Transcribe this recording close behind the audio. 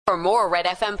For more Red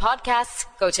FM podcasts,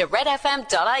 go to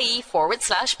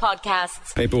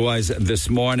redfm.ie/podcasts. Paperwise this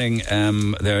morning,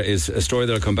 there is a story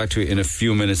that I'll come back to in a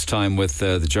few minutes' time with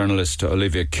the journalist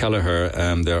Olivia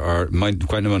Cllr. There are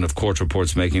quite a number of court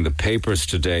reports making the papers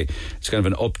today. It's kind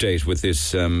of an update with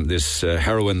this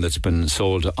heroin that's been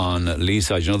sold on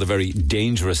Leaside. You know, the very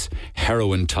dangerous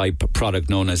heroin type product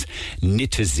known as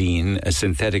nitazene, a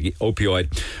synthetic opioid.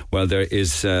 Well, there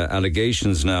is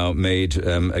allegations now made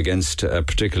against a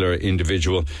particular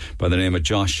individual by the name of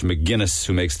Josh McGuinness,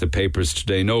 who makes the papers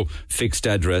today. No fixed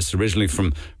address, originally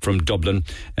from Dublin.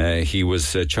 He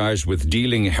was charged with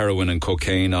dealing heroin and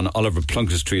cocaine on Oliver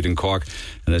Plunkett Street in Cork.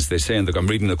 And as they say, I'm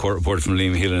reading the court report from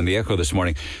Liam Healan in the Echo this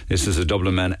morning. This is a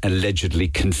Dublin man allegedly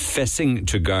confessing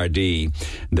to Gardaí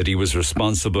that he was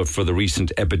responsible for the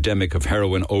recent epidemic of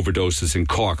heroin overdoses in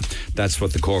Cork. That's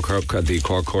what the Cork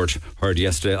court heard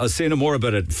yesterday. I'll say no more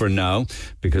about it for now,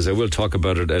 because I will talk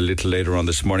about it a little later on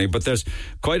this morning. But there's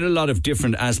quite a lot of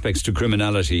different aspects to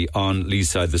criminality on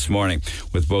Leaside this morning,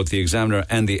 with both the Examiner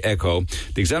and the Echo.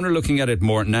 The Examiner looking at it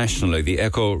more nationally, the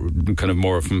Echo kind of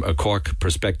more from a Cork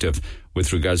perspective,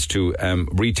 with regards to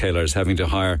retailers having to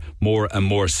hire more and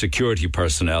more security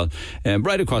personnel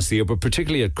right across the year, but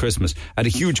particularly at Christmas, at a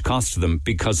huge cost to them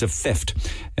because of theft.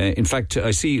 In fact,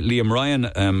 I see Liam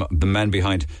Ryan, the man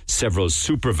behind several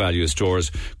super value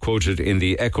stores, quoted in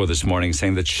the Echo this morning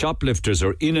saying that shoplifters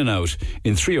are in and out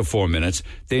in 3 or 4 minutes.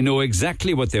 They know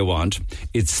exactly what they want.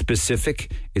 It's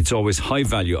specific. It's always high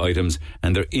value items,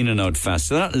 and they're in and out fast.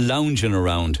 They're not lounging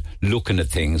around looking at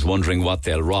things, wondering what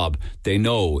they'll rob. They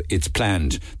know it's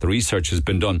planned. The research has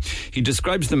been done. He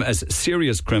describes them as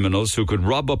serious criminals who could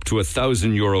rob up to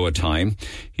 €1,000 a time.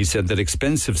 He said that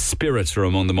expensive spirits are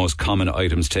among the most common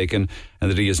items taken, and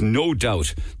that he has no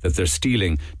doubt that they're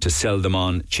stealing to sell them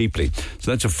on cheaply.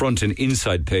 So that's a front and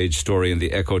inside page story in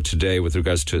the Echo today with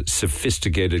regards to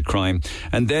sophisticated crime.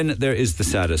 And then there is the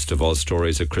saddest of all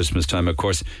stories at Christmas time, of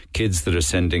course, kids that are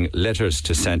sending letters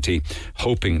to Santa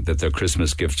hoping that their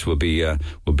Christmas gifts will be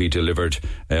delivered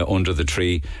under the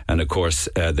tree. And of course,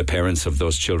 the parents of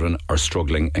those children are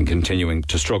struggling and continuing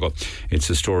to struggle. It's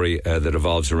a story that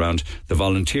evolves around the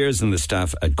volunteers and the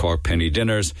staff at Cork Penny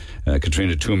Dinners.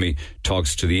 Katrina Toomey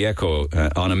talks to the Echo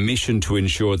on a mission to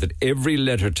ensure that every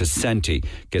letter to Santa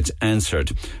gets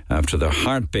answered after the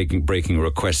heart-breaking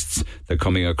requests that are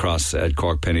coming across at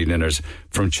Cork Penny Dinners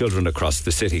from children across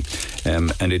the city.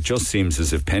 And it just seems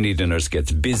as if Penny Dinners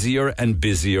gets busier and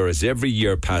busier as every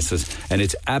year passes, and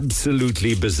it's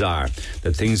absolutely bizarre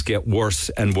that things get worse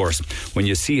and worse. When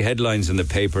you see headlines in the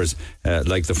papers,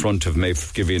 like the front of, may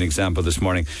give you an example this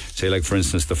morning, say like for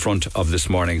instance the front of this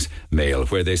morning's Mail,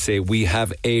 where they say we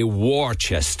have a war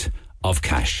chest of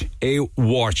cash. A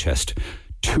war chest.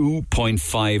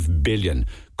 2.5 billion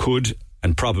could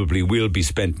and probably will be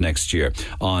spent next year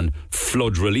on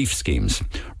flood relief schemes,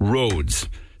 roads,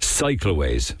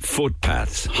 cycleways,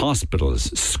 footpaths,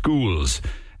 hospitals, schools,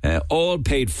 all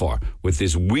paid for with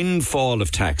this windfall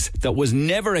of tax that was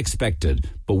never expected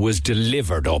but was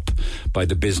delivered up by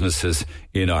the businesses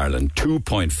in Ireland.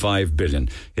 2.5 billion.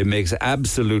 It makes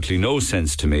absolutely no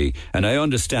sense to me, and I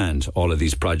understand all of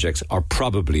these projects are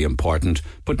probably important,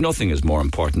 but nothing is more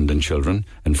important than children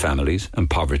and families and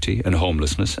poverty and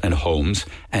homelessness and homes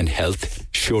and health.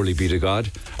 Surely be to God.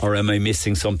 Or am I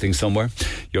missing something somewhere?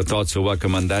 Your thoughts are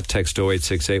welcome on that. Text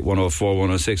 0868 104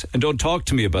 106. And don't talk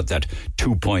to me about that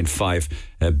 2.5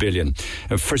 billion.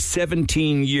 For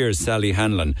 17 years, Sally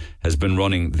Hanlon has been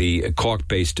running the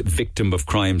Cork-based Victim of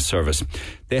Crime Service.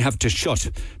 They have to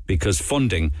shut because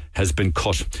funding has been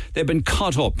cut. They've been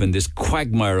caught up in this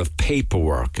quagmire of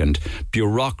paperwork and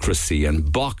bureaucracy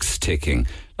and box ticking,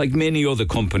 like many other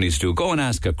companies do. Go and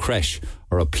ask a creche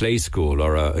or a play school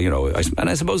or and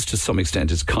I suppose to some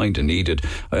extent it's kind of needed.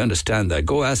 I understand that.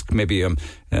 Go ask maybe a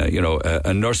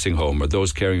nursing home or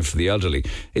those caring for the elderly.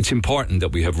 It's important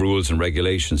that we have rules and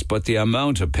regulations, but the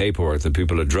amount of paperwork that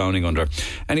people are drowning under.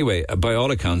 Anyway, by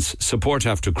all accounts, Support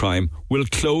After Crime will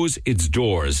close its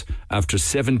doors after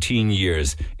 17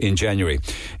 years in January.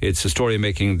 It's a story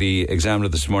making the Examiner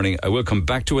this morning. I will come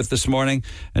back to it this morning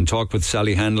and talk with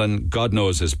Sally Hanlon. God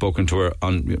knows I've spoken to her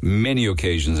on many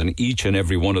occasions, and each and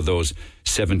every one of those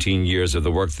 17 years of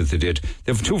the work that they did.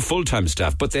 They have 2 full-time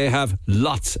staff, but they have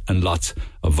lots and lots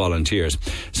of volunteers.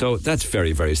 So that's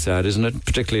very, very sad, isn't it?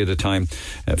 Particularly at a time.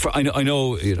 I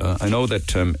know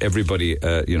that everybody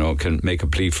can make a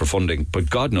plea for funding, but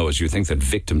God knows you think that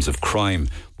victims of crime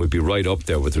would be right up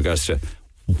there with regards to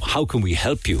how can we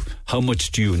help you? How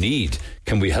much do you need?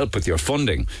 Can we help with your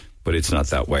funding? but it's not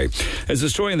that way. There's a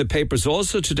story in the papers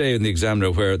also today in the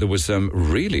Examiner where there was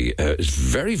really, it's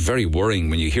very, very worrying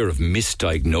when you hear of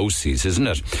misdiagnoses, isn't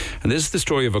it? And this is the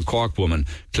story of a Cork woman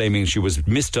claiming she was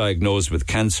misdiagnosed with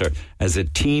cancer as a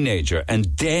teenager and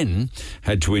then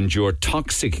had to endure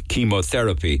toxic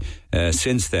chemotherapy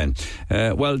since then.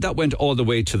 Well, that went all the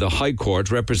way to the High Court,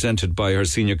 represented by her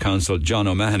senior counsel, John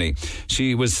O'Mahony.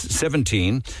 She was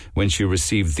 17 when she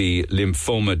received the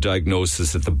lymphoma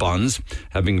diagnosis at the Bonds,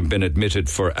 having been admitted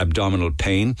for abdominal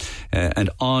pain, and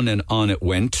on it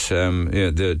went.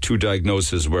 The two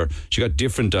diagnoses were, she got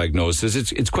different diagnoses.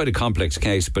 It's quite a complex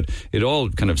case, but it all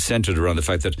kind of centred around the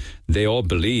fact that they all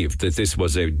believed that this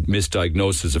was a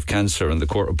misdiagnosis of cancer, and the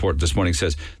court report this morning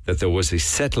says that there was a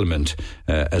settlement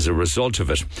as a result of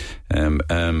it. And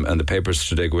the papers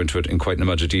today go into it in quite an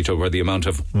amount of detail, where the amount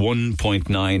of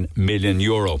 €1.9 million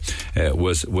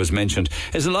was mentioned.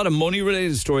 There's a lot of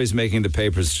money-related stories making the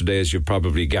papers today, as you've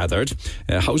probably gathered.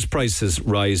 House prices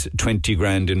rise 20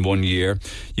 grand in 1 year.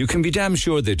 You can be damn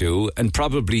sure they do, and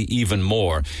probably even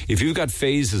more. If you've got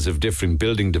phases of different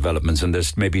building developments, and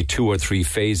there's maybe 2 or 3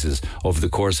 phases over the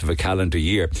course of a calendar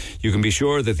year, you can be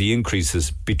sure that the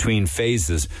increases between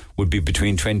phases would be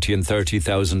between 20 and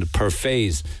 30,000 per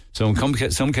phase. So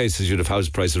in some cases you'd have house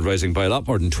prices rising by a lot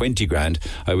more than 20 grand.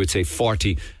 I would say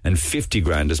 40 and 50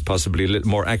 grand is possibly a little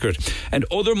more accurate. And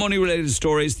other money related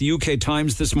stories, the UK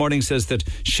Times this morning says that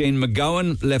Shane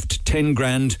McGowan left 10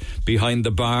 grand behind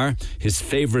the bar, his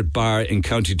favourite bar in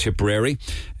County Tipperary,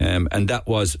 and that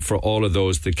was for all of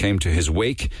those that came to his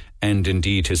wake and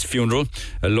indeed his funeral.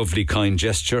 A lovely, kind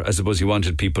gesture. I suppose he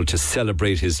wanted people to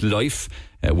celebrate his life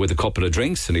with a couple of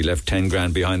drinks, and he left 10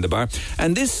 grand behind the bar.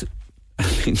 And this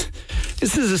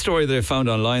is a story that I found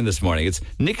online this morning. It's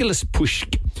Nicholas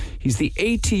Pushk. He's the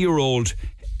 80-year-old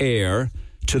heir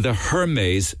to the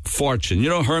Hermes fortune. You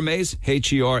know Hermes?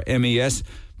 Hermes.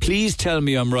 Please tell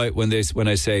me I'm right when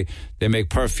I say they make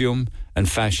perfume and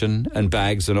fashion and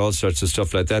bags and all sorts of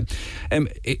stuff like that.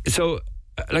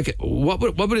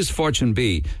 What would his fortune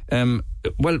be?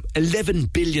 Well,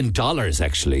 $11 billion,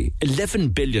 actually.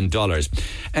 $11 billion.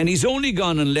 And he's only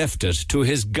gone and left it to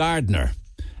his gardener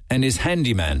and his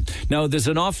handyman. Now, there's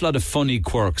an awful lot of funny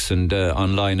quirks and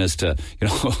online as to,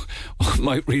 what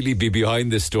might really be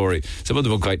behind this story. Some of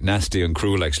them are quite nasty and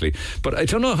cruel, actually. But I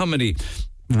don't know how many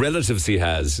relatives he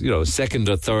has, second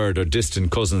or third or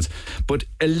distant cousins. But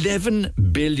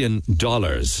 $11 billion,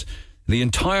 the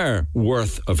entire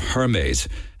worth of Hermes,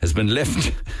 has been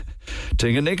left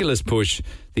to Nicholas Push,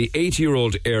 the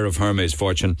 80-year-old heir of Hermes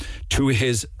fortune, to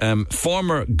his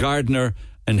former gardener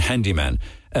and handyman,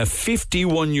 a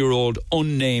 51-year-old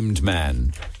unnamed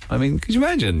man. I mean, could you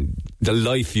imagine the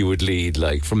life you would lead,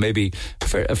 like, from maybe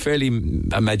a fairly,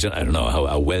 imagine, I don't know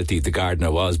how wealthy the gardener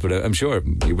was, but I'm sure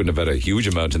he wouldn't have had a huge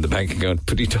amount in the bank account,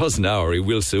 but he does now, or he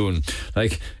will soon.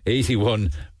 Like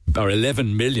 81 or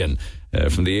 11 million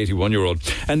from the 81-year-old.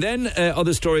 And then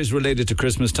other stories related to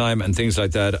Christmas time and things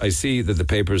like that. I see that the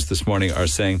papers this morning are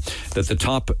saying that the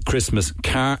top Christmas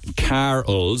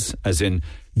carols, as in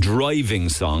driving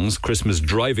songs, Christmas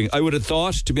driving. I would have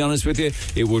thought, to be honest with you,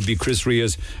 it would be Chris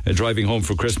Ria's Driving Home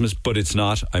for Christmas, but it's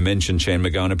not. I mentioned Shane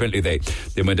McGowan. Apparently they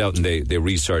went out and they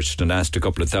researched and asked a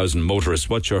couple of thousand motorists,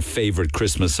 what's your favourite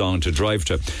Christmas song to drive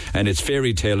to? And it's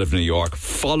Fairy Tale of New York,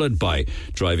 followed by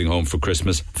Driving Home for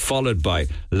Christmas, followed by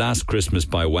Last Christmas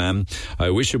by Wham, I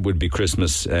Wish It Would Be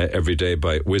Christmas Every Day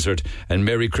by Wizard, and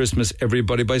Merry Christmas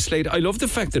Everybody by Slade. I love the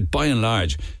fact that by and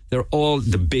large they're all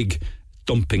the big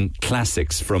thumping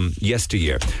classics from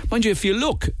yesteryear. Mind you, if you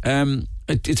look,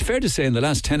 it's fair to say in the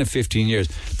last 10 or 15 years,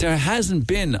 there hasn't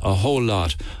been a whole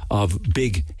lot of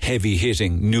big,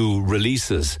 heavy-hitting new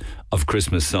releases of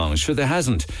Christmas songs. Sure, there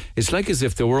hasn't. It's like as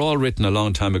if they were all written a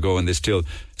long time ago and they still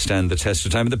stand the test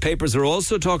of time. And the papers are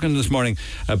also talking this morning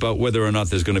about whether or not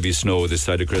there's going to be snow this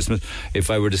side of Christmas.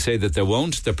 If I were to say that there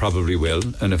won't, there probably will.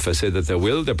 And if I say that there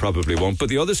will, there probably won't. But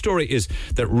the other story is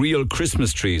that real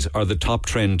Christmas trees are the top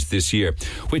trend this year,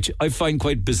 which I find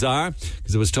quite bizarre,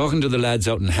 because I was talking to the lads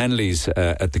out in Hanley's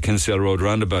at the Kinsale Road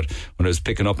roundabout when I was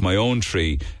picking up my own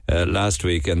tree last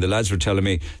week, and the lads were telling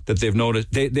me that they've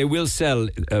noticed they will sell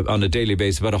on a daily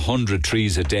basis about 100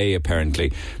 trees a day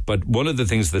apparently, but one of the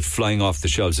things that's flying off the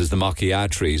shelves is the maquia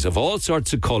trees of all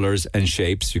sorts of colours and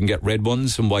shapes. You can get red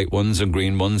ones and white ones and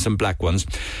green ones and black ones,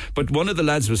 but one of the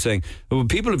lads was saying what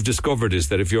people have discovered is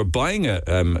that if you're buying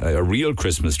a real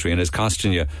Christmas tree and it's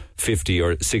costing you 50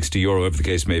 or 60 euro, whatever the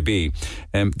case may be,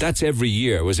 that's every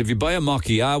year, whereas if you buy a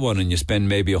maquia one and you spend spend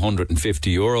maybe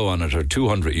 €150 on it or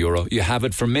 €200. You have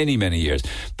it for many, many years.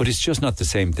 But it's just not the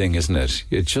same thing, isn't it?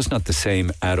 It's just not the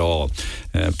same at all.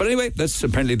 But anyway,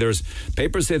 apparently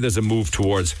papers say there's a move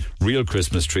towards real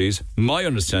Christmas trees. My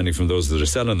understanding from those that are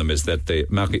selling them is that the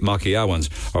maquillage ones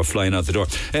are flying out the door.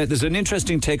 There's an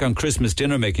interesting take on Christmas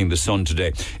dinner making the Sun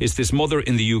today. It's this mother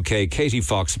in the UK, Katie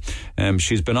Fox.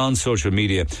 She's been on social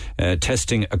media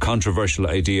testing a controversial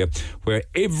idea where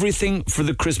everything for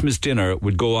the Christmas dinner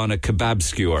would go on a kebab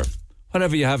skewer.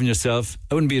 Whatever you have in yourself,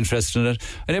 I wouldn't be interested in it.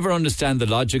 I never understand the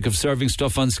logic of serving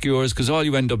stuff on skewers, because all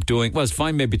you end up doing, well, it's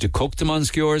fine maybe to cook them on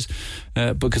skewers,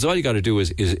 because all you got to do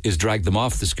is drag them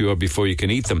off the skewer before you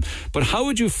can eat them. But how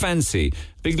would you fancy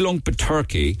big lump of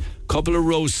turkey, couple of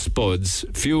roast spuds,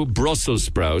 few Brussels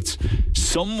sprouts,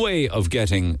 some way of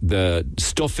getting the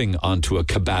stuffing onto a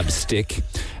kebab stick?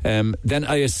 Then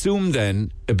I assume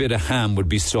then a bit of ham would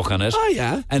be stuck on it. Oh,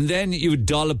 yeah. And then you would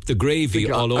dollop the gravy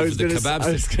all over the kebab stick.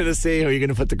 I was going to say, how are you going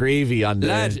to put the gravy on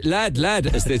there? Lad,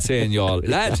 as they'd say in y'all.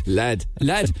 Lad.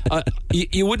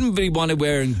 You wouldn't be want to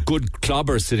wearing good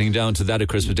clobber sitting down to that at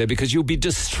Christmas Day, because you'd be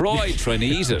destroyed trying to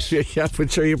eat it. Yeah,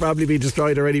 but sure, you'd probably be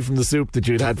destroyed already from the soup that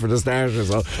you'd had for the starter,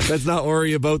 so let's not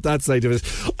worry about that side of it.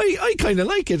 I kind of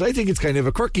like it. I think it's kind of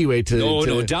a quirky way to...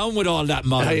 No, down with all that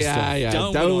modern stuff. Yeah,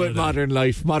 down with modern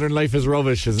life. Modern life is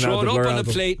rubbish. Throw it up on a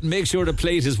plate and make sure the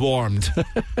plate is warmed.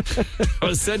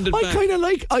 Or send it back. I kind of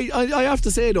like... I have to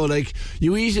say, though, like,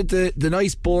 you eat it the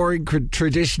nice, boring,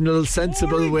 traditional,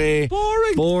 sensible way.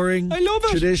 Boring. I love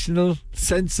it. Traditional,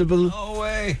 sensible. No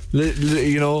way.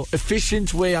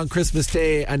 Efficient way on Christmas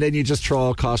Day, and then you just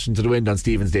throw caution to the wind on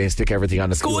Stephen's Day and stick everything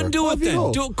on a skewer. Go and do it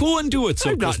then. Go and do it.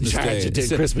 So I'm not in charge of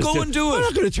Christmas Go dinner. and do it. I'm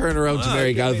not going to turn around to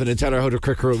Mary Galvin and tell her how to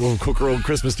cook her own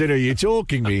Christmas dinner. Are you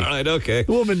joking me? All right, okay.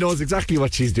 The woman knows exactly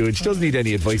what she's doing. She doesn't need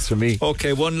any advice from me.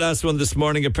 Okay, one last one this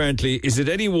morning apparently. Is it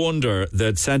any wonder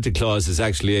that Santa Claus is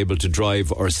actually able to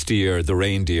drive or steer the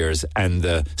reindeers and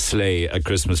the sleigh at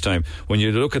Christmas time? When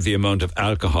you look at the amount of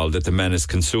alcohol that the man is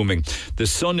consuming, the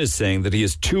Sun is saying that he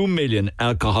has 2 million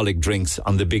alcoholic drinks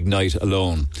on the big night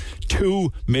alone.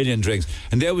 2 million drinks.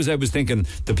 And I was thinking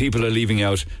the people are leaving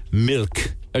out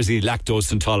milk. Is he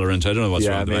lactose intolerant? I don't know what's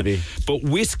wrong with maybe. that. But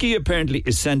whiskey apparently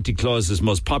is Santa Claus's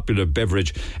most popular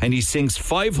beverage, and he sinks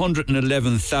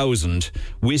 511,000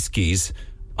 whiskies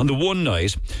on the one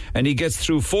night, and he gets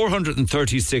through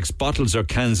 436 bottles or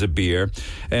cans of beer,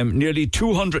 nearly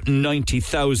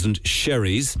 290,000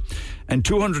 sherries, and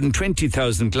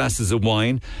 220,000 glasses of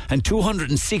wine, and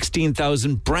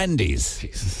 216,000 brandies.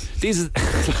 Jesus.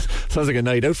 Sounds like a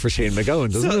night out for Shane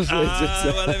McGowan, doesn't it?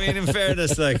 Well, I mean, in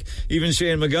fairness, like, even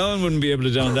Shane McGowan wouldn't be able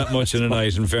to down that much in a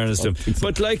night, in fairness to him.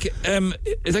 But like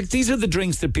these are the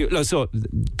drinks that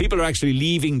people are actually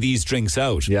leaving these drinks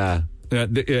out. Yeah. I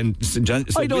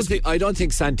don't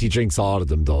think Santi drinks all of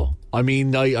them, though. I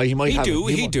mean, he might have.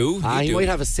 He might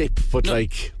have a sip, but I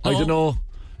don't know.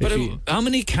 But how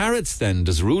many carrots then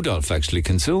does Rudolph actually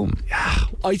consume? Yeah,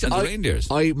 the reindeers.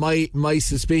 My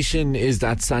suspicion is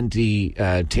that Santi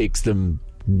takes them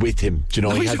with him. Do you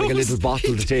know, he has like a little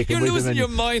bottle to take him with him. You're losing your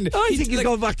mind. I think he's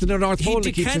going back to the North Pole.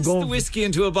 He decants the whiskey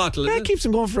into a bottle. Yeah, keeps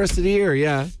him going for the rest of the year.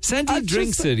 Yeah, Santi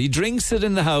drinks it. He drinks it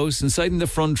in the house, inside in the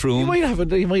front room. He might have a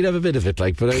bit of it,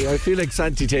 like, but I feel like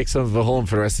Santi takes some of it home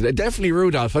for the rest of the day. Definitely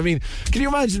Rudolph. I mean, can you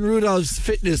imagine Rudolph's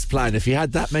fitness plan if he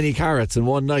had that many carrots in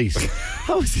one night?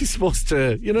 How is he supposed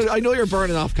to? I know you're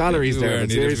burning off calories there.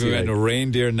 Seriously, a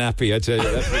reindeer nappy, I tell you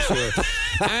that for sure.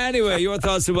 Anyway, your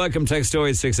thoughts are welcome. Text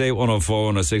 0868 104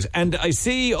 106. And I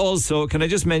see also, can I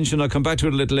just mention, I'll come back to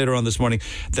it a little later on this morning,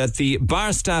 that the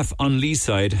bar staff on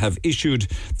Leeside have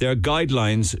issued their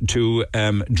guidelines to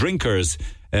drinkers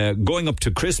going up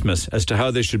to Christmas as to how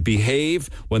they should behave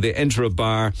when they enter a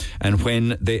bar and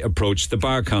when they approach the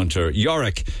bar counter.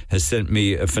 Yorick has sent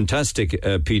me a fantastic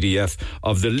PDF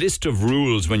of the list of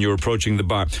rules when you're approaching the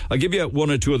bar. I'll give you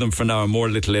one or two of them for now and more a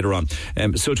little later on.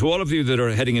 So to all of you that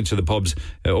are heading into the pubs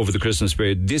over the Christmas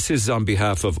period, this is on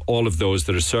behalf of all of those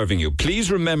that are serving you.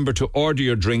 Please remember to order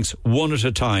your drinks one at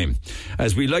a time,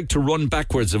 as we like to run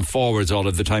backwards and forwards all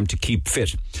of the time to keep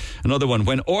fit. Another one,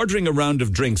 when ordering a round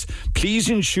of drinks, please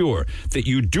ensure that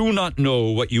you do not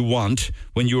know what you want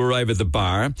when you arrive at the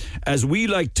bar, as we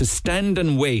like to stand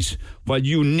and wait while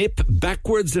you nip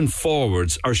backwards and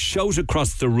forwards or shout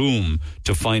across the room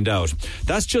to find out.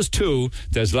 That's just two.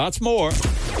 There's lots more.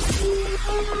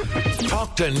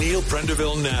 Talk to Neil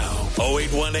Prendeville now.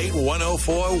 0818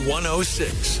 104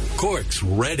 106. Cork's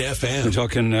Red FM. We're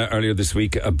talking earlier this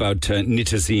week about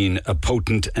nitazene, a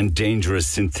potent and dangerous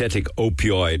synthetic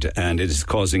opioid, and it is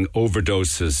causing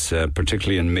overdoses,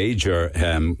 particularly in major,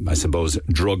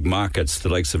 drug markets, the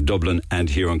likes of Dublin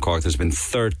and here in Cork. There's been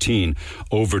 13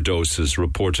 overdoses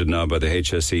reported now by the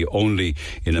HSE only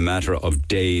in a matter of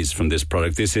days from this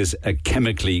product. This is a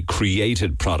chemically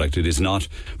created product. It is not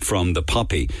from the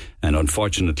poppy. And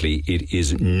unfortunately, it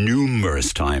is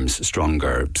numerous times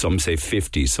stronger. Some say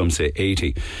 50, some say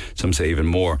 80, some say even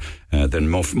more than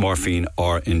morphine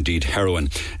or indeed heroin.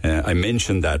 I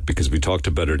mentioned that because we talked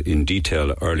about it in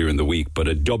detail earlier in the week, but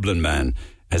a Dublin man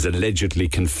has allegedly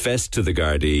confessed to the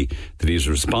Gardaí that he is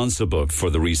responsible for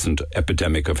the recent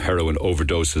epidemic of heroin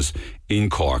overdoses in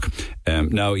Cork.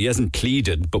 Now, he hasn't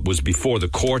pleaded, but was before the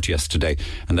court yesterday,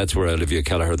 and that's where Olivia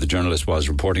Cllr, the journalist, was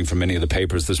reporting from many of the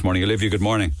papers this morning. Olivia, good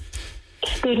morning.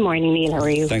 Good morning, Neil. How are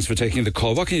you? Thanks for taking the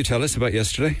call. What can you tell us about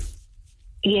yesterday?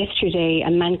 Yesterday, a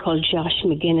man called Josh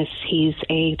McGuinness, he's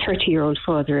a 30-year-old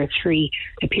father of three,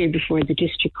 appeared before the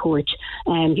district court.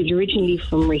 He's originally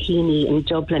from Raheny in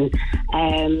Dublin.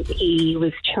 He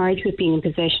was charged with being in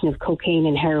possession of cocaine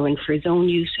and heroin for his own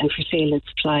use and for sale and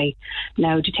supply.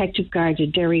 Now, Detective Garda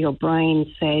Derry O'Brien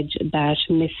said that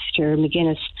Mr.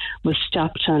 McGuinness was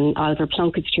stopped on Oliver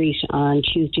Plunkett Street on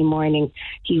Tuesday morning.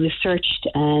 He was searched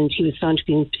and he was found to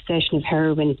be in possession of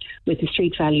heroin with a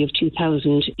street value of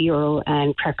 €2,000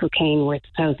 and crack cocaine worth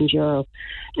 €1,000.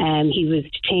 He was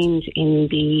detained in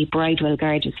the Bridewell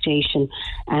Garda station,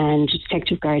 and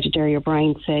Detective Garda Derry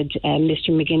O'Brien said Mr.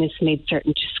 McGuinness made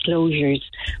certain disclosures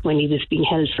when he was being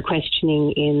held for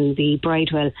questioning in the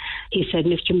Bridewell. He said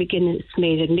Mr. McGuinness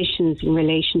made admissions in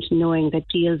relation to knowing that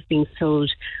deals being sold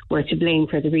were to blame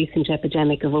for the recent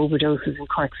epidemic of overdoses in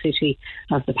Cork City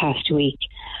of the past week.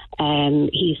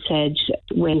 He said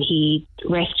when he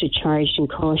rested, charged and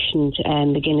cautioned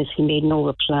McGuinness, he made no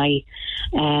reply.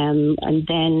 And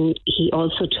then he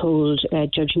also told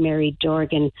Judge Mary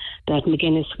Dorgan that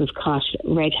McGuinness was caught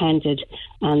red-handed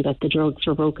and that the drugs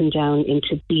were broken down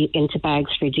into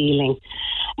bags for dealing.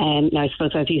 Now, I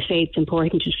suppose, as you say, it's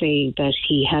important to say that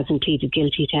he hasn't pleaded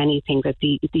guilty to anything, that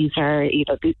these are,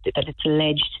 that it's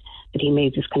alleged that he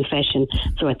made this confession.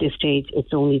 So at this stage,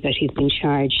 it's only that he's been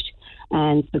charged.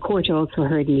 And the court also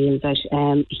heard, Neil,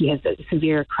 that he has a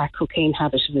severe crack cocaine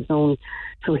habit of his own.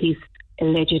 So he's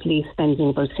allegedly spending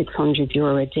about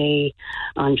 €600 a day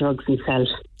on drugs himself.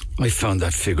 I found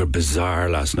that figure bizarre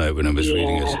last night when I was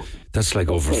reading it. That's like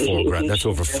over $4,000. That's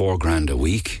over $4,000 a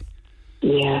week.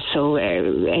 Yeah, so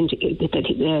and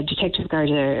the Detective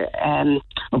Garda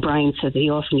O'Brien said that he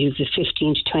often uses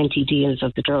 15 to 20 deals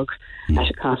of the drug at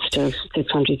a cost of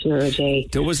 €600 a day.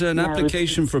 There was an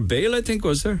application for bail, I think,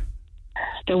 was there?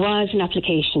 There was an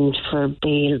application for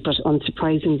bail, but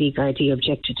unsurprisingly, Gardaí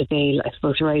objected to bail, I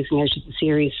suppose, arising out of the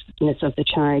seriousness of the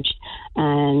charge.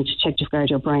 And Detective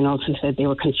Garda O'Brien also said they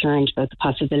were concerned about the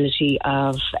possibility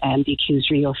of the accused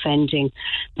reoffending.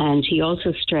 And he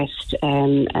also stressed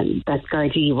that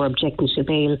Gardaí were objecting to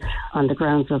bail on the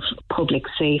grounds of public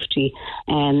safety.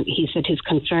 He said his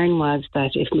concern was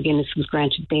that if McGuinness was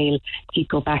granted bail, he'd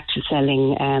go back to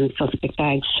selling suspect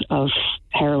bags of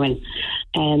heroin.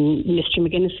 Mr.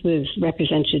 McGuinness was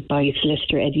represented by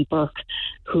solicitor Eddie Burke,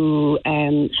 who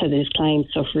said that his client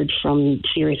suffered from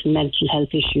serious mental health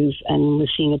issues and was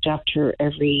seeing a doctor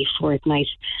every fortnight.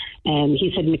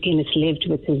 He said McGuinness lived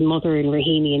with his mother in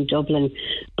Raheny in Dublin,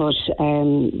 but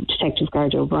Detective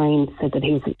Garda O'Brien said that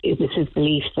it was his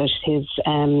belief that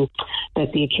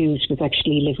that the accused was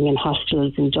actually living in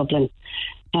hostels in Dublin.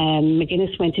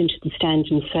 McGuinness went into the stand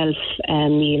himself,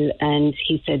 Neil, and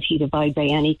he said he'd abide by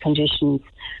any conditions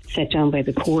set down by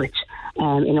the court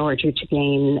in order to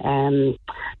gain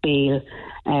bail.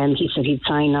 He said he'd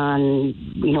sign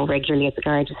on, regularly at the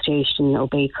Garda station,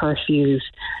 obey curfews,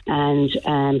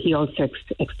 and he also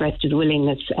expressed his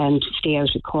willingness to stay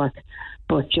out of Cork.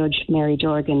 But Judge Mary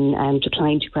Dorgan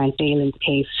declined to grant bail in the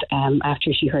case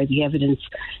after she heard the evidence.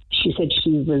 She said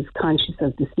she was conscious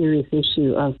of the serious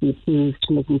issue of the accused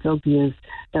committing drug use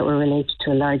that were allegedly related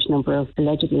to a large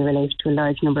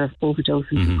number of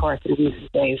overdoses in Cork in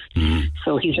recent days.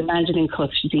 So he's remanded in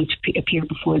custody to appear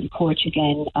before the court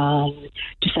again on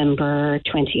December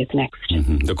 20th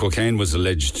next. The cocaine was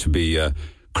alleged to be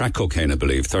crack cocaine, I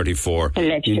believe, 34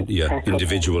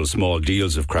 individual small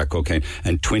deals of crack cocaine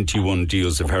and 21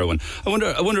 deals of heroin. I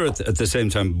wonder at the same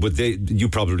time, you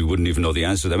probably wouldn't even know the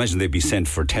answer. I imagine they'd be sent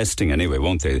for testing anyway,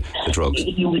 won't they, the drugs?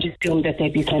 You would assume that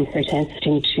they'd be sent for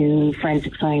testing to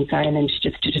Forensic Science Ireland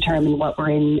just to determine what were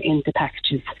in the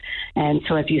packages. And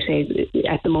so, as you say,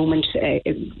 at the moment,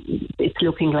 it's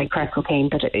looking like crack cocaine,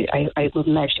 but I would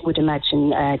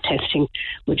imagine testing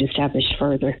would establish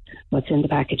further what's in the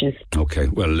packages. Okay,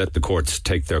 well, let the courts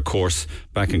take their course.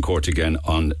 Back in court again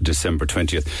on December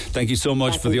 20th. Thank you so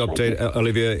much for the update,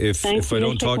 Olivia. If I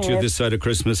don't talk to you this side of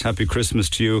Christmas, happy Christmas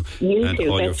to you, and too.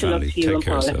 all Best your family. To Take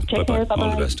care of yourself. Bye-bye.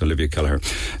 All the best, Olivia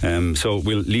Cllr. So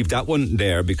we'll leave that one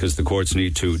there because the courts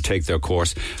need to take their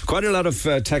course. Quite a lot of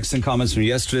texts and comments from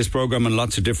yesterday's programme on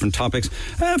lots of different topics.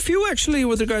 A few actually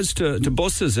with regards to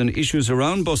buses and issues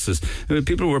around buses.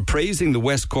 People were praising the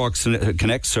West Cork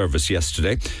Connect service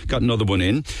yesterday. Got another one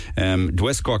in. The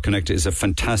West Cork Connect is a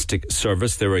fantastic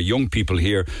service. There are young people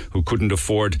here who couldn't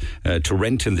afford to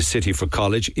rent in the city for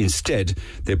college. Instead,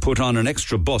 they put on an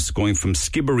extra bus going from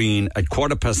Skibbereen at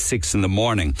 6:15 in the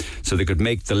morning so they could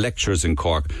make the lectures in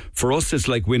Cork. For us, it's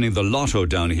like winning the lotto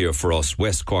down here for us,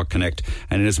 West Cork Connect,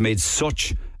 and it has made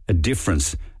such a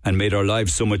difference and made our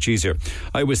lives so much easier.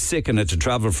 I was sick and had to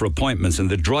travel for appointments, and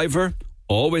the driver,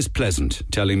 always pleasant,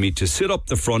 telling me to sit up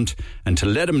the front and to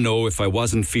let him know if I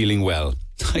wasn't feeling well.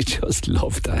 I just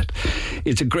love that.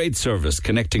 It's a great service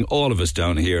connecting all of us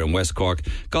down here in West Cork.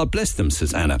 God bless them,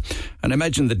 says Anna. And I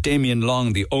imagine that Damien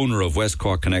Long, the owner of West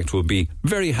Cork Connect, will be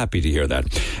very happy to hear that.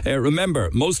 Remember,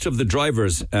 most of the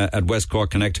drivers at West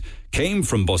Cork Connect came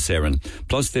from Bus Éireann.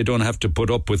 Plus, they don't have to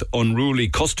put up with unruly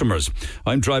customers.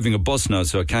 I'm driving a bus now,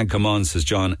 so I can't come on, says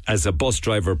John, as a bus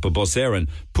driver for Bus Éireann,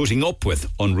 putting up with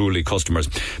unruly customers.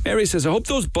 Mary says, I hope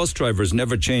those bus drivers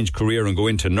never change career and go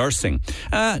into nursing.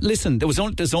 Listen,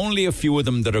 there's only a few of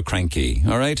them that are cranky,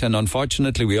 all right? And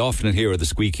unfortunately, we often hear the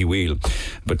squeaky wheel.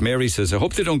 But Mary says, I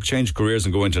hope they don't change careers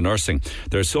and go into nursing.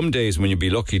 There are some days when you'd be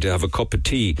lucky to have a cup of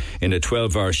tea in a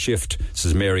 12-hour shift,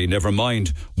 says Mary. Never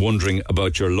mind wondering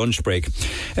about your lunch break.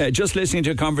 Just listening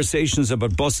to conversations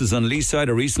about buses on Leaside.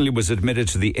 I recently was admitted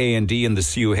to the A&D and the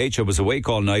CUH. I was awake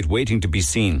all night waiting to be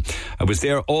seen. I was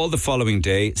there all the following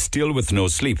day, still with no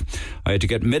sleep. I had to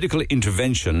get medical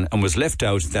intervention and was left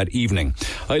out that evening.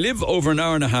 I live over an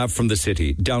hour and a half from the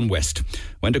city, down west.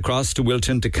 Went across to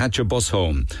Wilton to catch a bus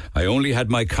home. I only had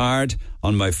my card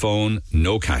on my phone,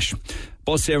 no cash.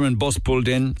 Bus Éireann bus pulled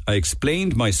in. I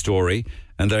explained my story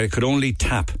and that I could only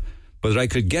tap, but that I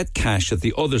could get cash at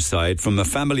the other side from a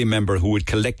family member who would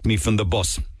collect me from the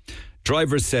bus.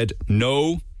 Driver said,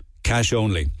 no, cash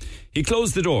only. He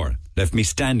closed the door, left me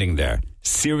standing there,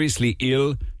 seriously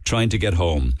ill, trying to get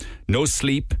home. No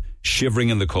sleep, shivering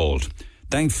in the cold.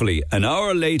 Thankfully, an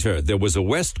hour later, there was a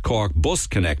West Cork Bus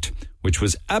Connect, which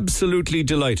was absolutely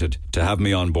delighted to have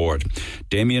me on board.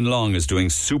 Damien Long is doing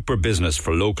super business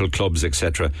for local clubs,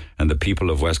 etc., and the people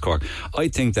of West Cork. I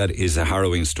think that is a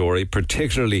harrowing story,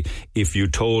 particularly if you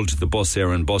told the Bus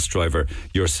Éireann bus driver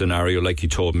your scenario, like you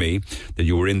told me, that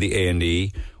you were in the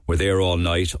A&E, were there all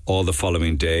night, all the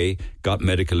following day, got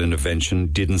medical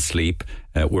intervention, didn't sleep,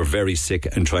 were very sick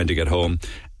and trying to get home,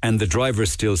 and the driver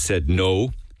still said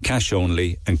no, cash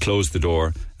only, and closed the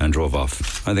door and drove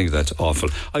off. I think that's awful.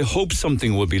 I hope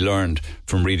something will be learned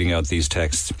from reading out these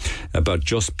texts about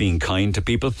just being kind to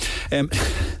people.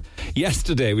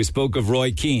 Yesterday we spoke of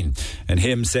Roy Keane and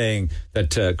him saying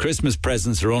that Christmas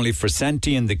presents are only for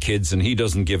Santi and the kids, and he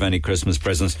doesn't give any Christmas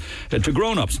presents to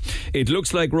grown-ups. It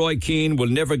looks like Roy Keane will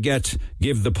never give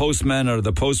the postman or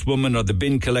the postwoman or the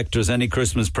bin collectors any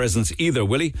Christmas presents either,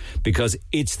 will he? Because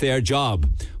it's their job,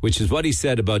 which is what he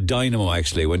said about Dynamo,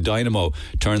 actually, when Dynamo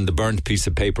turned the burnt piece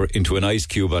of paper into an ice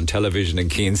cube on television, and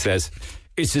Keane says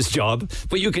it's his job.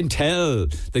 But you can tell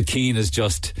that Keane is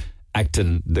just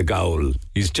acting the gowl.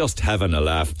 He's just having a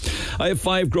laugh. I have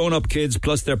 5 grown-up kids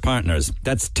plus their partners.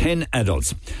 That's 10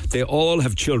 adults. They all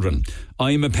have children.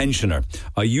 I'm a pensioner.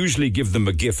 I usually give them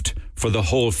a gift for the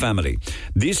whole family.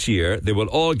 This year, they will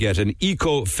all get an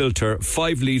eco-filter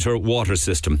 5-litre water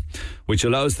system, which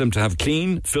allows them to have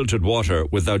clean, filtered water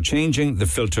without changing the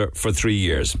filter for 3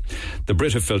 years. The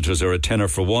Brita filters are a tenner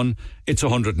for one. It's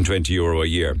 €120 a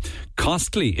year.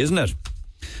 Costly, isn't it?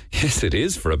 Yes, it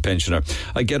is for a pensioner.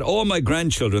 I get all my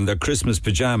grandchildren their Christmas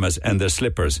pyjamas and their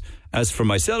slippers. As for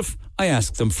myself, I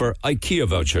ask them for IKEA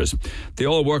vouchers. They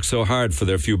all work so hard for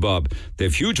their few bob. They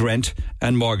have huge rent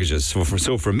and mortgages.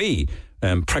 So for me,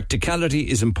 practicality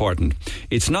is important.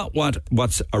 It's not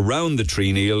what's around the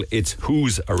tree, Neil. It's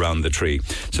who's around the tree.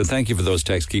 So thank you for those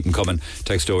texts. Keep them coming.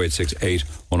 Text 0868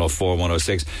 104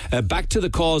 106. Back to the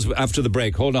calls after the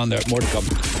break. Hold on there. More to come.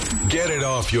 Get it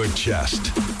off your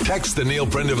chest. Text the Neil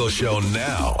Prendeville Show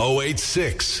now.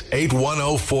 086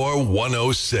 8104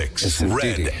 106.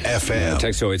 Red FM.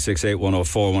 Text 0868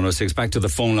 104 106. Back to the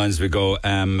phone lines we go.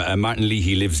 Martin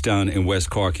Leahy lives down in West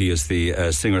Cork. He is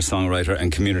the singer-songwriter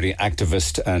and community activist.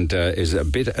 activist and is a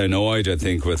bit annoyed, I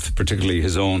think, with particularly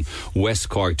his own West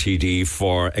Cork TD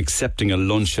for accepting a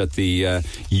lunch at the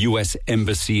US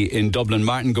Embassy in Dublin.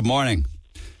 Martin, good morning.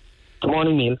 Good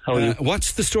morning, Neil. How are you?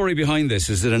 What's the story behind this?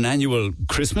 Is it an annual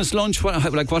Christmas lunch?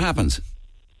 What happens?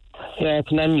 Yeah,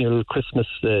 it's an annual Christmas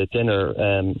dinner.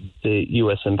 The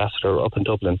US ambassador up in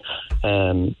Dublin.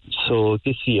 So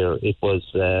this year it was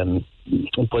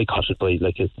boycotted by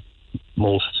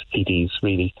most TDs,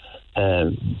 really.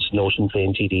 No Sinn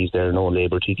Féin TDs there, no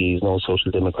Labour TDs, no Social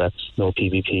Democrats, no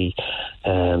PVP.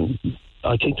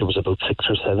 I think there was about 6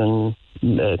 or 7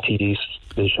 TDs.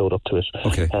 They showed up to it.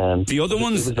 Okay. The other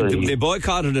ones, they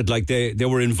boycotted it like they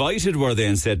were invited, were they,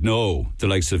 and said no, the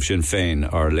likes of Sinn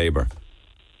Féin or Labour?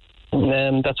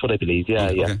 That's what I believe,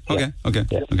 yeah. Okay.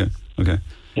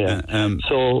 Yeah.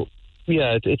 So,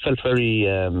 yeah, it felt very...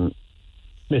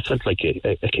 it felt like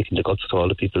a kick in the guts to all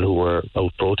the people who were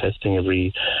out protesting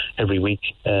every week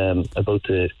about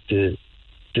the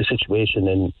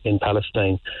situation in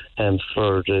Palestine,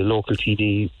 for the local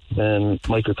TD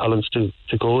Michael Collins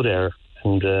to go there.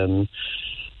 And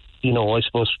I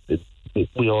suppose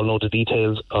we all know the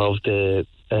details of the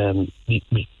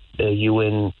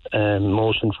UN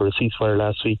motion for a ceasefire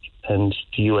last week and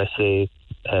the USA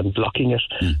blocking it.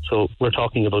 So we're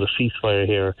talking about a ceasefire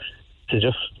here to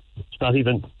just... It's not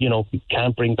even, you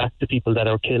can't bring back the people that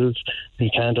are killed. You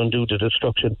can't undo the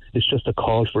destruction. It's just a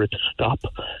call for it to stop.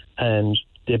 And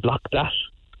they blocked that.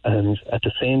 And at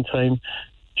the same time,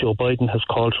 Joe Biden has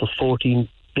called for 14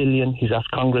 billion. He's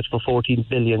asked Congress for 14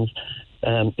 billion,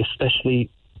 especially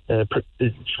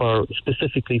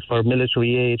specifically for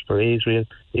military aid for Israel.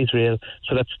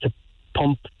 So that's to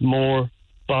pump more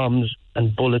bombs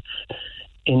and bullets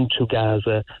into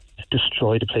Gaza,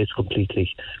 destroy the place completely.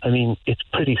 I mean, it's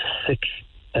pretty sick,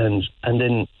 and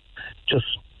then just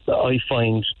I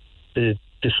find it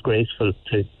disgraceful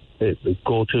to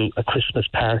go to a Christmas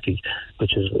party,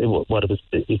 which is what it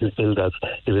was billed as.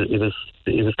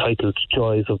 It was titled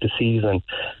 "Joys of the Season,"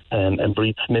 and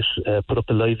Breed Smith put up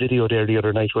a live video there the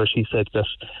other night where she said that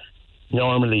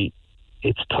normally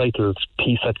it's titled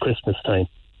 "Peace at Christmas Time."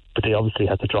 But they obviously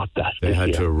had to drop that. They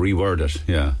had to reword it,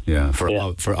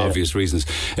 for obvious reasons.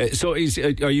 So, are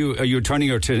you turning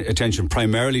your attention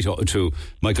primarily to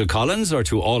Michael Collins or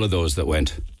to all of those that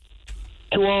went?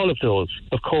 To all of those,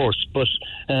 of course. But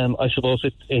I suppose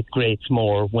it grates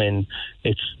more when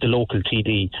it's the local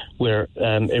TD, where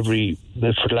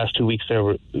for the last 2 weeks there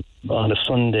were on a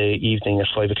Sunday evening at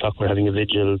 5 o'clock we're having a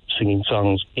vigil, singing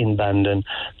songs in Bandon.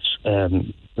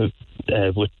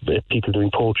 With people doing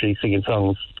poetry, singing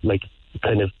songs, like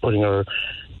kind of putting our,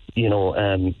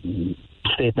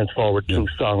 statements forward through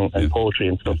song and poetry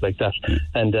and stuff like that.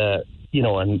 And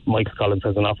and Michael Collins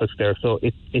has an office there, so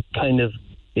it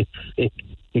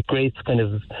grates kind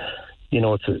of,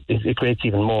 it grates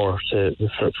even more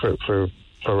for.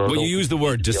 Well, you use the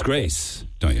word disgrace,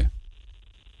 don't you?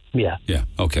 Yeah.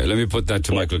 Okay. Let me put that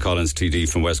to Michael Collins, TD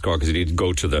from West Cork, because he did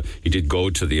go to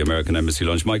the American Embassy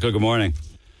lunch. Michael, good morning.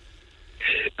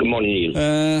 Good morning,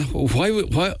 Neil.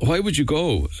 Why would you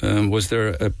go? Was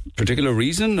there a particular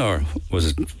reason, or was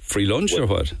it free lunch, or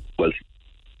what? Well,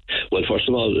 first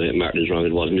of all, Martin is wrong.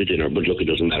 It wasn't a dinner, but look, it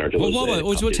doesn't matter. Tell me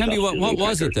what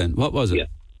was it then? What was it?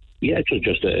 Yeah, it was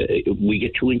just we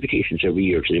get 2 invitations every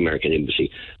year to the American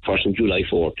Embassy. First on July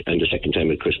 4th and the second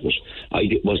time at Christmas. I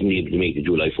wasn't able to make the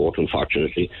July 4th,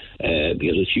 unfortunately,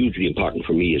 because it's hugely important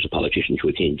for me as a politician to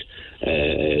attend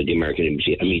the American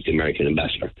Embassy and meet the American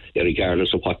ambassador.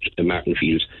 Regardless of what Martin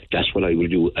feels, that's what I will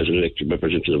do as an elected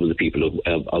representative of the people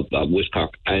of West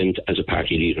Cork and as a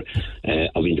party leader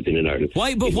of Independent Ireland.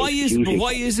 Why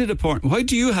is it important? Why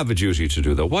do you have a duty to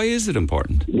do that? Why is it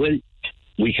important? Well,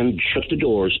 we can shut the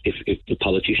doors if the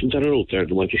politicians that are out there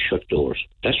want to shut doors.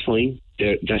 That's fine.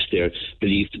 That's their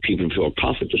belief. The people who are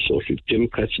profit, the Social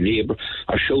Democrats, Labour,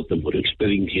 are shouting about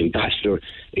expelling the ambassador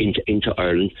into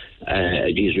Ireland,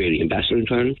 the Israeli ambassador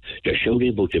into Ireland. They're shouting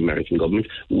about the American government.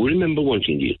 Remember one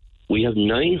thing, Neil. We have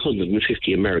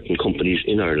 950 American companies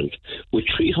in Ireland with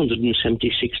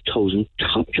 376,000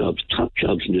 top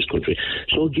jobs in this country.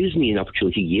 So it gives me an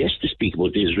opportunity, yes, to speak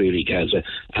about the Israeli Gaza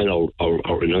and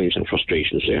our annoyance and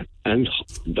frustrations there and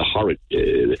the horrid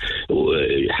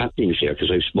happenings there,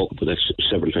 because I've spoken about that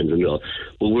several times now.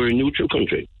 But we're a neutral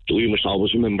country. We must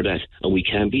always remember that, and we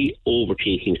can't be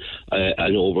overstating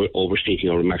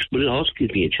our remarks. But it also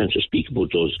gives me a chance to speak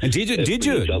about those. And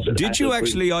did you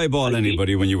actually eyeball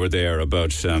anybody when you were there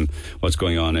about what's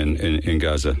going on in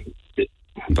Gaza, in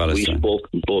Palestine? We spoke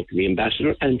both to the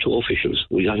ambassador and to officials.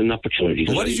 We got an opportunity.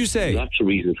 Well, what did you say? Lots of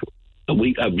reasons. I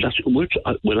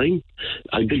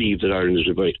believe that Ireland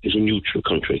is a neutral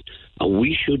country, and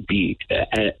we should be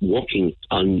working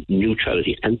on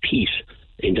neutrality and peace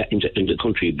in the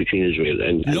country between Israel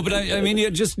and. No, but I mean, you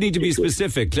just need to be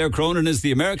specific. Cllr Cronin is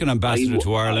the American ambassador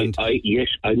to Ireland. Yes,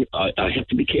 I have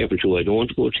to be careful too. I don't want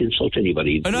to go to insult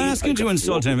anybody. I'm not asking to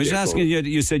insult him. I'm just asking you.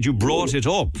 You said you brought it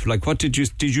up. Like, what did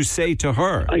you say to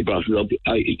her? I brought it up.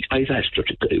 I've asked her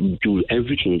to do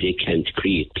everything they can to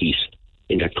create peace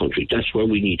in that country. That's where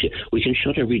we need to. We can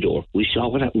shut every door. We saw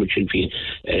what happened with Sinn Féin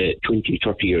 20,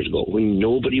 30 years ago, when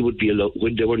nobody would be allowed,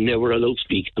 when they were never allowed to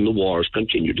speak, and the wars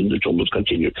continued and the troubles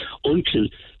continued until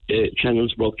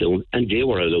channels broke down and they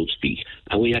were allowed to speak,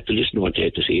 and we had to listen to what they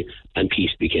had to say, and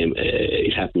peace became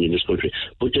it happened in this country.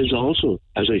 But there's also,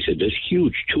 as I said, there's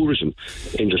huge tourism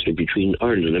industry between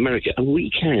Ireland and America, and we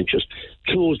can't just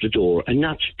close the door and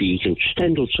not speak and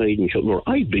stand outside and shout more.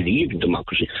 I believe in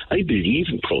democracy. I believe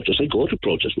in protest. I go to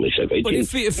protest myself. But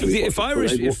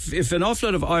if an awful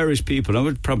lot of Irish people, I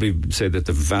would probably say that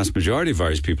the vast majority of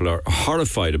Irish people are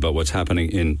horrified about what's happening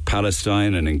in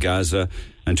Palestine and in Gaza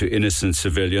and to innocent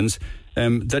civilians,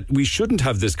 that we shouldn't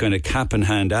have this kind of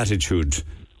cap-in-hand attitude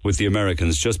with the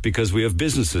Americans just because we have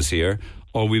businesses here,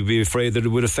 or we'd be afraid that it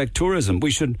would affect tourism.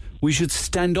 We should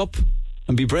stand up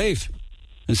and be brave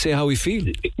and say how we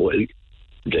feel. Well,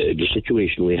 the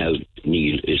situation we have,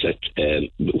 Neil, is that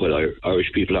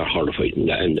Irish people are horrified,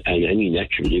 and any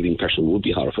natural living person would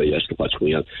be horrified as to what's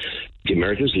going on. The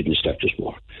Americans didn't start this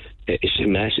war. It's a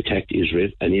mass attack to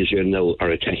Israel, and Israel now are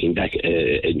attacking back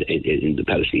in the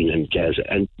Palestine and Gaza,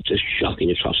 and there's shocking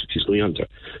atrocities going on there.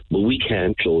 But we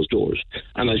can't close doors.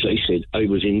 And as I said, I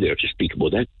was in there to speak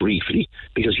about that briefly,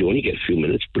 because you only get a few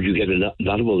minutes, but you get a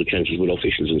lot of other chances with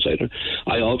officials inside there.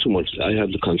 I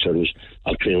have the concerns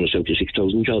of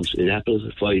 376,000 jobs in Apple,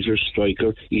 Pfizer,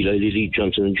 Stryker, Eli Lilly,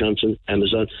 Johnson & Johnson,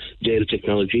 Amazon, Dell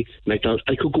Technology, McDonald's.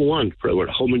 I could go on forever.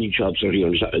 How many jobs are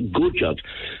here? Good jobs.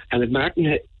 And if Martin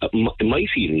had... my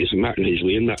feeling is Martin his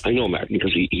way, and I know Martin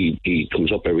because he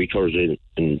comes up every Thursday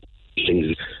and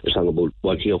sings a song about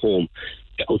wanting a home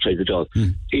outside the door.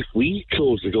 If we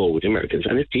close the door with the Americans,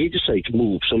 and if they decide to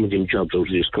move some of them jobs out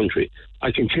of this country,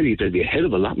 I can tell you there'll be a hell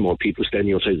of a lot more people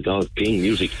standing outside the door playing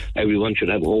music. Everyone should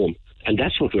have a home. And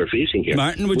that's what we're facing here.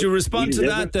 Martin, would you respond to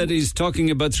that he's talking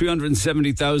about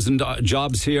 370,000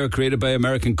 jobs here created by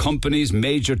American companies,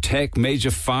 major tech,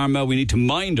 major pharma? We need to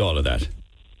mind all of that.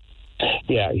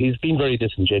 Yeah, he's been very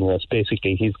disingenuous.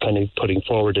 Basically, he's kind of putting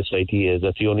forward this idea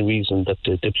that the only reason that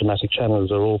the diplomatic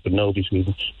channels are open now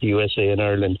between the USA and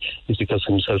Ireland is because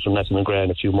himself and Matthew McGrath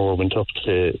and a few more went up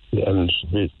to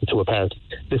a party.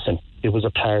 Listen, it was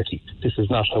a party. This is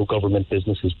not how government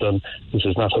business is done. This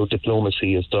is not how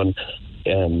diplomacy is done.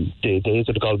 The days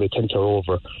of the Galway Cllr are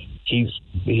over. He's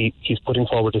putting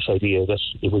forward this idea that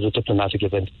it was a diplomatic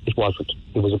event. It wasn't.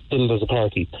 It was billed as a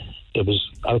party. There was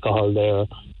alcohol there.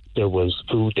 There was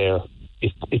food there.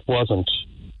 It wasn't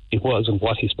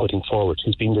what he's putting forward.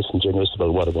 He's being disingenuous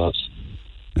about what it was.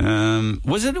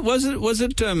 Was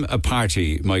it a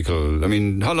party, Michael? I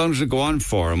mean, how long did it go on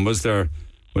for? And was there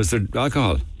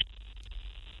alcohol?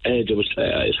 There was,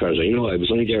 as far as I know, I was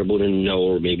only there about an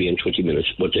hour, maybe in 20 minutes.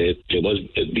 But there was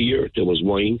beer, there was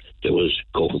wine, there was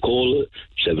Coca-Cola,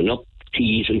 7-Up,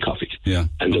 teas and coffee. Yeah.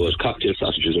 And there was cocktail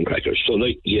sausages and crackers. So,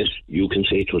 yes, you can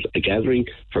say it was a gathering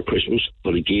for Christmas,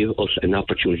 but it gave us an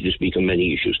opportunity to speak on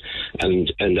many issues.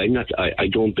 And I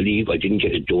don't believe I didn't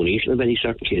get a donation of any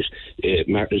certain case.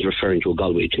 Martin is referring to a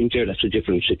Galway Cllr there. That's a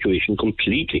different situation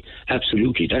completely.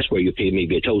 Absolutely. That's where you pay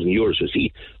maybe €1,000 a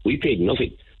seat. We paid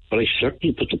nothing. But I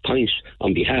certainly put the points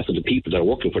on behalf of the people that are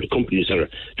working for the companies that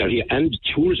are here, and the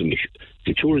tourism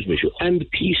issue, and the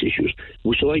peace issues.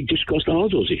 So I discussed all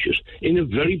those issues in a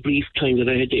very brief time that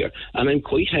I had there. And I'm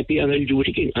quite happy, and I'll do it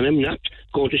again. And I'm not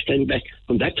going to stand back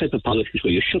from that type of politics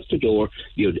where you shut the door,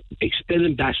 you expel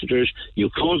ambassadors, you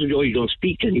close the door, you don't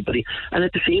speak to anybody. And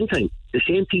at the same time, the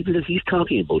same people that he's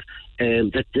talking about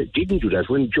that didn't do that.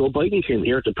 When Joe Biden came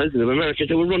here, the President of America,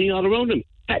 they were running all around him,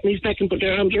 patting his back and put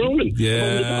their arms around him.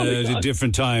 Yeah, it's a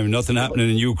different time. Nothing happening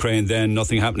in Ukraine then,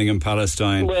 nothing happening in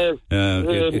Palestine. Well,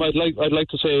 I'd like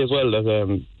to say as well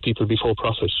that people before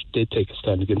profit did take a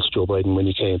stand against Joe Biden when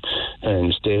he came,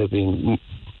 and they have been,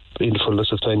 in the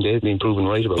fullness of time, they have been proven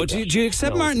right about that. But do you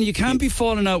accept, Martin, you can't be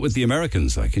falling out with the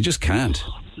Americans, like, you just can't.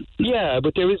 Yeah,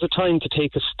 but there is a time to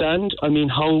take a stand. I mean,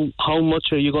 how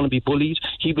much are you going to be bullied?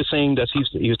 He was saying that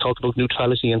he was talking about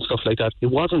neutrality and stuff like that. It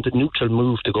wasn't a neutral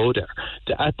move to go there.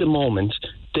 At the moment,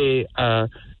 we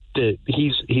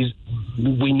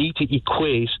need to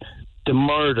equate the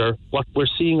murder, what we're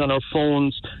seeing on our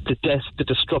phones, the death, the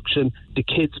destruction, the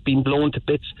kids being blown to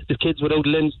bits, the kids without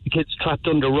limbs, the kids trapped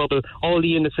under rubble, all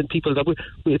the innocent people.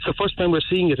 It's the first time we're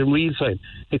seeing it in real time.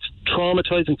 It's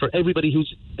traumatising for everybody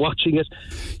who's watching it.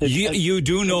 You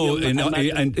do know,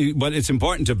 but it's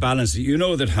important to balance. You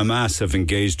know that Hamas have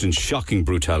engaged in shocking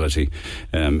brutality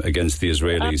against the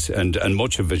Israelis, and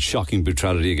much of it shocking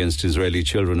brutality against Israeli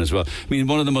children as well. I mean,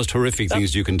 one of the most horrific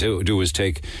things you can do is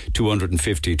take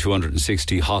 250,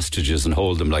 260 hostages and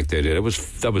hold them like they did.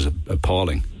 That was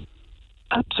appalling.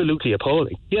 Absolutely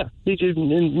appalling. Yeah,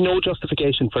 no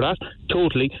justification for that,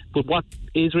 totally. But what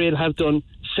Israel have done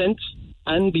since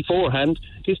and beforehand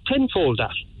is tenfold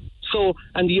that. So,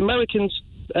 and the Americans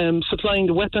supplying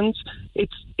the weapons, it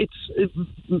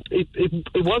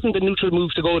wasn't a neutral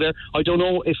move to go there. I don't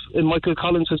know if Michael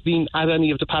Collins has been at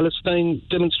any of the Palestine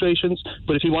demonstrations,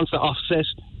 but if he wants to offset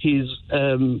his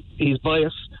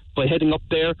bias by heading up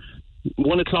there,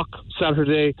 1:00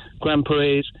 Saturday, Grand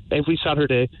Parade, every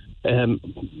Saturday,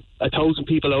 1,000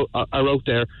 people are out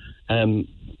there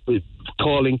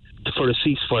calling for a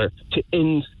ceasefire to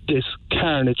end this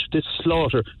carnage, this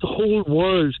slaughter. The whole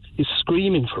world is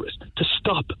screaming for it to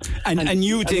stop. And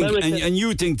you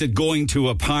think that going to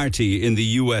a party in the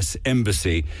US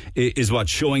embassy is what,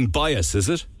 showing bias, is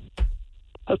it?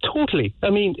 Totally. I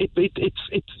mean,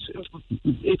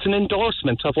 it's an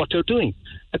endorsement of what they're doing.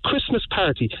 A Christmas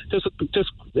party.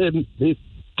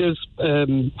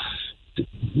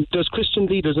 There's Christian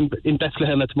leaders in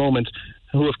Bethlehem at the moment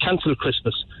who have cancelled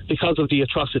Christmas because of the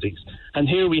atrocities. And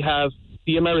here we have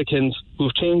the Americans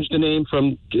who've changed the name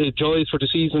from Joys for the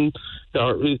Season,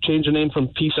 or changed the name from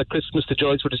Peace at Christmas to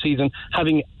Joys for the Season,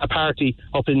 having a party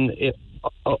up in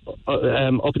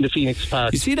the Phoenix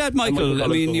Park. You see that, Michael? I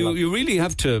mean, you really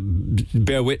have to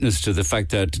bear witness to the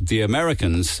fact that the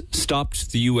Americans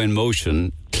stopped the UN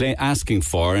motion asking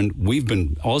for, and we've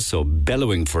been also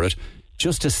bellowing for it,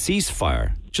 just a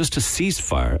ceasefire.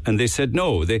 And they said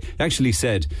no. They actually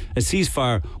said a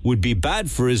ceasefire would be bad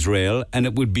for Israel and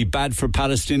it would be bad for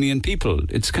Palestinian people.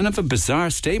 It's kind of a bizarre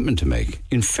statement to make,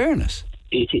 in fairness.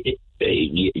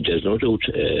 There's no doubt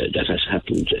that has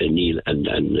happened, Neil,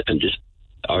 and just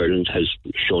Ireland has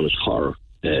shown us horror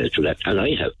to that, and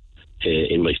I have.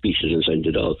 In my speeches inside the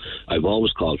Dáil, I've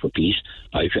always called for peace.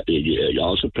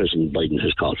 Also, President Biden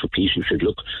has called for peace and said,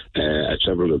 look, at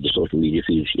several of the social media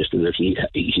feeds yesterday, that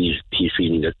he's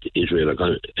feeling that Israel are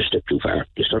going a step too far.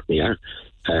 They certainly are.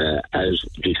 As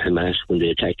did Hamas when they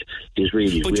attacked the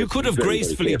Israelis. But you could have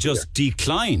gracefully just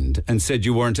declined and said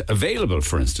you weren't available,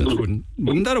 for instance. Wouldn't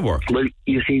that have worked? Well,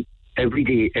 you see, every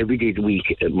day of the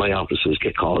week, my officers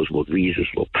get calls about visas,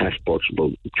 about passports,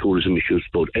 about tourism issues,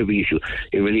 about every issue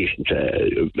in relation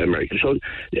to America. So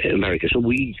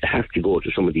we have to go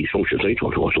to some of these functions. I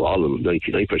don't go to all of them.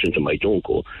 99% of them I don't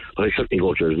go, but I certainly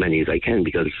go to as many as I can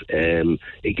because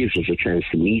it gives us a chance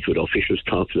to meet with officials,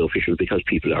 talk to the officials, because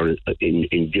people are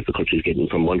in difficulties getting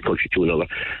from one country to another,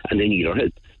 and they need our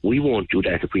help. We won't do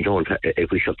that if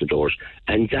we shut the doors.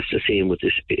 And that's the same with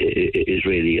this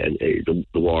Israeli and the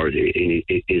war in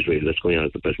Israel that's going on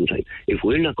at the present time. If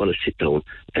we're not going to sit down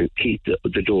and keep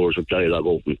the doors of dialogue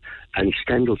open and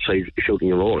stand outside shouting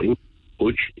and roaring,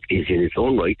 which is in its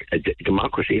own right a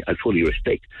democracy I fully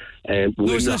respect.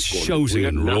 It's not shouting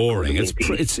and roaring. It's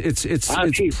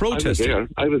protesting.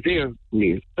 I was there,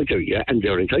 Neil. Yeah, and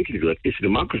they're entitled to do it. It's a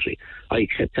democracy. I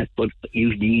accept that, but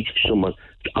you need someone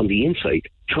on the inside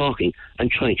talking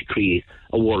and trying to create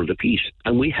a world of peace.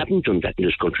 And we haven't done that in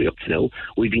this country up to now.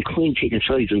 We've been kind of taking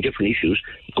sides on different issues,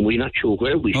 and we're not sure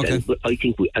where we stand. But I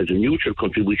think as a neutral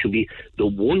country, we should be the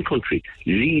one country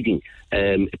leading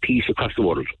peace across the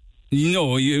world.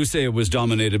 No, you say it was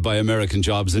dominated by American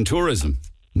jobs in tourism,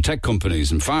 and tech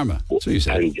companies and pharma. That's what you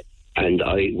say. And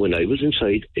when I was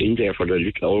inside in there for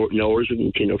the hours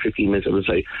and 10 or 15 minutes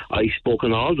outside, I spoke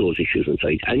on all those issues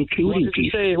inside, including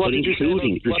peace. What did you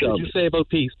say about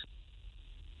peace?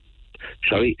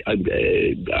 Sorry, I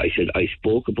said I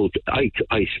spoke about. I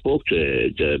spoke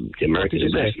to the American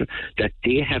ambassador that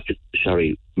they have to.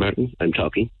 Sorry, Martin, I'm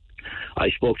talking. I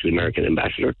spoke to the American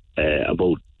ambassador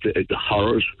about the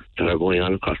horrors that are going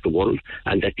on across the world,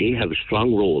 and that they have a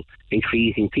strong role in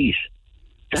creating peace.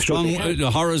 That's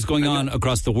the horrors going on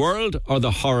across the world, or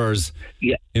the horrers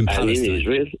in Palestine? In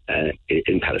Israel,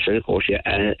 in Palestine, of course, yeah.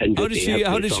 And how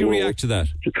did she react to that?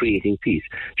 To creating peace.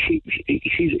 She's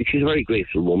a very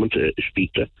grateful woman to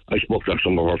speak to. I spoke to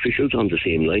some of our officials on the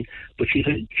same line, but she's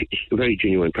a very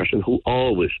genuine person who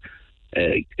always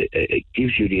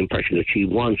gives you the impression that she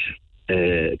wants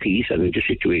peace, and in this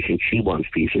situation she wants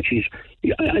peace, and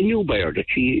I knew by her that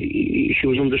she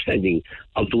was understanding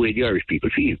of the way the Irish people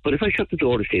feel. But if I shut the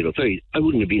door and stayed outside, I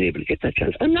wouldn't have been able to get that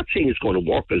chance. I'm not saying it's going to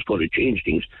work, it's going to change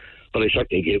things, but I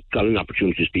certainly got an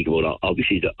opportunity to speak about,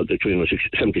 obviously, the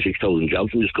 376,000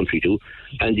 jobs in this country too,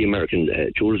 and the American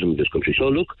tourism in this country. So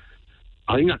look,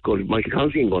 Michael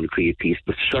Connolly ain't going to create peace,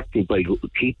 but certainly by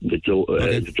keeping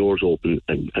the doors open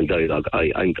and dialogue,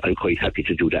 I'm quite happy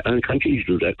to do that, and I continue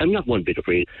to do that. I'm not one bit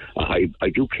afraid. I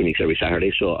do clinics every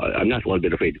Saturday, so I'm not one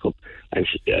bit afraid to come. And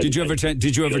did you ever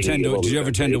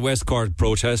attend a West Cork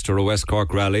protest or a West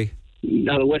Cork rally?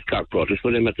 Not a West Cork protest,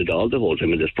 but I'm at the Dáil the whole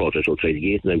time in this protest outside the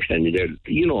gate, and I'm standing there.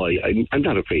 You know, I'm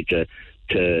not afraid to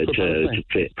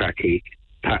partake.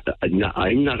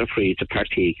 I'm not afraid to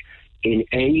partake in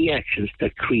any actions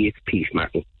that create peace,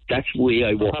 Martin. That's the way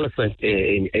I work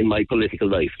in my political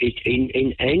life.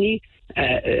 In any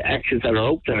actions that are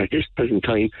out there at this present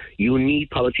time, you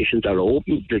need politicians that are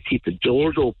open, that keep the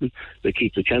doors open, that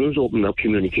keep the channels open of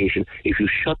communication. If you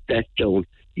shut that down,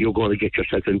 you're going to get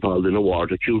yourself involved in a war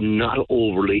that you're not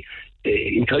overly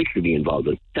entitled to be involved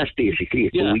in. That's basically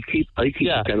it. Yeah. I keep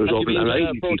the channels open. Have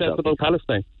you been to protests about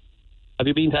Palestine? Have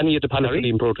you been to any of the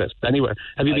Palestinian protests anywhere?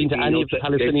 Have you been to any of the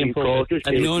Palestinian protests?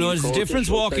 No, there's a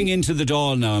difference walking into the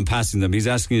Dáil now and passing them. He's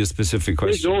asking you a specific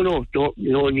question. No,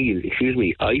 Neil, excuse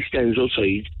me. I stand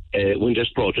outside when there's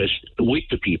protest with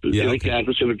the people,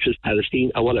 regardless if it's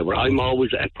Palestine or whatever. I'm always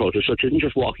at protest, so it isn't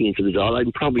just walking into the Dáil.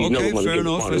 I'm probably never going to get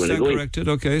enough. I stand corrected.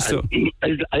 Okay, so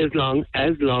as long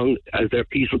as they're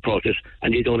peaceful protests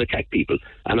and they don't attack people,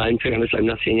 and I'm fairness, I'm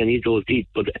not saying any of those did,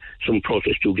 but some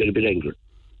protests do get a bit angry.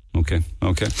 Okay.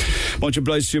 Much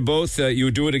obliged to you both. You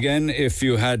would do it again if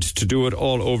you had to do it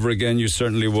all over again. You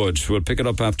certainly would. We'll pick it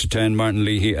up after 10. Martin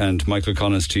Leahy and Michael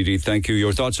Collins, TD. Thank you.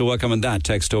 Your thoughts are welcome on that.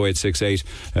 Text 0868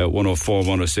 104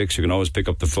 106. You can always pick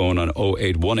up the phone on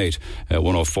 0818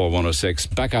 104 106.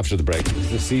 Back after the break. It's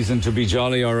the season to be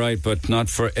jolly, all right, but not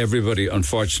for everybody,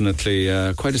 unfortunately.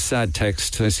 Quite a sad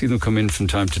text. I see them come in from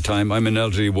time to time. I'm an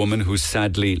elderly woman who's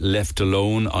sadly left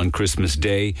alone on Christmas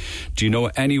Day. Do you know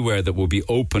anywhere that will be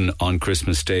open on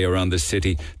Christmas Day around the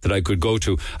city that I could go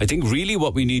to? I think really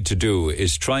what we need to do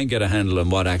is try and get a handle on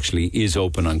what actually is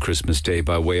open on Christmas Day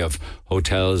by way of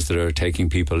hotels that are taking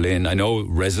people in. I know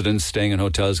residents staying in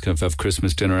hotels can have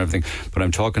Christmas dinner and everything, but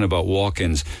I'm talking about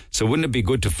walk-ins. So wouldn't it be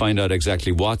good to find out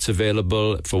exactly what's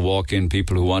available for walk-in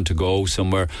people who want to go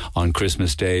somewhere on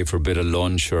Christmas Day for a bit of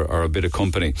lunch or a bit of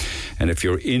company? And if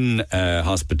you're in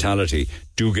hospitality,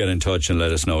 do get in touch and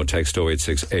let us know. Text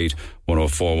 0868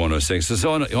 104 106.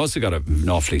 So I also got an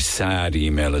awfully sad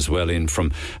email as well in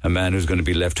from a man who's going to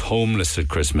be left homeless at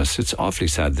Christmas. It's awfully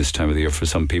sad this time of the year for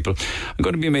some people. I'm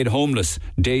going to be made homeless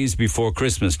days before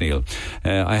Christmas, Neil.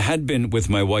 I had been with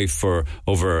my wife for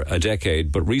over a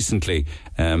decade, but recently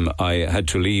I had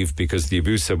to leave because the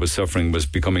abuse I was suffering was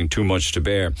becoming too much to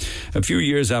bear. A few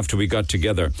years after we got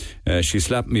together, she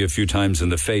slapped me a few times in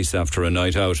the face after a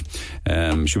night out.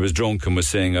 She was drunk and was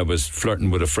saying I was flirting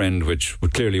with a friend, which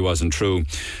clearly wasn't true.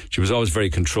 She was always very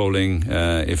controlling.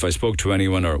 If I spoke to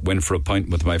anyone or went for a pint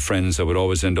with my friends, I would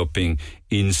always end up being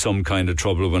in some kind of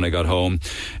trouble when I got home.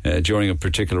 During a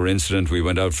particular incident, we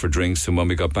went out for drinks, and when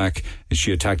we got back,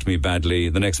 she attacked me badly.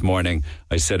 The next morning,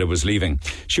 I said I was leaving.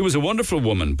 She was a wonderful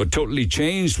woman, but totally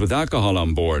changed with alcohol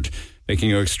on board, making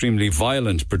her extremely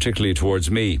violent, particularly towards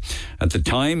me. At the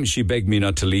time, she begged me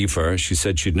not to leave her. She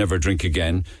said she'd never drink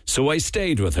again, so I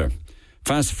stayed with her.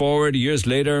 Fast forward, years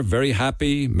later, very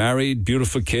happy, married,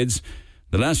 beautiful kids.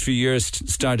 The last few years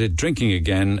started drinking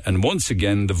again, and once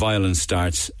again the violence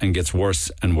starts and gets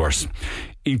worse and worse,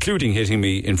 including hitting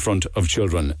me in front of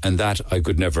children, and that I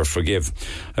could never forgive.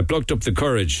 I plucked up the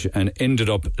courage and ended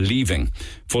up leaving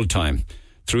full-time.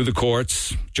 Through the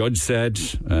courts, judge said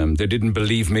they didn't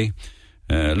believe me.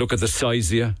 Look at the size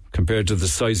of you compared to the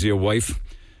size of your wife.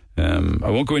 I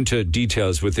won't go into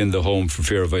details within the home for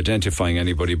fear of identifying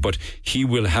anybody, but he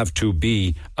will have to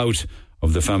be out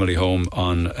of the family home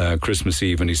on Christmas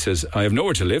Eve. And he says, I have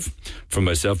nowhere to live for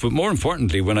myself, but more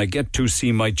importantly, when I get to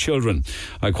see my children.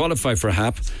 I qualify for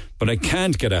HAP, but I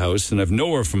can't get a house and have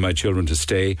nowhere for my children to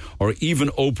stay or even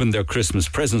open their Christmas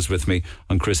presents with me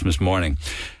on Christmas morning.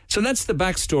 So that's the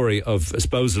backstory of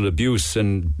spousal abuse,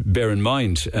 and bear in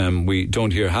mind, we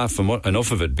don't hear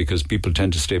enough of it because people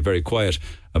tend to stay very quiet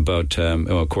about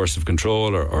coercive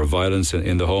control or violence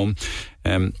in the home.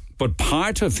 But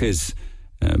part of his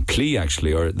plea,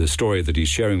 actually, or the story that he's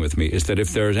sharing with me, is that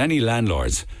if there are any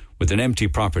landlords with an empty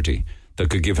property that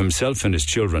could give himself and his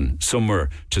children somewhere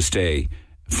to stay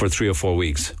for 3 or 4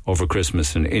 weeks over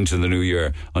Christmas and into the new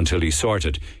year until he's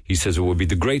sorted, he says it would be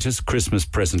the greatest Christmas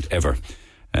present ever.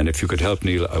 And if you could help,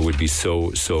 Neil, I would be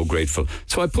so grateful.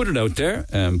 So I put it out there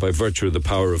by virtue of the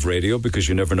power of radio, because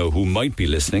you never know who might be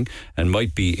listening and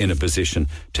might be in a position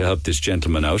to help this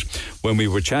gentleman out. When we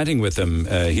were chatting with him,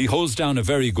 he holds down a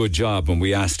very good job, and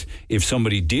we asked if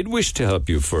somebody did wish to help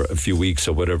you for a few weeks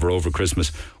or whatever over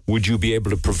Christmas, would you be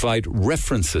able to provide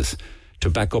references to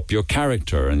back up your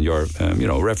character and your,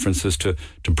 references to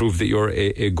prove that you're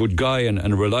a good guy and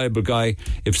a reliable guy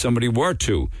if somebody were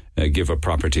to give a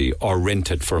property or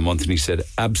rent it for a month. And he said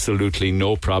absolutely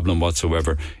no problem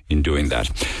whatsoever in doing that.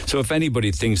 So if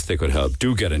anybody thinks they could help,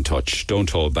 do get in touch. Don't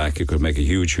hold back. It could make a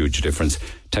huge difference.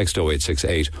 Text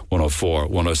 0868 104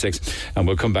 106, and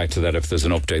we'll come back to that if there's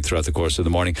an update throughout the course of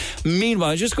the morning.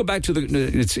 Meanwhile, just go back to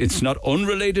it's not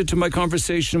unrelated to my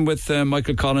conversation with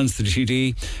Michael Collins, the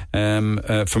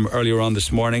TD, from earlier on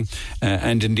this morning,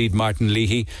 and indeed Martin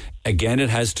Leahy. Again, it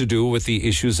has to do with the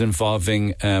issues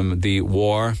involving the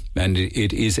war, and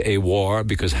it is a war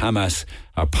because Hamas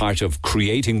are part of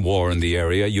creating war in the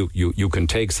area. You can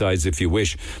take sides if you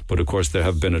wish, but of course there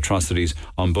have been atrocities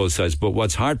on both sides. But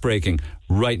what's heartbreaking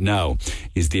right now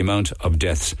is the amount of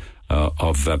deaths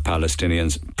of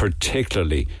Palestinians,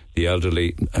 particularly the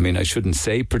elderly. I mean, I shouldn't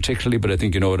say particularly, but I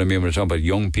think you know what I mean when we're talking about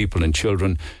young people and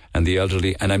children and the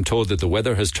elderly. And I'm told that the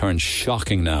weather has turned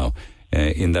shocking now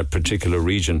in that particular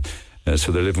region.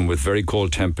 So they're living with very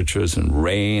cold temperatures and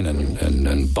rain and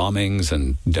bombings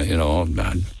and,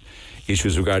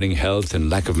 issues regarding health and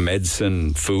lack of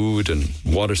medicine, food and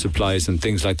water supplies and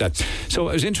things like that. So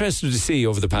I was interested to see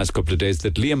over the past couple of days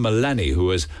that Liam Mullaney,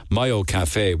 who is Mayo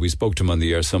Cafe, we spoke to him on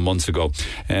the air some months ago,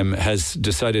 has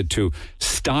decided to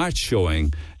start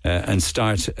showing and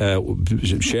start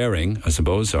sharing, I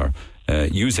suppose, or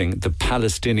using the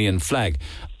Palestinian flag.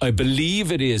 I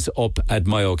believe it is up at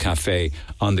Mayo Cafe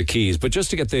on the Quays. But just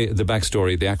to get the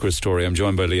backstory, the accurate story, I'm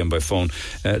joined by Liam by phone.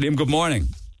 Liam, good morning.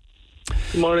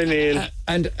 Good morning, Neil.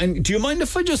 And do you mind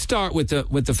if I just start with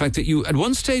the fact that you at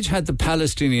one stage had the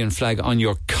Palestinian flag on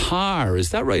your car? Is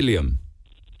that right, Liam?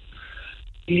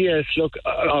 Yes, look,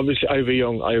 obviously I have a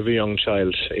young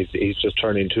child. He's just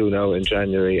turning 2 now in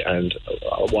January, and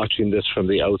watching this from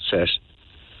the outset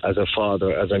as a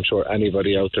father, as I'm sure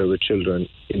anybody out there with children,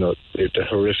 the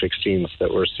horrific scenes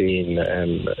that we're seeing,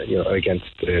 against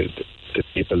the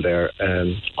people there,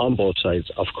 on both sides,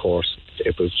 of course,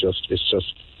 it's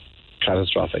just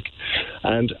catastrophic.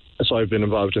 And so I've been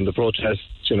involved in the protests.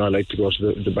 I like to go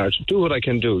to the bar to do what I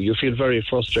can do. You feel very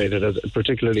frustrated,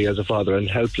 particularly as a father, and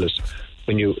helpless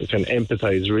when you can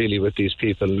empathise really with these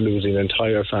people losing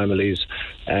entire families,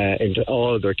 into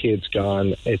all their kids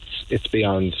gone. It's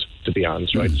beyond the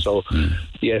beyonds, right? So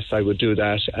yes, I would do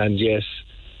that, and yes,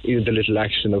 the little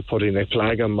action of putting a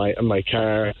flag on my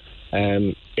car,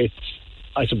 it's,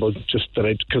 I suppose, just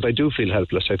that because I do feel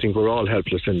helpless. I think we're all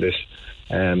helpless in this,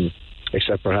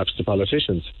 except perhaps the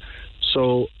politicians.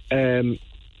 So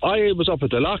I was up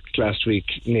at the Loch last week,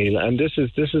 Neil, and this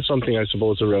is something, I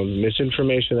suppose, around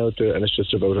misinformation out there, and it's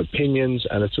just about opinions,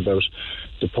 and it's about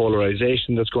the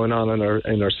polarisation that's going on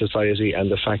in our society,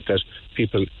 and the fact that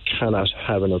people cannot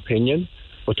have an opinion,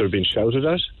 but they're being shouted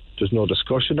at. There's no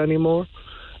discussion anymore.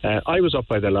 I was up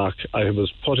by the Loch. I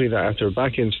was putting Arthur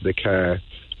back into the car.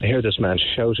 I hear this man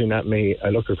shouting at me. I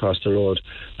look across the road,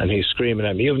 and he's screaming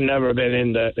at me, "You've never been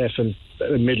in the effing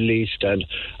Middle East, and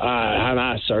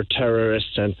Hamas are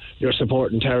terrorists, and you're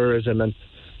supporting terrorism." And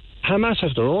Hamas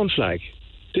have their own flag.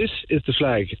 This is the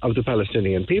flag of the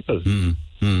Palestinian people.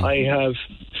 I have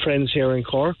friends here in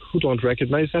Cork who don't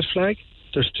recognise that flag.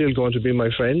 They're still going to be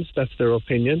my friends. That's their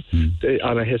opinion.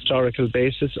 On a historical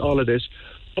basis, all of this.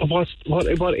 But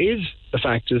what is the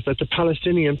fact is that the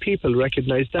Palestinian people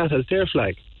recognise that as their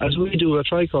flag, as we do a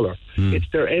tricolour. It's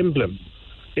their emblem.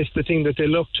 It's the thing that they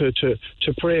look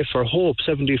to pray for hope.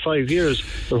 75 years,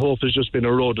 their hope has just been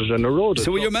eroded and eroded.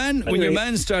 So when your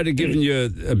man started giving you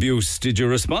abuse, did you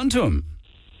respond to him?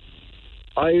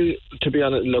 To be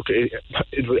honest, look,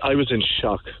 I was in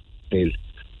shock, Neil,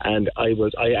 and I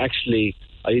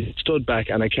stood back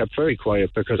and I kept very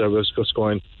quiet, because I was just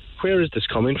going, where is this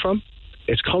coming from?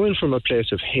 It's coming from a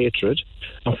place of hatred,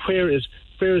 and where is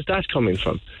that coming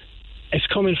from? It's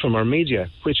coming from our media,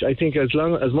 which I think as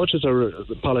much as our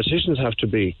politicians have to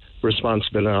be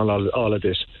responsible in all of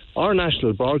this, our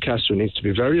national broadcaster needs to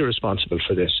be very responsible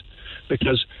for this,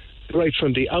 because right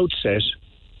from the outset,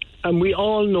 and we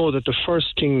all know that the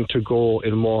first thing to go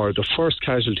in war, the first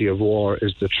casualty of war,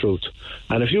 is the truth.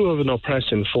 And if you have an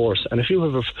oppressing force, and if you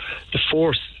have the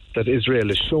force that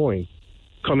Israel is showing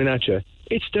coming at you,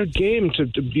 it's their game to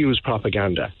use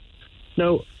propaganda.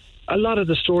 Now, a lot of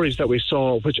the stories that we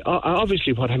saw, which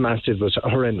obviously what Hamas did was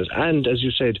horrendous, and as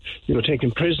you said,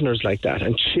 taking prisoners like that,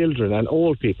 and children and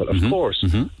old people, of course.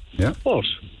 Mm-hmm. Yeah. But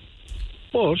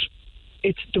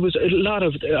there was a lot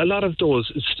of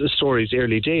those stories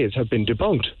early days have been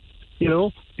debunked.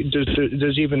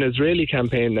 There's even an Israeli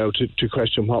campaign now to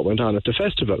question what went on at the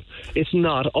festival. It's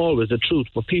not always the truth,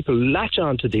 but people latch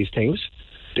on to these things.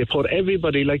 They put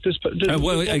everybody like this.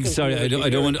 Sorry, I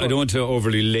don't want to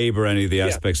overly labour any of the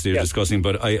aspects that you're discussing,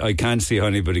 but I can't see how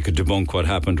anybody could debunk what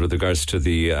happened with regards to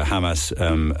the Hamas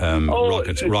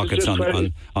rockets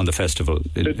on the festival.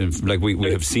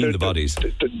 We have seen the bodies.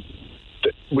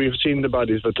 We've seen the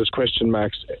bodies, but there's question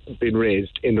marks being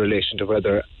raised in relation to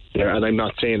whether. And I'm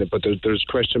not saying it, but there's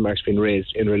question marks being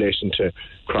raised in relation to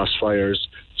crossfires,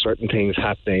 certain things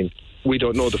happening. We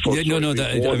don't know the full story.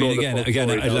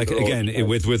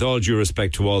 With all due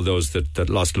respect to all those that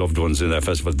lost loved ones in that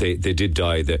festival, they did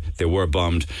die. They were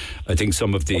bombed. I think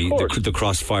some of the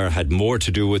crossfire had more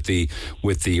to do with the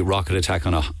rocket attack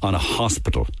on a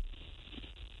hospital.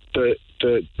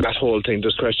 That whole thing,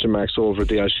 there's question marks over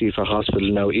the Al-Shifa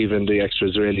hospital now. Even the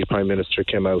ex-Israeli Prime Minister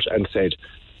came out and said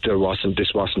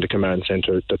this wasn't the command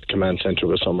centre, that the command centre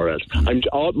was somewhere else.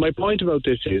 My point about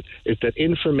this is that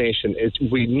information is,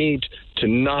 we need to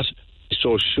not be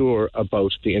so sure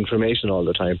about the information all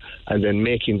the time and then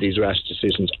making these rash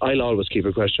decisions. I'll always keep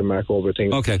a question mark over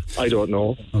things. Okay. I don't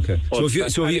know. Okay.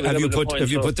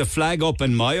 Have you put the flag up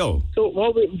in Mayo? So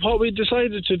what we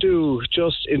decided to do,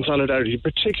 just in solidarity,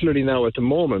 particularly now at the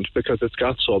moment, because it's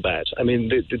got so bad. I mean,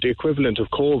 the equivalent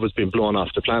of Cove has been blown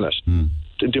off the planet.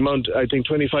 The amount, I think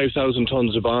 25,000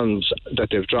 tons of bombs that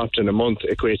they've dropped in a month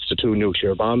equates to 2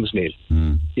 nuclear bombs, Neil.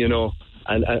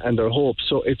 And their hopes.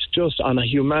 So it's just on a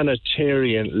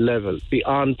humanitarian level,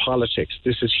 beyond politics.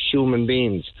 This is human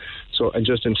beings. So, and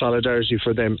just in solidarity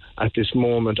for them at this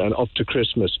moment and up to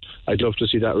Christmas, I'd love to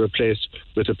see that replaced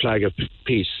with a flag of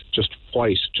peace, just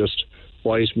white,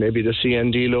 maybe the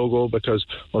CND logo, because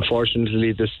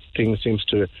unfortunately this thing seems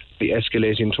to be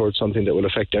escalating towards something that will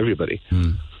affect everybody.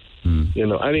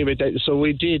 Anyway, so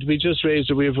we just raised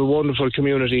it. We have a wonderful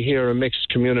community here, a mixed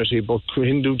community, but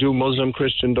Hindu, Jew, Muslim,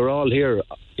 Christian, they're all here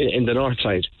in the north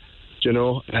side,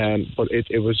 but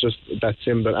it was just that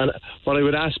symbol. And what I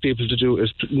would ask people to do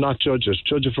is not judge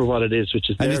it for what it is,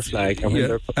 which is their flag.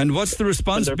 And what's the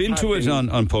response been to it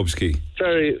on Pope's Quay?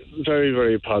 Very, very,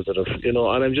 very positive, and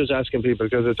I'm just asking people,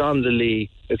 because it's on the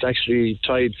Lee, it's actually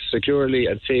tied securely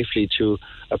and safely to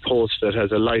a post that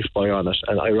has a life buoy on it,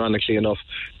 and ironically enough,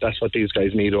 that's what these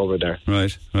guys need over there.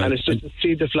 Right. And it's just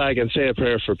see the flag and say a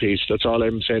prayer for peace. That's all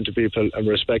I'm saying to people, and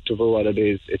respectful of what it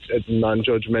is. It's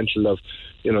non-judgmental of,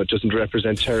 it doesn't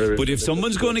represent terrorism. But if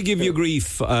someone's going to give you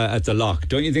grief at the lock,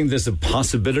 don't you think there's a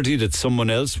possibility that someone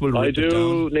else will rip it down? I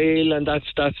do, Neil, and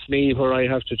that's me, where I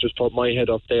have to just put my head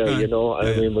up there, I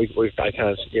mean, I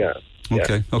can't,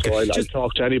 Okay. So I'll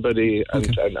talk to anybody,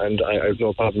 and I have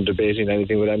no problem debating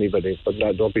anything with anybody, but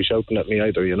don't be shouting at me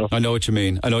either, I know what you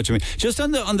mean. Just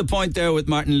on the point there with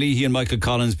Martin Leahy and Michael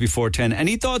Collins before 10,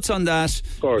 any thoughts on that?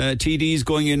 Of course. TDs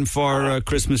going in for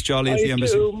Christmas jolly at the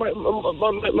embassy?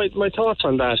 My thoughts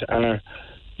on that are,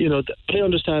 I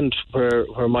understand where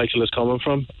Michael is coming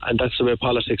from, and that's the way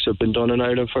politics have been done in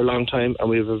Ireland for a long time, and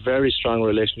we have a very strong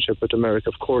relationship with America.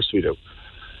 Of course we do.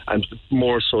 And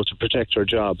more so to protect our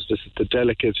jobs. This is the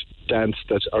delicate dance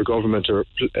that our government are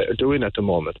doing at the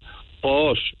moment.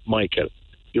 But, Michael,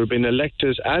 you're being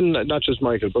elected, and not just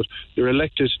Michael, but you're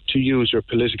elected to use your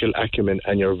political acumen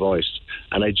and your voice.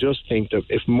 And I just think that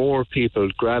if more people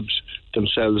grabbed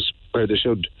themselves where they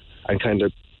should and kind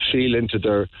of feel into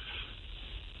their...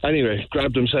 Anyway,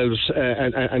 grab themselves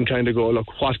and kind of go, look,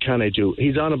 what can I do?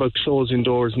 He's on about closing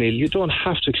doors, Neil. You don't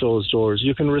have to close doors.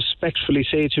 You can respectfully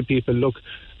say to people, look,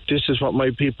 this is what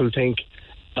my people think.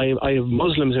 I have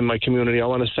Muslims in my community. I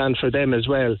want to stand for them as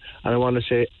well. And I want to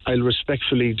say I'll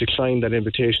respectfully decline that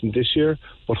invitation this year,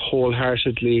 but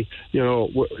wholeheartedly,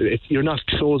 you're not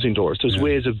closing doors. There's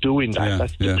ways of doing that.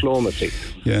 That's diplomacy.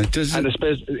 And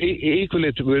especially,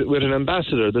 equally with an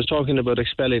ambassador, there's talking about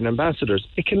expelling ambassadors.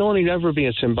 It can only ever be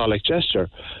a symbolic gesture.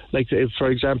 Like, for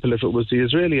example, if it was the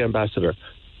Israeli ambassador,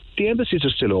 the embassies are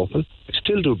still open,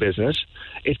 still do business.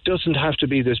 It doesn't have to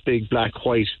be this big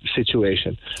black-white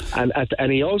situation.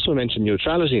 And he also mentioned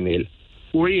neutrality, Neil.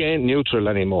 We ain't neutral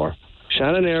anymore.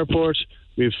 Shannon Airport,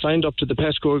 we've signed up to the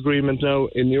PESCO agreement now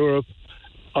in Europe.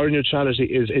 Our neutrality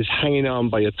is hanging on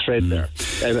by a thread there.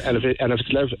 And if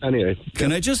it's left, anyway.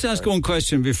 Can I just ask one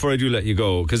question before I do let you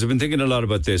go? Because I've been thinking a lot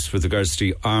about this with regards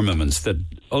to armaments, that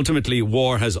ultimately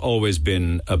war has always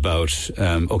been about,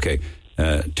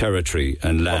 territory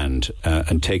and land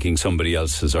and taking somebody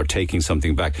else's or taking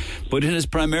something back. But it has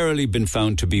primarily been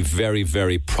found to be very,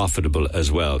 very profitable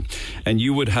as well. And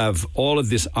you would have all of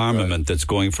this armament that's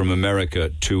going from America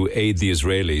to aid the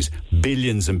Israelis,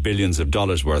 billions and billions of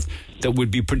dollars worth, that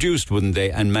would be produced, wouldn't they,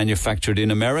 and manufactured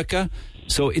in America.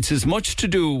 So it's as much to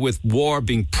do with war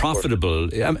being profitable.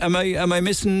 Am I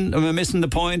missing the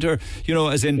point, or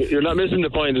as in? You're not missing the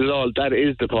point at all. That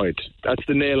is the point. That's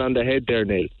the nail on the head there,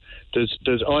 Neil.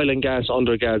 There's oil and gas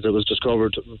under Gaza. Was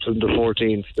discovered from the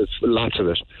 14th. There's lots of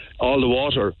it. All the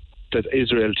water that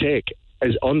Israel take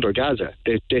is under Gaza.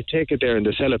 They take it there and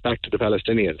they sell it back to the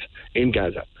Palestinians in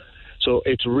Gaza. So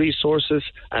it's resources,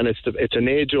 and it's an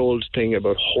age-old thing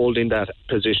about holding that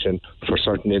position for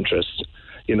certain interests.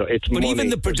 It's but money. Even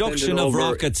the production of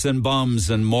rockets and bombs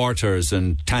and mortars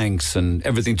and tanks and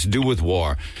everything to do with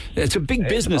war, it's a big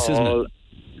business, isn't it?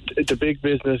 It's a big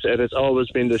business, and it's always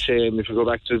been the same. If you go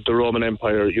back to the Roman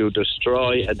Empire, you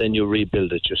destroy and then you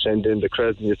rebuild it. You send in the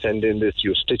crescent, you send in this,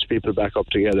 you stitch people back up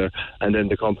together, and then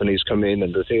the companies come in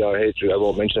and they say, I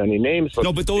won't mention any names.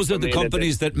 But those are the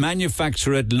companies that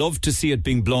manufacture it, love to see it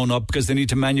being blown up because they need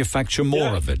to manufacture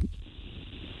more of it.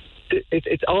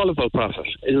 It's all about profit.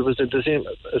 It was the same,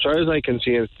 as far as I can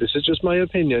see, this is just my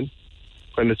opinion.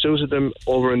 When it suited them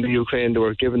over in the Ukraine, they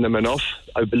were giving them enough.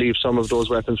 I believe some of those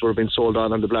weapons were being sold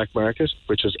on the black market,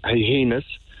 which is heinous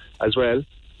as well.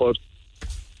 But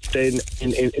then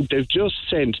they've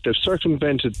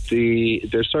circumvented the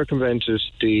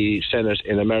Senate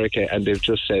in America, and they've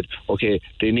just said, okay,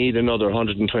 they need another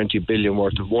 120 billion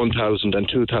worth of 1,000 and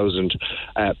 2,000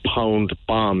 pound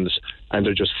bombs, and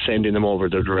they're just sending them over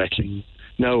there directly.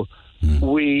 Now,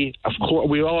 we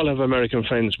all have American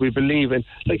friends. We believe in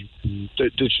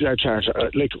the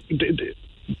charter.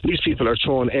 These people are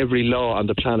throwing every law on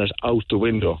the planet out the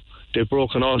window. They've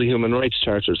broken all the human rights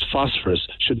charters. Phosphorus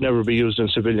should never be used in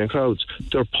civilian crowds.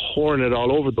 They're pouring it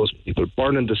all over those people,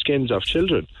 burning the skins off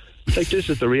children. This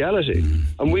is the reality.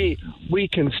 And we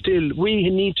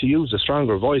need to use a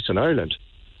stronger voice in Ireland.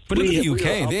 But look at the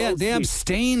UK. They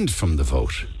abstained from the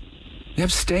vote. They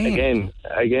abstained.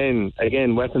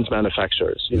 Again, weapons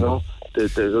manufacturers, the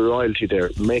royalty there,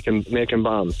 making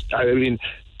bombs. I mean,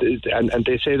 and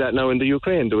they say that now in the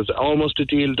Ukraine. There was almost a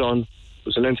deal done.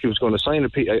 Zelensky was going to sign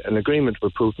an agreement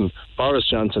with Putin. Boris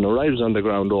Johnson arrives on the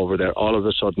ground over there. All of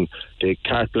a sudden, they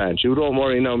carte blanche. You don't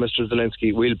worry now, Mr.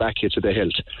 Zelensky, we'll back you to the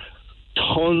hilt.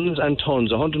 Tons and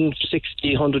tons,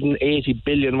 160, 180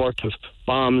 billion worth of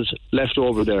bombs left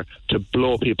over there to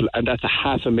blow people, and that's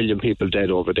 500,000 people dead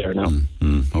over there now.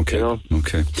 Okay.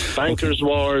 Okay. Bankers'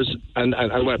 wars and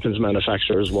weapons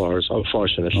manufacturers' wars,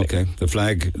 unfortunately. Okay.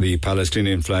 The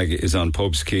Palestinian flag is on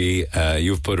Pope's Quay.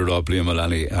 You've put it up, Liam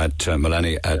Mullaney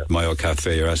at Mayo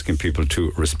Cafe. You're asking people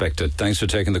to respect it. Thanks for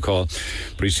taking the call.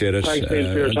 Appreciate it. Thanks,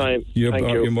 Neil, for your time.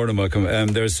 You're more than welcome.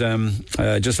 There's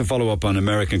just a follow-up on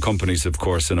American companies, of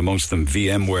course, and amongst them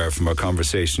VMware from our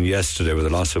conversation yesterday with a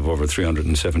loss of over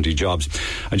 370 jobs.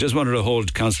 I just wanted to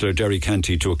hold Councillor Derry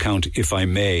Canty to account, if I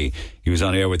may. He was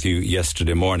on air with you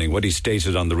yesterday morning. What he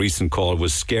stated on the recent call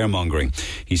was scaremongering.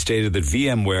 He stated that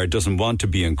VMware doesn't want to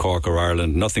be in Cork or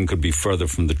Ireland. Nothing could be further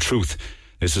from the truth.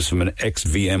 This is from an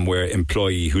ex-VMware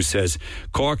employee who says,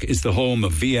 Cork is the home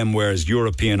of VMware's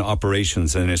European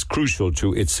operations and is crucial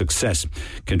to its success,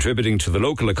 contributing to the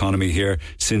local economy here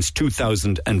since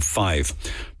 2005.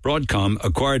 Broadcom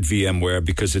acquired VMware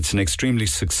because it's an extremely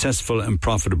successful and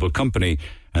profitable company,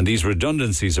 and these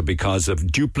redundancies are because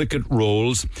of duplicate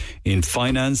roles in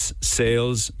finance,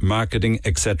 sales, marketing,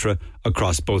 etc.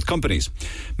 across both companies.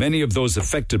 Many of those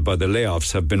affected by the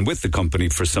layoffs have been with the company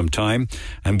for some time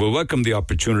and will welcome the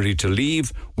opportunity to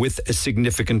leave with a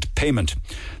significant payment.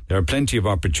 There are plenty of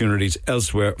opportunities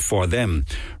elsewhere for them.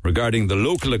 Regarding the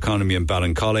local economy in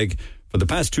Ballincollig, for the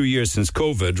past 2 years since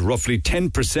COVID, roughly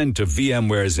 10% of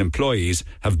VMware's employees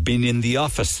have been in the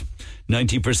office.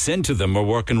 90% of them are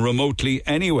working remotely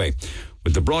anyway.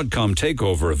 With the Broadcom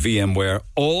takeover of VMware,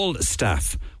 all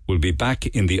staff will be back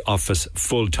in the office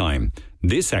full-time.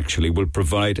 This actually will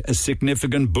provide a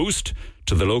significant boost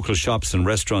to the local shops and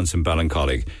restaurants in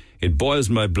Ballincollig. It boils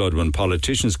my blood when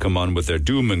politicians come on with their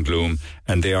doom and gloom,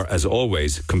 and they are, as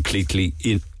always, completely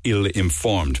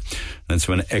ill-informed. That's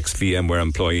from an ex-VMware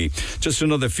employee. Just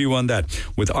another few on that.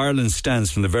 With Ireland's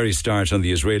stance from the very start on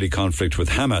the Israeli conflict with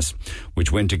Hamas,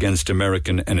 which went against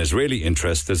American and Israeli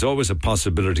interests, there's always a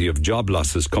possibility of job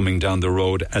losses coming down the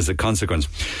road as a consequence.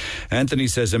 Anthony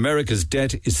says America's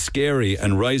debt is scary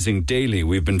and rising daily.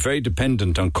 We've been very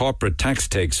dependent on corporate tax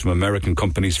takes from American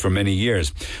companies for many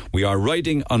years. We are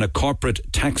riding on a corporate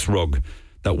tax rug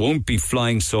that won't be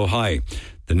flying so high.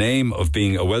 the name of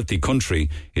being a wealthy country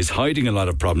is hiding a lot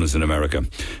of problems in America.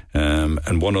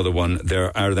 And one other one,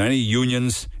 are there any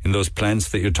unions in those plants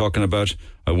that you're talking about?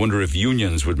 I wonder if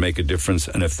unions would make a difference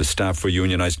and if the staff were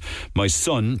unionized. My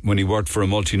son, when he worked for a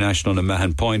multinational in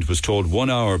Mahon Point, was told 1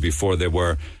 hour before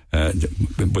that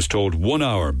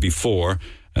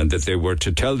they were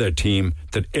to tell their team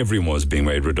that everyone was being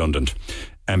made redundant.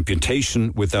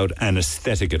 Amputation without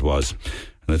anaesthetic it was.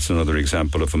 And that's another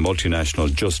example of a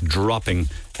multinational just dropping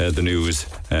the news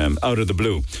out of the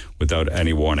blue without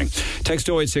any warning. Text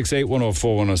 0868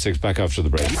 104 106 back after the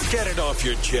break. Get it off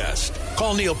your chest.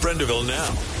 Call Neil Prendeville now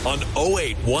on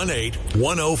 0818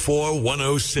 104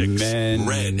 106.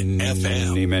 Red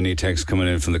FM. Many texts coming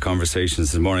in from the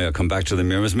conversations this morning. I'll come back to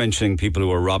them. I was mentioning people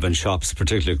who are robbing shops,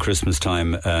 particularly at Christmas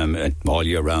time, all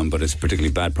year round, but it's a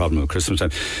particularly bad problem at Christmas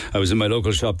time. I was in my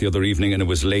local shop the other evening and it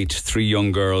was late. 3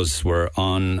 young girls were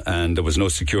on and there was no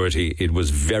security. It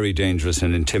was very dangerous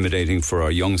and intimidating for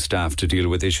our young staff to deal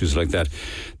with issues like that.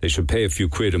 They should pay a few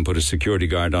quid and put a security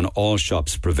guard on all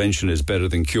shops. Prevention is better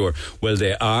than cure. Well,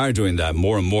 they are doing that.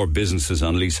 More and more businesses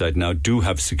on Leaside now do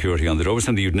have security on the door,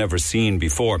 something you'd never seen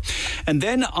before. And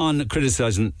then on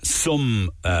criticising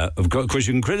of course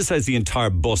you can criticise the entire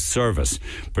bus service,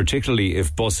 particularly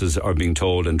if buses are being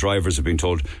told and drivers are being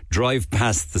told, drive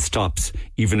past the stops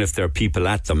even if there are people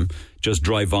at them. Just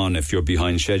drive on if you're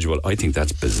behind schedule. I think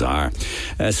that's bizarre.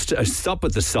 Stop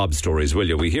with the sob stories, will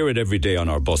you? We hear it every day on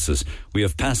our buses. We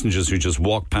have passengers who just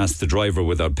walk past the driver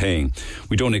without paying.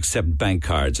 We don't accept bank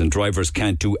cards and drivers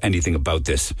can't do anything about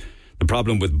this. The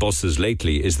problem with buses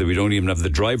lately is that we don't even have the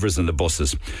drivers in the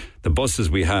buses. The buses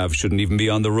we have shouldn't even be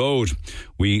on the road.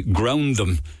 We ground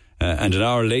them. And an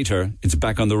hour later, it's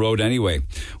back on the road anyway.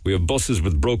 We have buses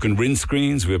with broken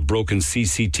windscreens. We have broken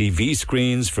CCTV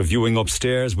screens for viewing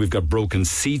upstairs. We've got broken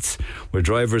seats where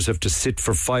drivers have to sit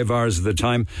for 5 hours at a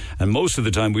time. And most of the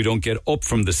time, we don't get up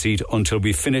from the seat until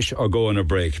we finish or go on a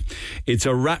break. It's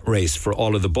a rat race for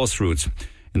all of the bus routes.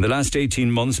 In the last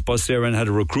 18 months, Bus Éireann had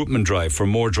a recruitment drive for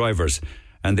more drivers.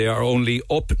 And they are only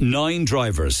up 9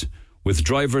 drivers, with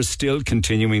drivers still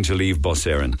continuing to leave Bus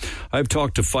Éireann. I've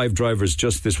talked to 5 drivers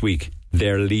just this week.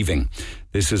 They're leaving.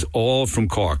 This is all from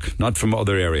Cork, not from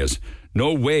other areas.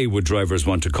 No way would drivers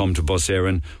want to come to Bus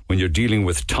Éireann when you're dealing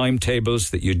with timetables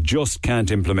that you just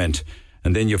can't implement.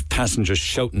 And then you have passengers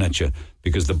shouting at you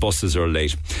because the buses are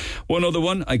late. One other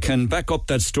one, I can back up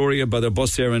that story about a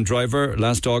Bus Éireann driver.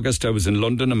 Last August, I was in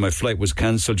London and my flight was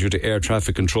cancelled due to air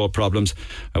traffic control problems.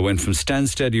 I went from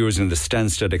Stansted, using the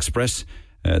Stansted Express,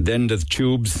 then the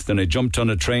tubes, then I jumped on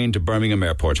a train to Birmingham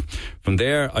Airport. From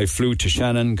there, I flew to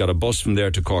Shannon, got a bus from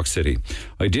there to Cork City.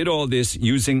 I did all this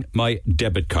using my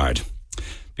debit card.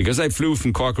 Because I flew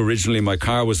from Cork originally, my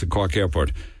car was at Cork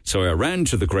Airport. So I ran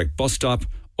to the correct bus stop,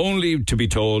 only to be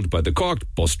told by the Cork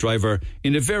bus driver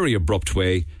in a very abrupt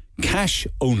way, cash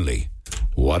only.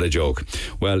 What a joke.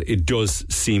 Well, it does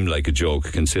seem like a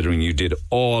joke, considering you did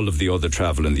all of the other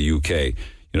travel in the UK.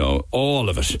 You know, all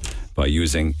of it by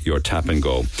using your tap and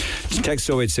go. Text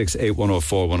 0868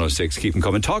 104 106. Keep them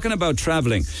coming. Talking about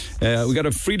travelling, we got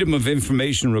a Freedom of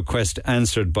Information request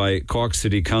answered by Cork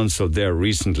City Council there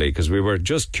recently, because we were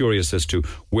just curious as to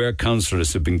where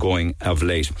councillors have been going of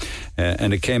late.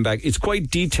 And it came back. It's quite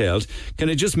detailed. Can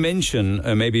I just mention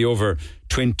maybe over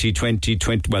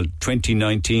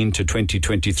 2019 to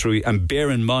 2023, and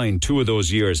bear in mind 2 of those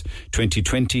years,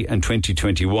 2020 and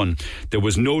 2021, there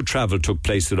was no travel took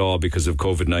place at all because of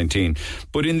COVID-19.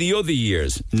 But in the other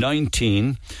years,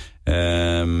 19,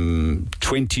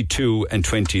 22 and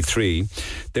 23,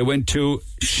 they went to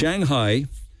Shanghai,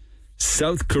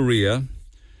 South Korea,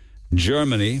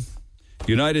 Germany,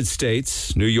 United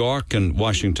States, New York and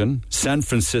Washington, San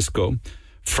Francisco,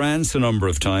 France a number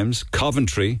of times,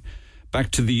 Coventry, back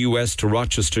to the US, to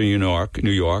Rochester,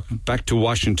 New York, back to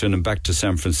Washington and back to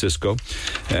San Francisco,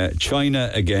 China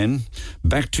again,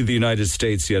 back to the United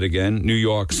States yet again, New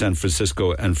York, San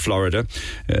Francisco and Florida.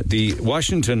 The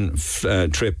Washington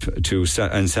trip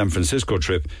and San Francisco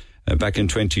trip back in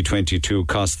 2022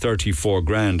 cost 34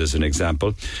 grand as an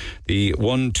example. The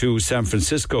one to San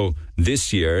Francisco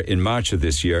this year, in March of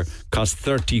this year, cost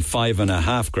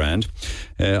 35.5 grand.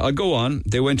 I'll go on.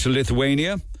 They went to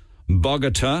Lithuania,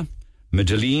 Bogota,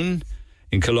 Medellin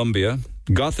in Colombia,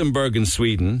 Gothenburg in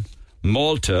Sweden,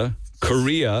 Malta,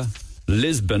 Korea,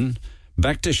 Lisbon,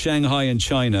 back to Shanghai in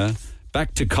China,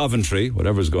 back to Coventry,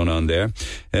 whatever's going on there,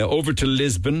 over to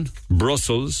Lisbon,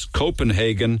 Brussels,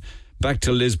 Copenhagen, back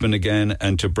to Lisbon again,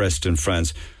 and to Brest in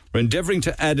France. We're endeavouring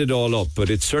to add it all up, but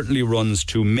it certainly runs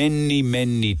to many,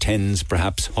 many tens,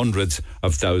 perhaps hundreds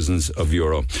of thousands of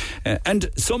euro. And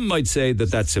some might say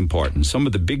that that's important. Some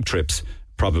of the big trips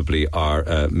probably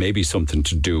are maybe something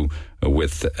to do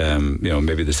with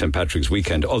maybe the St. Patrick's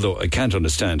weekend. Although I can't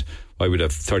understand why we'd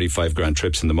have 35 grand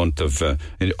trips in the month of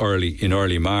in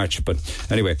early March. But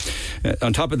anyway,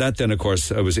 on top of that, then of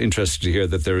course I was interested to hear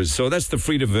that there is. So that's the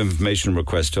Freedom of Information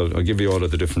request. I'll give you all of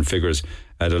the different figures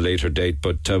at a later date.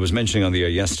 But I was mentioning on the air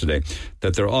yesterday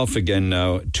that they're off again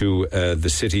now to the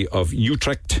city of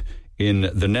Utrecht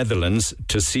in the Netherlands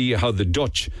to see how the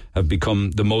Dutch have become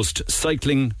the most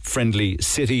cycling-friendly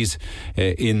cities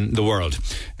in the world.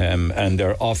 And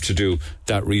they're off to do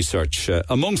that research.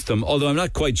 Amongst them, although I'm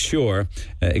not quite sure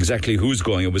exactly who's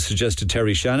going, it was suggested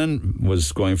Terry Shannon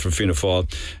was going for Fianna Fáil,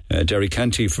 Derry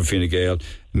Canty for Fine Gael,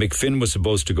 Mick Finn was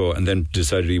supposed to go and then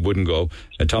decided he wouldn't go,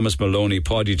 Thomas Maloney,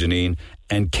 Paddy Dineen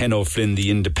and Ken O'Flynn, the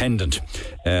Independent.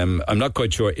 I'm not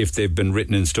quite sure if they've been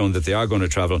written in stone that they are going to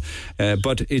travel,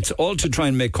 but it's all to try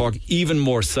and make Cork even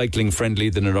more cycling friendly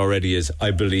than it already is,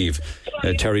 I believe.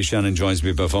 Terry Shannon joins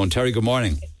me by phone. Terry, good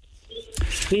morning.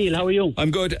 Neil, how are you?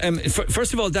 I'm good.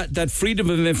 First of all, that Freedom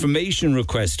of Information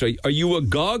request, are you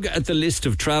agog at the list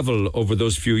of travel over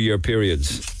those few year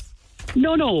periods?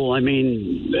 No. I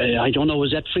mean, I don't know,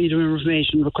 was that Freedom of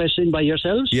Information request in by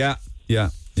yourselves? Yeah.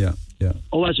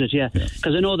 Oh, was it? Yeah.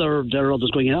 Because I know there are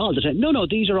others going in all the time. No,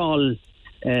 these are all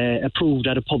approved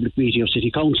at a public meeting of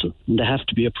City Council, and they have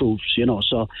to be approved,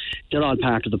 so they're all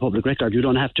part of the public record. You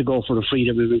don't have to go for a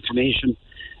Freedom of Information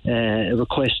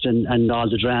request and all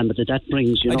the drama that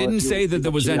brings. I didn't say that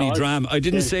there was any drama. I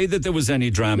didn't say that there was any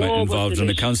drama involved in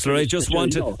the councillor. I just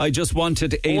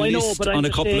wanted a list on a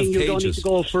couple of pages. You don't need to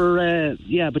go for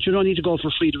but you don't need to go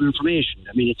for Freedom of Information.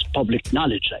 I mean, it's public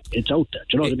knowledge. Like, it's out there.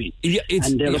 Do you know what I mean?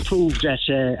 And they're approved at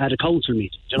a council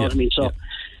meeting. Do you know what I mean? So,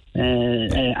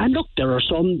 and look, there are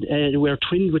some. We're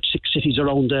twinned with 6 cities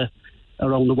around the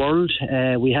world.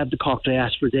 We have the Cork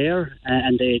diaspora there,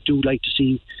 and they do like to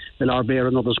see the Cllr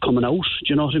and others coming out. Do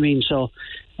you know what I mean? So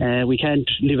we can't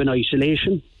live in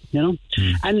isolation,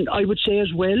 And I would say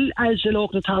as well, as a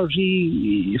local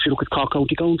authority, if you look at Cork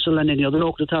County Council and any other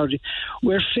local authority,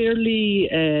 we're fairly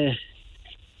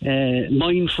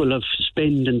mindful of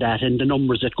spending that and the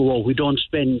numbers that go out. We don't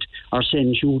spend or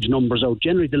send huge numbers out.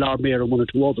 Generally, the Lord Mayor and 1 or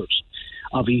 2 others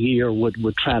of a year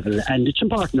would travel, and it's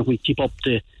important that we keep up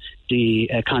the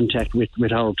contact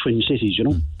with our twin cities,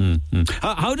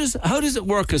 How does it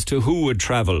work as to who would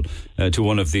travel to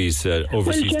one of these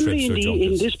overseas trips? Well,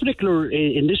 in this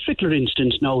particular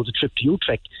instance, now the trip to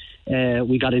Utrecht,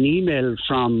 we got an email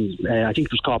from I think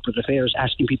it was Corporate Affairs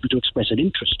asking people to express an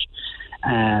interest,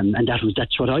 and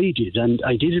that's what I did, and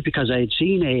I did it because I had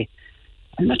seen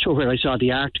I'm not sure where I saw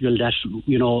the article that,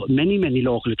 many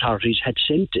local authorities had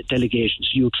sent delegations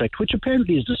to Utrecht, which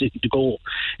apparently is the city to go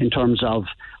in terms of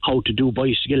how to do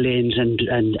bicycle lanes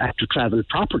and active travel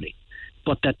properly.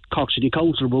 But that Cork City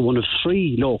Council were one of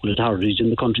 3 local authorities in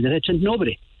the country that had sent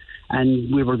nobody.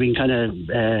 And we were being kind of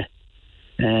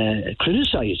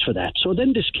criticised for that. So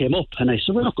then this came up, and I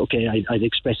said, well, look, okay, I'd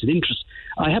expressed an interest.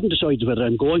 I haven't decided whether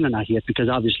I'm going or not yet, because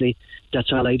obviously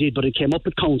that's all I did. But it came up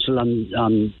with council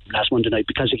on last Monday night,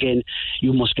 because again,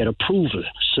 you must get approval.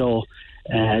 So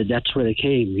that's where it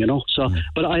came, So,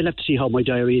 but I'll have to see how my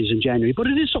diary is in January. But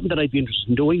it is something that I'd be interested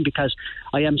in doing, because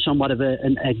I am somewhat of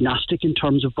an agnostic in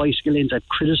terms of bicycle lanes. I've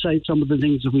criticised some of the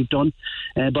things that we've done,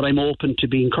 but I'm open to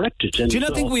being corrected. And do you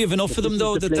not think we have enough of them,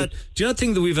 though? Do you not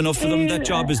think that we have enough of them? That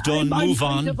job is done. Move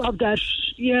on. Of that,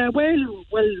 yeah. Well,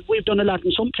 we've done a lot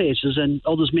in some places, and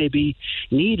others may be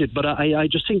needed. But I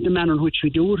just think the manner in which we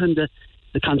do it and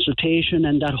the consultation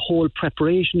and that whole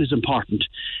preparation is important,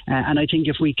 and I think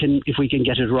if we can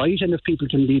get it right, and if people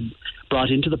can be brought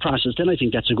into the process, then I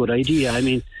think that's a good idea. I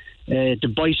mean,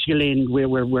 the bicycle lane,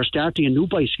 we're starting a new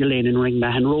bicycle lane in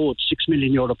Ringmahon Road, €6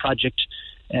 million project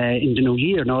in the new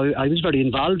year. Now, I was very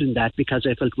involved in that, because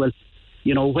I felt, well,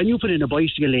 when you put in a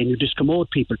bicycle lane, you discommode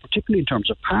people, particularly in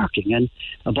terms of parking. And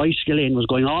a bicycle lane was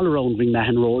going all around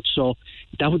Ringmahon Road, so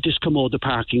that would discommode the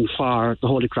parking for the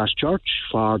Holy Cross Church,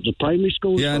 for the primary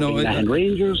schools, Ringmahon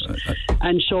Rangers.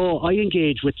 And so I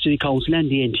engaged with City Council and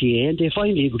the NTA, and they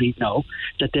finally agreed now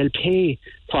that they'll pay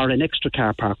for an extra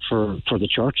car park for the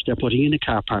church. They're putting in a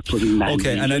car park for Ringmahon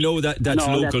Rangers. And I know that's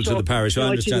local to the parish. I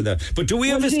understand that. But do we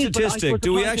have a statistic?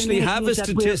 Do we actually have a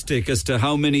statistic as to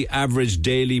how many average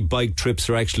daily bike trips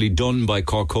are actually done by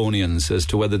Corkonians, as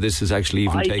to whether this is actually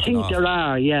even taken off? I think there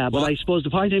are, yeah. But I suppose the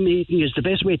point I'm making is the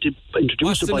best way to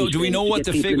introduce the bike. Do we know what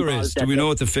the figure is? Do we know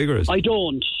what the figure is? I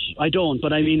don't.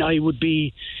 But I mean, I would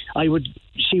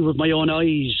see with my own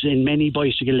eyes in many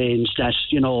bicycle lanes that,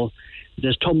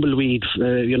 there's tumbleweed,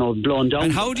 blown down.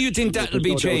 And how do you think that will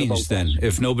be changed then,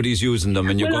 if nobody's using them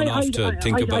and you're going off to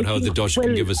think about how the Dutch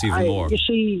can give us even more? You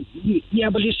see,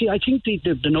 I think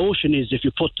the notion is if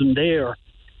you put them there,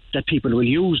 that people will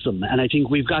use them. And I think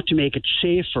we've got to make it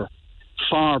safer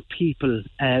for people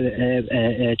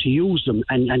to use them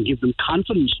and give them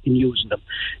confidence in using them.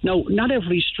 Now, not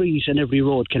every street and every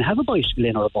road can have a bicycle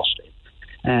lane or a bus lane.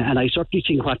 And I certainly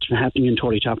think what's happening in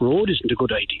Torrytop Road isn't a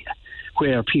good idea,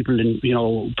 where people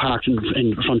park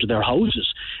in front of their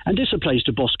houses. And this applies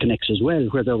to bus connects as well,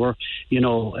 where there were,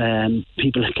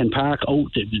 people can park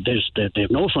out. They have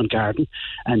no front garden,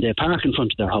 and they park in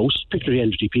front of their house, particularly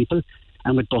elderly people.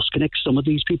 And with bus connects, some of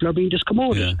these people are being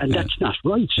discommoded, and that's not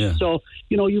right. Yeah. So,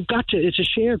 you've got to, it's a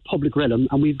shared public realm,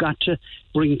 and we've got to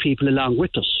bring people along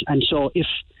with us. And so if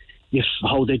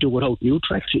how they do without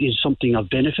Utrecht is something of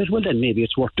benefit, well, then maybe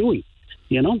it's worth doing,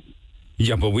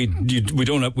 Yeah, but we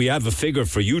have a figure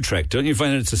for Utrecht. Don't you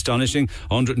find it's astonishing?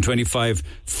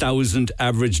 125,000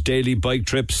 average daily bike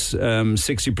trips,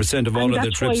 60% of all of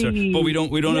the trips are. But we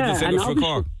don't have the figure for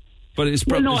Cork. But it's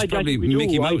probably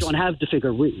Mickey Mouse. I don't have the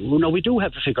figure. We do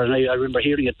have the figure, and I remember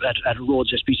hearing it at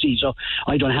Rhodes SPC, so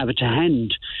I don't have it to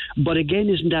hand. But again,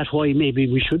 isn't that why maybe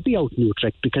we should be out in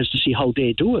Utrecht, because to see how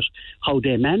they do it, how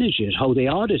they manage it, how they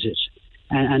audit it,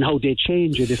 and how they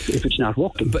change it if it's not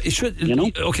working. But it should,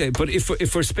 okay. But if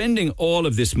we're spending all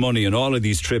of this money and all of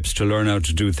these trips to learn how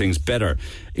to do things better,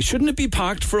 shouldn't it be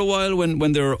parked for a while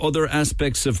when there are other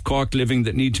aspects of Cork living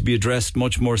that need to be addressed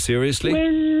much more seriously?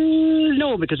 Well,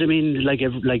 no, because like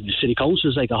the city council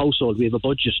is like a household. We have a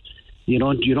budget. You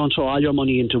don't throw all your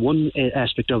money into one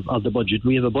aspect of the budget.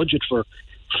 We have a budget for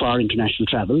international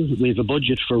travel. We have a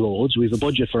budget for roads. We have a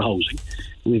budget for housing.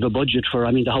 We have a budget for,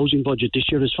 the housing budget this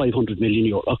year is €500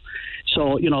 million.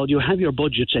 So, you have your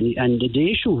budgets, and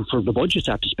the issue for the budgets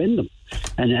are to spend them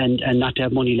and not to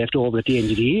have money left over at the end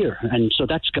of the year. And so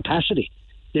that's capacity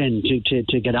then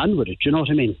to get on with it. Do you know what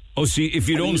I mean? Oh, see, if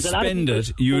you don't spend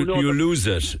it, you lose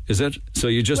it, is it? So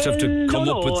you just have to come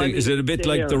up with things. Is it a bit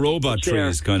like the robot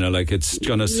trees, kind of like it's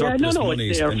going to surplus money?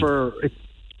 It's there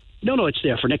it's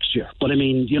there for next year. But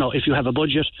if you have a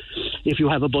budget,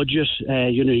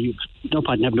 you no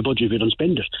point in having a budget if you don't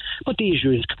spend it. But the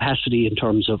issue is capacity in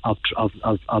terms of that.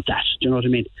 Do you know what I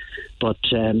mean? But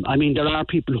there are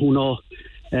people who know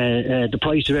the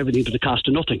price of everything but the cost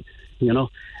of nothing.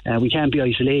 We can't be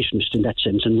isolationist in that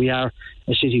sense, and we are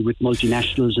a city with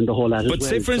multinationals and the whole lot as well. But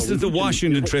say, for instance, the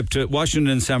Washington trip to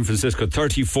Washington and San Francisco,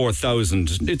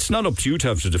 34,000. It's not up to you to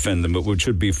have to defend them, but it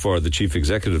should be for the chief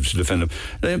executive to defend them.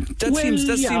 That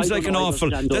seems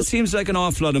like an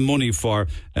awful lot of money for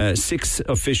 6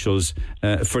 officials,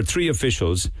 for 3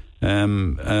 officials,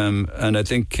 and I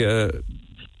think.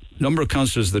 Number of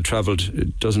councillors that travelled,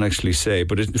 it doesn't actually say,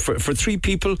 but for 3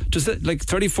 people, does that like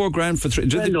 34 grand for 3?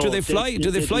 Do they fly? Do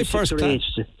they fly first class?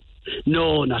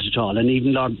 No, not at all. And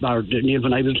even Neil,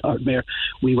 when I was Lord Mayor,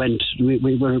 we were in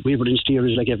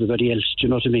steerage like everybody else. Do you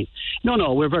know what I mean?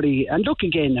 No, we're very. And look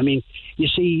again. You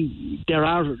see, there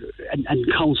are,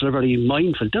 and council are very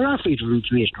mindful. There are freedom of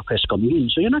information requests coming in,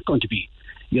 so you're not going to be.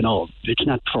 It's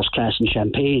not first class in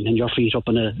champagne and your feet up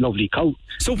on a lovely couch.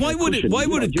 So why would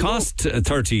it cost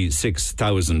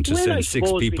 36,000 to send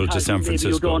 6 people to San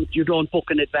Francisco? You don't book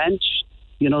in advance.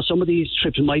 Some of these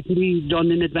trips mightn't be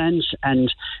done in advance, and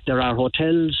there are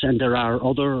hotels and there are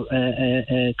other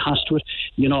costs to it.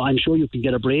 I'm sure you can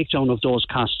get a breakdown of those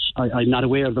costs. I'm not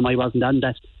aware of them. I wasn't on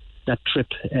that trip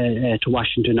to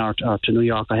Washington or to New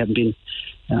York. I haven't been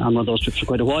on one of those trips for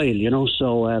quite a while.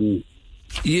 So.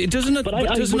 Doesn't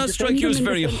it strike you as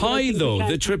very high, though?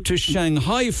 The trip to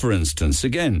Shanghai, for instance,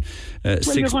 again, 6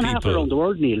 people. You're going halfway around the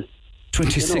world, Neil.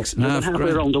 26 and a half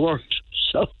halfway around the world.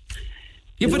 So,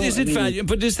 but is it value?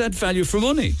 But is that value for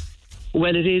money?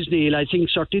 Well, it is, Neil. I think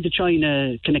certainly the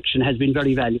China connection has been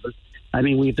very valuable.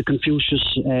 We have the Confucius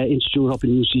Institute up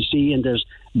in UCC, and there's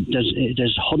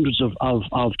hundreds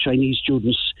of Chinese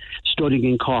students studying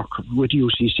in Cork with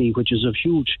UCC, which is a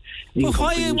huge. Well,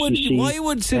 why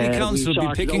would City Council be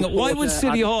picking up? Why would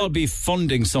City Hall be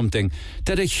funding something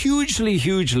that a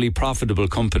hugely profitable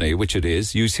company, which it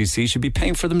is, UCC, should be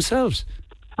paying for themselves?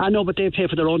 I know, but they pay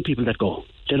for their own people that go.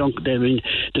 They don't.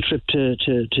 The trip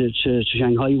to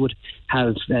Shanghai would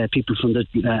have people from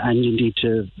and indeed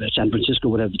to San Francisco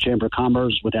would have the Chamber of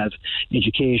Commerce, would have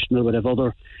educational, would have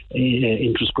other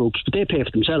interest groups, but they pay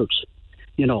for themselves.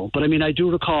 But I do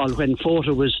recall when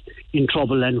FOTA was in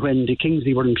trouble and when the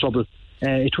Kingsley were in trouble.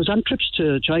 It was on trips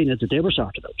to China that they were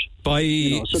sorted out by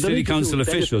City Council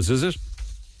officials. Is it?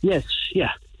 Yes.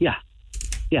 Yeah.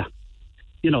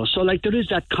 So there is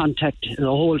that contact the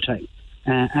whole time.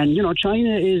 And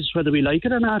China is, whether we like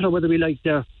it or not, or whether we like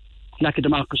their lack of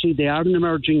democracy. They are an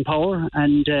emerging power,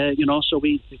 and so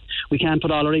we can't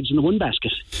put all our eggs in the one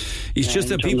basket. It's just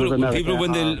that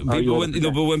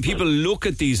when people look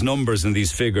at these numbers and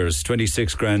these figures,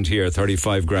 26 grand here,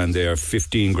 35 grand there,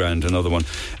 15 grand another one,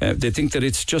 they think that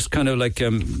it's just kind of like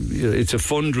it's a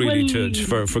fund really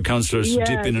for councillors to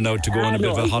dip in and out to go on a bit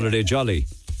of a holiday jolly.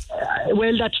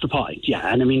 Well, that's the point,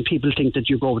 yeah. And I mean, people think that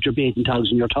you go with your bathing towels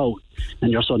and your towel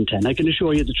and your suntan. I can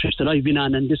assure you the trips that I've been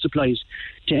on, and this applies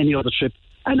to any other trip,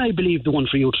 and I believe the one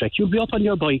for Utrecht, you'll be up on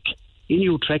your bike in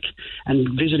Utrecht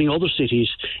and visiting other cities.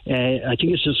 I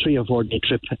think it's a 3 or 4 day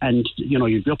trip, and you'll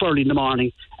be up early in the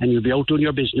morning and you'll be out doing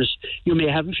your business. You may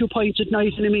have a few pints at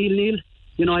night and a meal, Neil.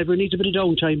 Everyone needs a bit of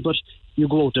downtime, but you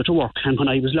go out there to work. And when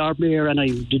I was Lord Mayor and I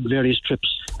did various trips,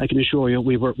 I can assure you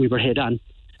we were head on.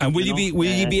 And will you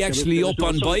be actually up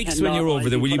on bikes when you're over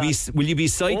there? Will you be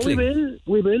cycling? Oh,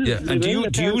 we will. Yeah. And do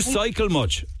you cycle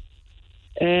much?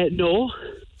 No.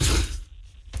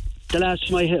 The last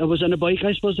time I was on a bike,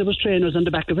 I suppose there was trainers on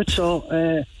the back of it, so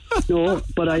no.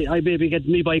 But I maybe get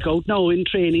my bike out now in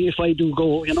training if I do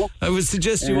go. I would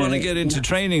suggest you want to get into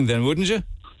training then, wouldn't you?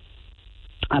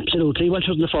 Absolutely. Well, it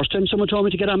wasn't the first time someone told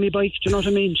me to get on my bike. Do you know what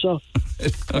I mean? So.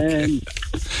 Okay.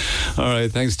 All right,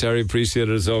 thanks, Terry. Appreciate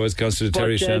it as always, Councillor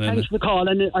Terry Shannon. Thanks for the call,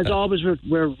 and as always,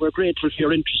 we're grateful for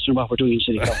your interest in what we're doing in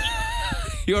City Council.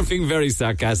 You're being very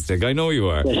sarcastic. I know you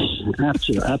are.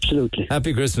 Yes, absolutely.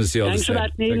 Happy Christmas to you all. Thanks for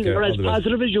that, Neil. You're as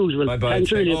positive as usual. Bye-bye.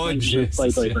 Thanks really.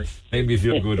 Bye. Make me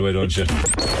feel good, why don't you?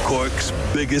 Cork's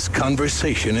biggest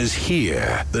conversation is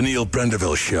here. The Neil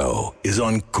Prendeville Show is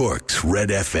on Cork's Red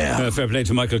FM. Fair play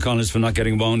to Michael Collins for not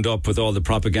getting wound up with all the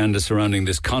propaganda surrounding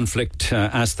this conflict.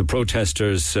 Asked the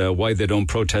protesters why they don't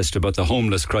protest about the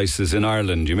homeless crisis in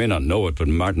Ireland. You may not know it, but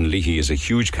Martin Leahy is a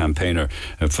huge campaigner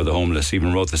for the homeless,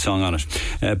 even wrote the song on it.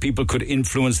 People could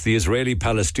influence the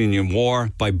Israeli-Palestinian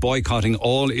war by boycotting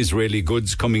all Israeli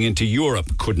goods coming into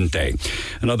Europe, couldn't they?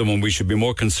 Another one, we should be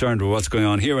more concerned with what's going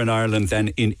on here in Ireland than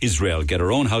in Israel. Get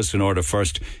our own house in order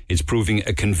first. It's proving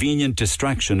a convenient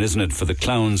distraction, isn't it, for the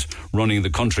clowns running the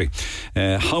country.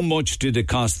 How much did it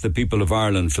cost the people of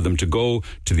Ireland for them to go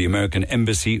to the American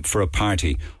embassy for a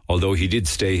party? Although he did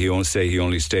stay, he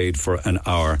only stayed for an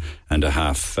hour and a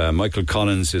half. Michael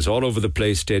Collins is all over the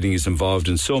place, stating he's involved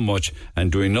in so much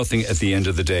and doing nothing at the end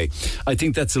of the day. I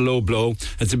think that's a low blow.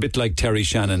 It's a bit like Terry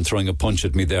Shannon throwing a punch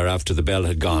at me there after the bell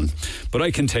had gone. But I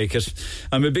can take it.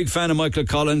 I'm a big fan of Michael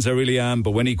Collins, I really am.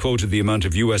 But when he quoted the amount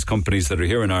of US companies that are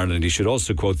here in Ireland, he should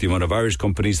also quote the amount of Irish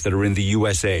companies that are in the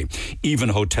USA. Even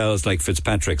hotels like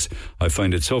Fitzpatrick's. I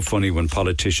find it so funny when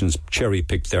politicians cherry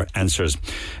pick their answers.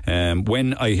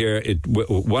 When I hear it,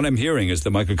 what I'm hearing is that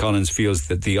Michael Collins feels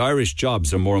that the Irish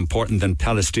jobs are more important than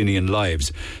Palestinian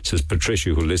lives, says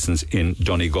Patricia, who listens in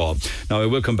Donegal. Now, I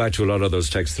will come back to a lot of those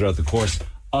texts throughout the course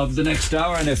of the next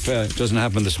hour, and if it doesn't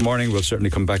happen this morning, we'll certainly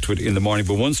come back to it in the morning.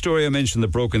 But one story I mentioned that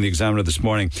broke in the Examiner this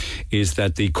morning is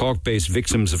that the Cork-based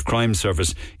Victims of Crime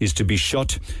Service is to be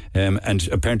shut, and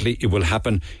apparently it will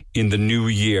happen in the new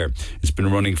year. It's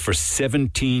been running for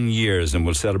 17 years and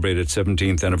will celebrate its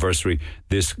 17th anniversary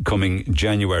this coming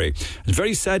January. It's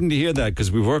very saddening to hear that,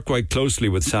 because we've worked quite closely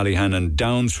with Sally Hanlon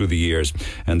down through the years,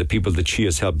 and the people that she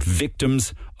has helped,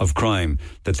 victims of crime,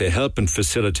 that they help and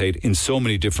facilitate in so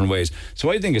many different ways. So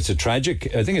I think it's a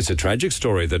tragic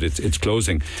story that it's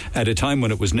closing at a time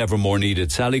when it was never more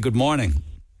needed. Sally, good morning.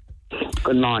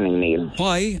 Good morning, Neil.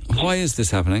 Why is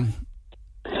this happening?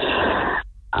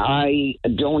 I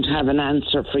don't have an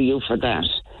answer for you for that.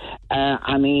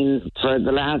 I mean, for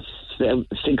the last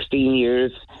 16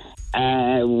 years,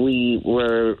 we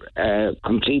were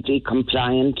completely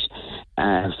compliant.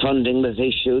 Funding was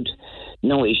issued.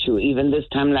 No issue. Even this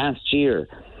time last year,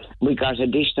 we got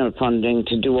additional funding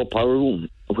to do up our room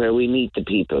where we meet the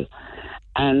people.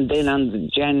 And then on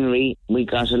January, we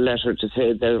got a letter to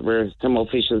say there were some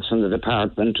officials from the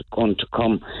department going to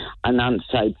come an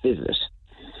on-site visit.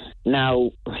 Now,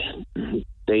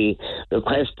 they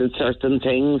requested certain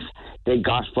things. They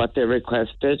got what they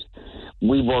requested.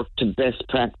 We worked to best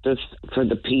practice for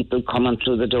the people coming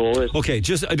through the doors. Okay,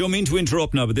 I don't mean to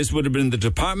interrupt now, but this would have been the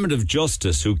Department of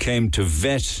Justice who came to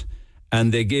vet,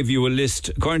 and they gave you a list,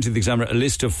 according to the Examiner, a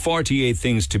list of 48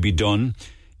 things to be done.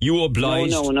 You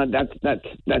obliged... No,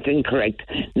 that's incorrect.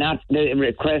 They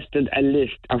requested a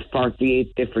list of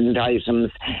 48 different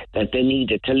items that they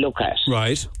needed to look at.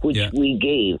 Right. Which we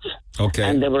gave. Okay.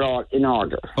 And they were all in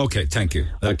order. Okay, thank you.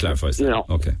 That clarifies that.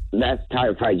 Okay. That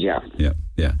clarified, yeah.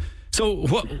 Yeah. So,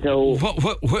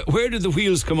 where did the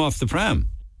wheels come off the pram?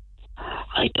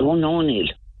 I don't know, Neil.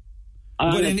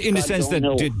 Well, in the sense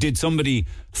that did somebody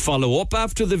follow up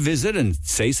after the visit and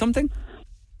say something?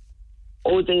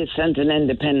 Oh, they sent an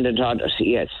independent audit,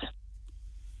 yes.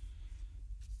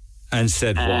 And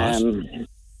said what?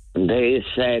 They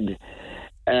said,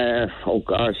 oh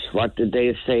gosh, what did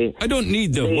they say? I don't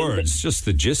need the words, just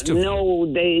the gist of it. No,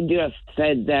 they just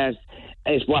said that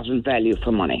it wasn't value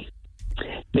for money.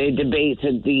 They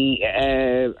debated the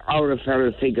our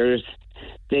referral figures.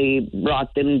 They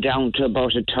brought them down to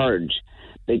about a third,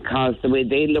 because the way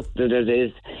they looked at it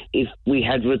is, if we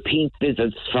had repeat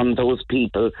visits from those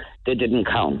people, they didn't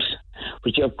count.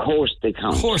 Which of course they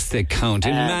count. Of course they count.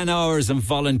 In man hours and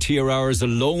volunteer hours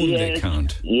alone, they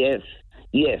count. Yes.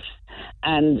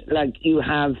 And like you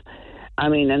have, I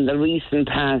mean, in the recent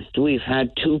past, we've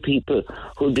had 2 people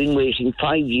who've been waiting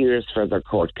 5 years for their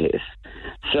court case.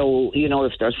 So, you know,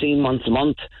 if they're seen once a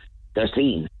month, they're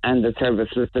seen, and the service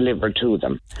was delivered to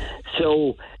them.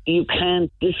 So you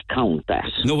can't discount that.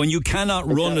 No, and you cannot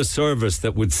run a service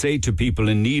that would say to people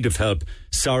in need of help,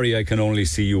 sorry, I can only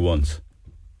see you once.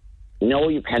 No,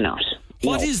 you cannot.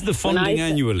 What is the funding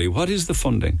annually? What is the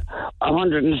funding?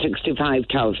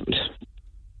 165,000.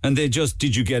 And did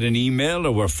you get an email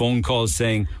or were phone calls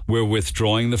saying we're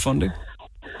withdrawing the funding?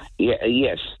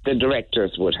 Yes, the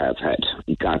directors would have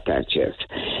got that, yes.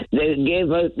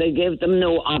 They gave them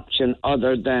no option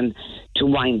other than to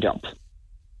wind up.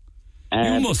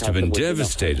 You must have been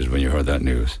devastated when you heard that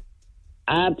news.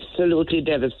 Absolutely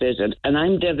devastated, and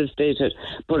I'm devastated,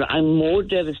 but I'm more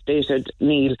devastated,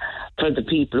 Neil, for the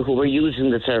people who are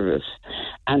using the service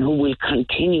and who will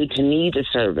continue to need a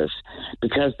service,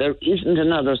 because there isn't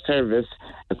another service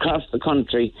across the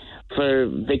country for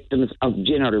victims of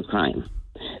general crime.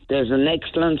 There's an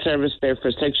excellent service there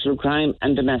for sexual crime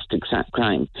and domestic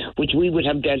crime, which we would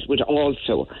have dealt with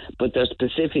also, but there's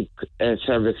specific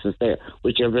services there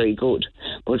which are very good.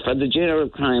 But for the general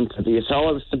crime, for the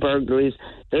assaults, the burglaries,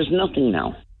 there's nothing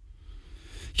now.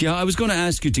 Yeah, I was going to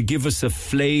ask you to give us a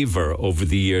flavour over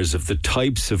the years of the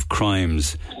types of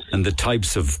crimes and the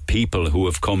types of people who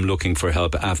have come looking for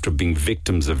help after being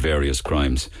victims of various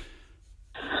crimes.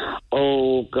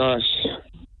 Oh, gosh.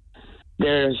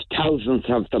 There's thousands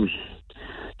of them.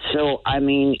 So, I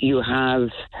mean, you have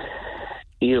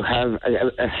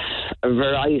a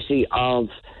variety of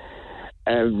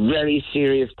very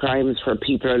serious crimes where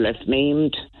people are left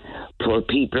maimed, where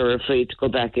people are afraid to go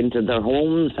back into their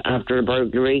homes after a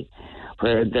burglary,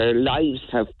 where their lives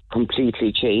have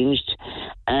completely changed.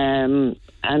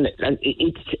 And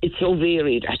it's so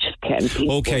varied, I just can't think.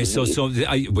 Okay,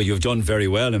 well, you've done very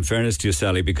well, in fairness to you,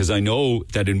 Sally, because I know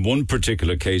that in one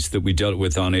particular case that we dealt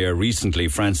with on air recently,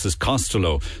 Francis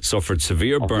Costello suffered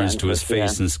severe burns to his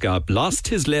face and scalp, lost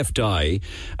his left eye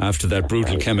after that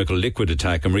brutal chemical liquid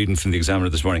attack. I'm reading from the Examiner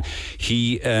this morning.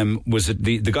 He was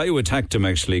the guy who attacked him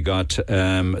actually got,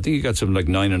 I think he got something like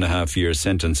 9.5 years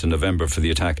sentence in November for the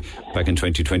attack back in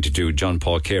 2022, John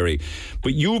Paul Carey.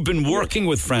 But you've been working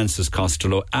with Francis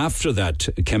Costello after that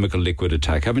chemical liquid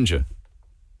attack, haven't you?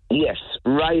 Yes,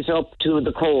 right up to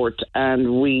the court,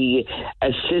 and we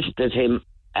assisted him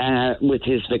with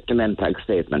his victim impact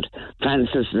statement.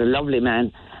 Francis is a lovely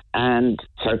man and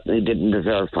certainly didn't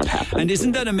deserve what happened. And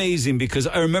isn't that amazing? Because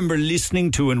I remember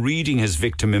listening to and reading his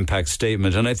victim impact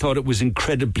statement, and I thought it was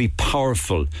incredibly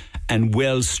powerful and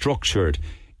well structured.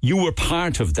 You were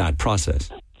part of that process.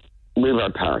 We were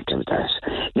part of that.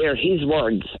 They're his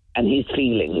words and his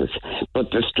feelings,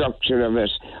 but the structure of it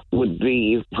would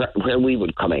be where we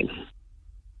would come in.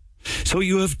 So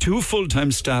you have 2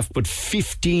 full-time staff, but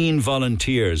 15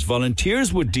 volunteers.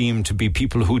 Volunteers would deem to be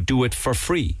people who do it for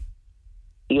free.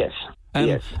 Yes.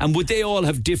 Yes. And would they all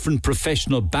have different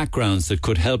professional backgrounds that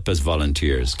could help as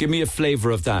volunteers? Give me a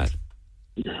flavour of that.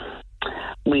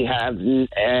 We have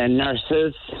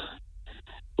nurses.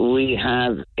 We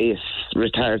have a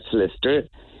retired solicitor.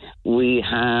 We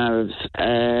have,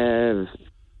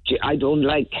 I don't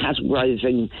like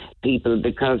categorising people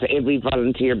because every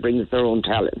volunteer brings their own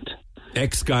talent.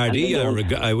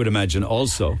 Ex-Gardaí, I would imagine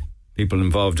also. People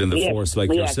involved in the force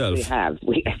like yourself.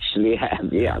 We actually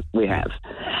have, yeah, we have.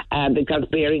 Because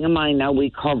bearing in mind now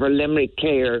we cover Limerick,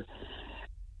 Cllr,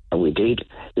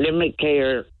 Limerick,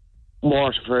 Cllr,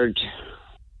 Waterford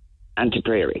and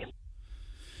Tipperary.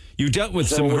 You've dealt with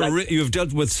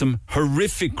some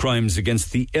horrific crimes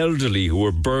against the elderly who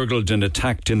were burgled and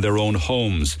attacked in their own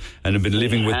homes and have been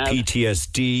living with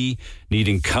PTSD,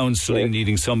 needing counselling,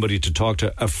 needing somebody to talk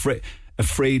to,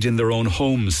 afraid in their own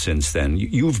homes since then.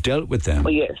 You've dealt with them.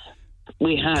 Well, yes,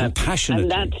 we have. Compassionately.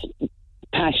 And that's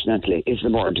passionately is the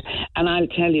word. And I'll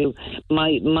tell you,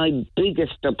 my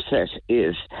biggest upset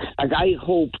is, like, I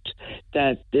hoped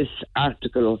that this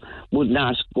article would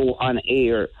not go on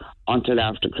air until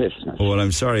after Christmas. Oh, well,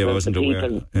 I'm sorry, I wasn't aware.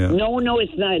 Yeah. No,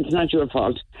 it's not. It's not your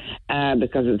fault,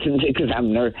 because it's in the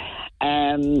Examiner.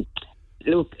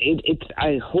 look,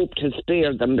 I hope to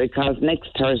spare them, because next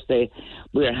Thursday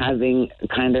we're having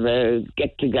kind of a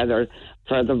get-together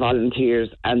for the volunteers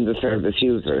and the service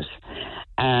users,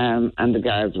 and the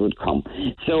guards would come.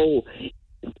 So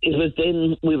it was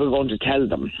then we were going to tell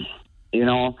them,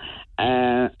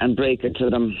 and break it to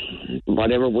them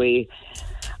whatever way.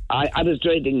 I was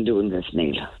dreading doing this,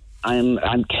 Neil.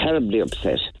 I'm terribly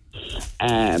upset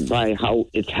by how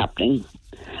it's happening.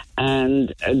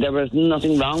 And there was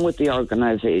nothing wrong with the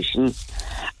organisation.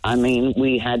 I mean,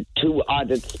 we had 2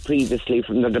 audits previously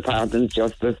from the Department of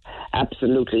Justice,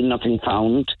 absolutely nothing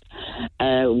found.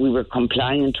 We were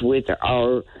compliant with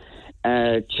our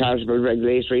charitable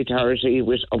regulatory authority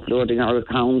with uploading our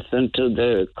accounts into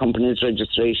the company's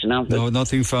registration office. No,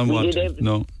 nothing found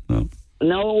wanting.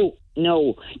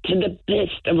 No, to the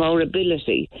best of our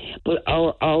ability. But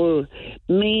our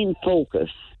main focus,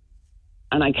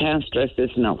 and I can't stress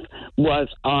this enough, was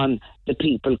on the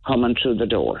people coming through the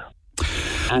door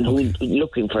and who were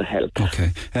looking for help.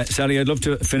 Okay. Sally, I'd love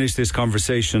to finish this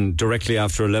conversation directly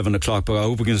after 11 o'clock, but I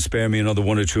hope you can spare me another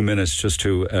 1 or 2 minutes just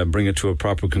to bring it to a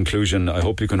proper conclusion. I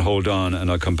hope you can hold on,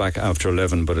 and I'll come back after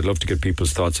 11, but I'd love to get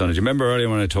people's thoughts on it. You remember earlier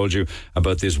when I told you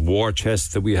about this war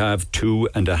chest that we have,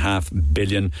 2.5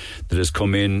 billion that has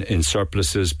come in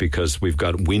surpluses because we've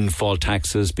got windfall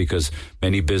taxes, because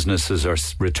many businesses are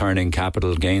returning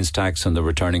capital gains tax and they're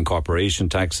returning corporation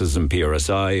taxes and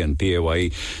PRSI and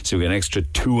PAYE. So we get an extra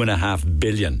 2.5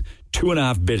 billion.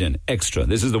 2.5 billion extra.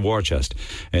 This is the war chest.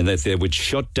 And that they would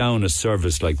shut down a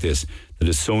service like this that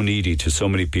is so needy to so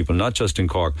many people, not just in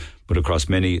Cork, but across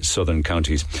many southern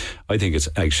counties. I think it's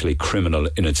actually criminal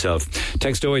in itself.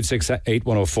 Text 086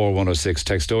 8104 106.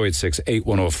 Text 086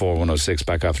 8104 106.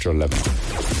 Back after 11.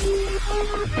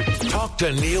 Talk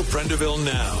to Neil Prendeville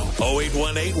now.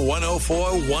 0818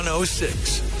 104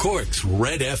 106. Cork's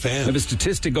Red FM. I have a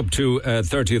statistic up to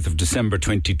 30th of December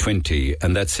 2020,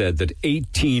 and that said that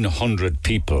 1,800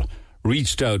 people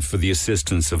reached out for the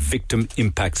assistance of victim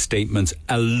impact statements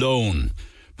alone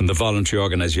from the voluntary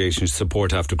organisation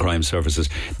Support After Crime Services.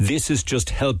 This has just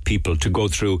helped people to go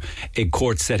through a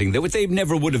court setting that they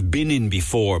never would have been in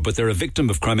before, but they're a victim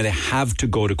of crime and they have to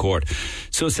go to court.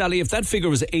 So, Sally, if that figure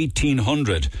was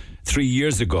 1,800 3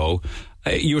 years ago,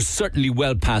 you're certainly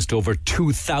well past over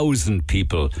 2,000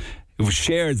 people who've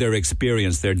shared their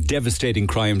experience, their devastating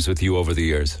crimes with you over the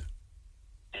years.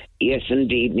 Yes,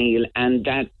 indeed, Neil, and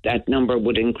that number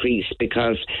would increase,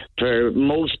 because for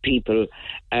most people,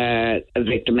 a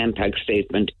victim impact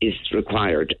statement is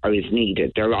required or is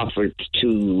needed. They're offered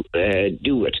to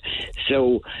do it.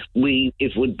 So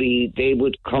they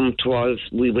would come to us,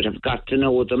 we would have got to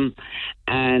know them,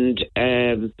 and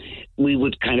we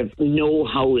would kind of know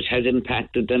how it has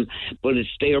impacted them, but it's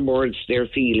their words, their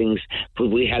feelings, but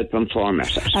we help them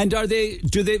format it. And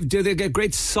do they get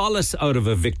great solace out of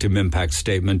a victim impact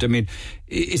statement? I mean,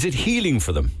 is it healing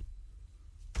for them?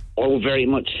 Oh, very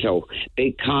much so,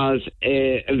 because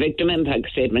a victim impact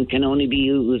statement can only be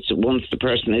used once the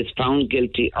person is found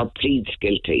guilty or pleads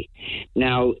guilty.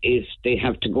 Now, if they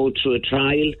have to go through a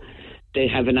trial, they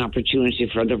have an opportunity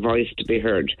for their voice to be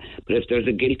heard. But if there's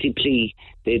a guilty plea,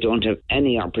 they don't have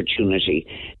any opportunity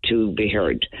to be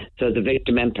heard. So the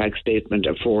victim impact statement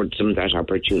affords them that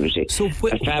opportunity. So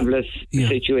a fabulous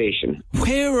situation.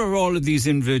 Where are all of these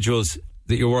individuals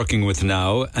that you're working with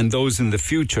now and those in the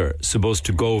future supposed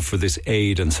to go for this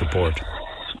aid and support?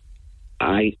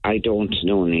 I don't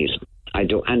know, Neil. I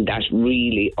don't, and that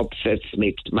really upsets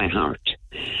me to my heart.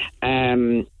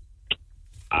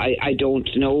 I don't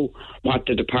know what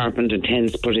the department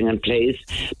intends putting in place,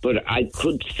 but I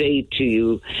could say to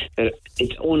you that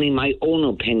it's only my own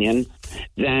opinion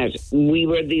that we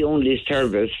were the only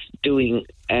service doing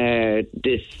delivering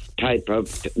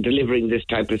this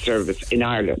type of service in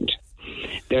Ireland.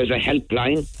 There's a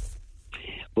helpline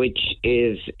which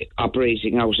is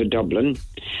operating out of Dublin,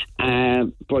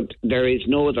 but there is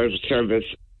no other service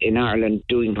in Ireland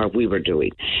doing what we were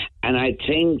doing. And I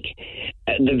think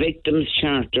the Victims'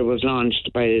 Charter was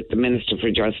launched by the Minister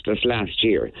for Justice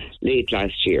late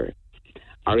last year,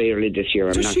 or early this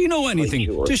year. Does she know anything?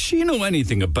 Sure. Does she know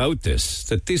anything about this?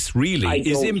 That this really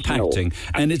is impacting,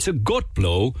 and it's a gut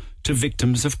blow to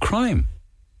victims of crime.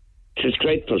 It's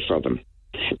grateful for them,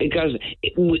 because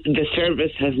the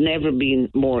service has never been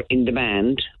more in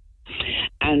demand.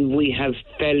 And we have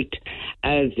felt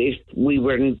as if we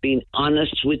weren't being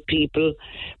honest with people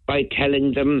by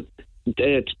telling them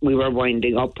that we were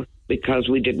winding up, because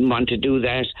we didn't want to do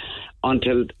that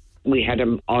until we had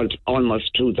them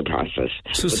almost through the process.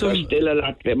 So there's still a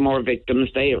lot more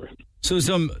victims there. So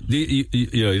you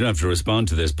don't have to respond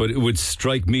to this, but it would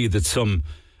strike me that some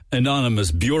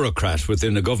anonymous bureaucrat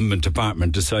within a government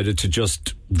department decided to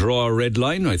just draw a red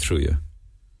line right through you.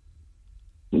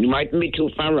 You mightn't be too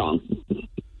far wrong.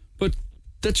 But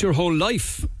that's your whole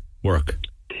life work.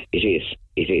 It is.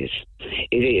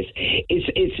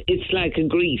 It's like a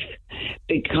grief,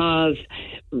 because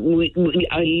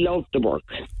I love the work,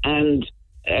 and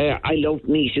I loved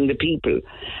meeting the people,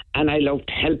 and I loved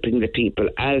helping the people,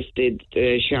 as did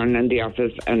Shannon in the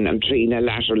office and Trina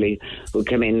latterly, who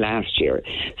came in last year.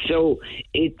 So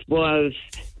it's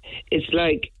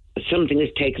like something is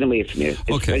taken away from you.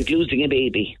 It's like losing a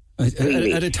baby.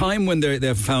 Really. At a time when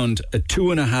they've found a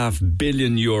 €2.5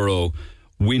 billion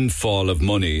windfall of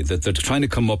money that they're trying to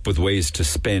come up with ways to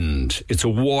spend. It's a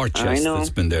war chest that's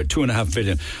been there, $2.5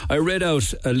 billion. I read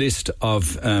out a list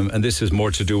of, and this is more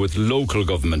to do with local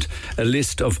government, a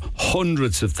list of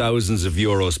hundreds of thousands of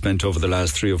euros spent over the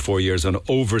last 3 or 4 years on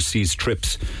overseas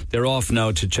trips. They're off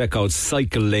now to check out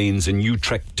cycle lanes in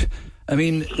Utrecht. I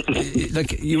mean,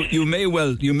 like you may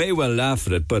well laugh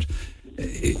at it, but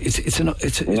it's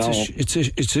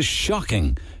a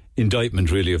shocking indictment,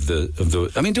 really, of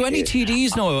the. I mean, do any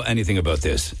TDs know anything about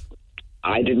this?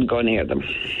 I didn't go near them.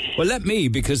 Well, let me,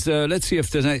 because let's see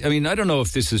if there's. I mean, I don't know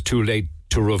if this is too late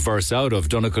to reverse out of.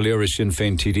 Donna Cllr is Sinn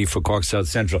Féin TD for Cork South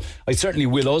Central. I certainly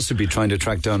will also be trying to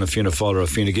track down a Fianna Fáil or a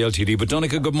Fine Gael TD. But Donna,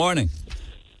 good morning.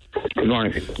 Good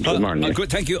morning. Good morning.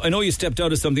 Thank you. I know you stepped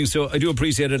out of something, so I do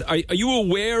appreciate it. Are you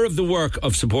aware of the work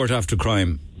of Support After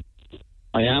Crime?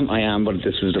 I am, but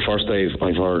this was the first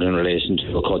I've heard in relation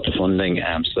to a cut to funding,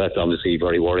 so that's obviously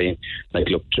very worrying. Like,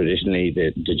 look, traditionally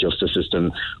the justice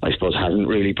system, I suppose, hasn't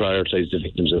really prioritised the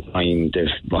victims of crime. They've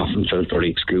often felt very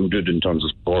excluded in terms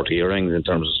of support hearings, in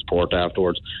terms of support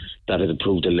afterwards. That has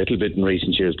improved a little bit in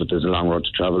recent years, but there's a long road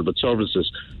to travel. But services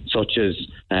such as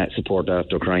Support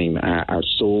After Crime are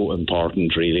so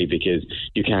important, really, because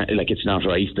you can't, it's not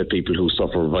right that people who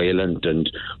suffer violent and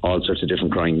all sorts of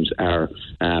different crimes are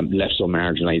left so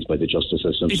marginalised by the justice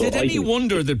system. Is it any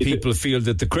wonder that people feel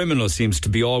that the criminal seems to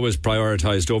be always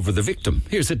prioritised over the victim?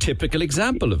 Here's a typical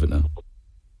example of it now.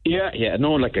 Yeah,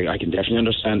 no, I can definitely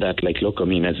understand that. Look, I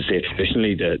mean, as I say,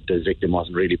 traditionally the victim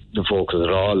wasn't really the focus at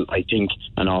all. I think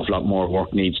an awful lot more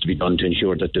work needs to be done to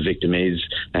ensure that the victim is,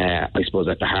 I suppose,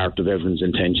 at the heart of everyone's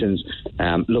intentions.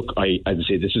 Look, as I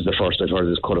say, this is the first I've heard of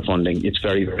this cut of funding. It's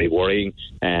very, very worrying.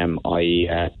 I'm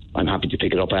happy to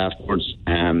pick it up afterwards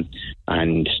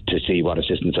and to see what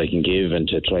assistance I can give, and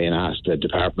to try and ask the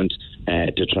department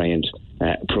to try and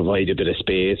provide a bit of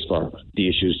space for the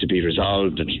issues to be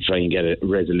resolved, and to try and get a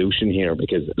resolution here,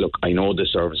 because look, I know the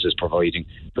service is providing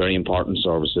very important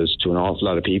services to an awful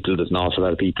lot of people. There's an awful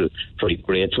lot of people very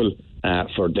grateful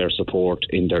for their support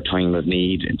in their time of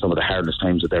need, in some of the hardest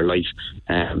times of their life.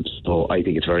 So I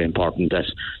think it's very important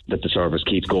that the service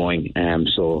keeps going.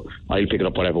 So I'll pick it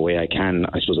up whatever way I can.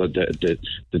 I suppose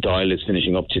the dial is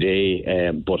finishing up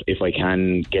today, but if I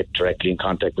can get directly in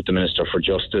contact with the Minister for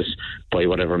Justice by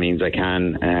whatever means I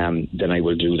can, then I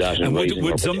will do that. And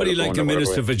would somebody like the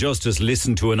Minister for Justice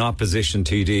listen to an opposition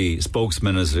TD,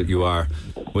 spokesman as you are?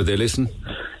 Would they listen?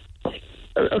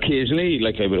 Occasionally,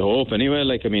 I would hope anyway.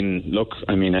 I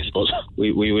suppose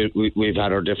we've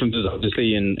had our differences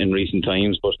obviously in recent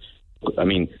times, but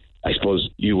I suppose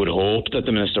you would hope that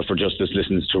the Minister for Justice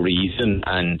listens to reason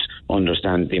and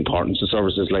understands the importance of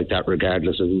services like that,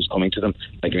 regardless of who's coming to them.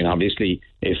 Obviously,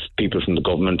 if people from the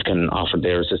government can offer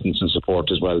their assistance and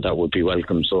support as well, that would be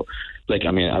welcome. So,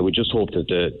 I would just hope that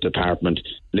the department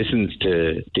listens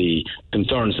to the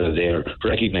concerns that are there,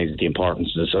 recognises the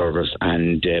importance of the service,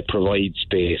 and provides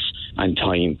space and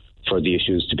time for the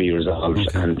issues to be resolved,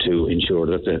 and to ensure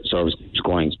that the service is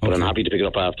going. But I'm happy to pick it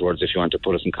up afterwards. If you want to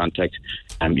put us in contact,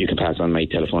 you can pass on my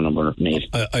telephone number, Neil.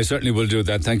 I certainly will do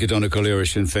that. Thank you, Donna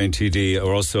Cllr, Sinn Féin TD.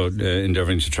 We're also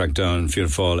endeavouring to track down Fianna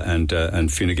Fáil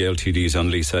and Fine Gael TDs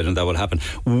on Lee's side, and that will happen.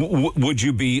 Would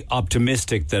you be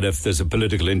optimistic that if there's a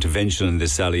political intervention in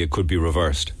this, Sally, it could be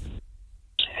reversed?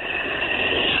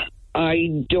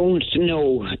 I don't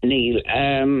know, Neil.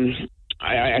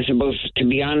 I suppose, to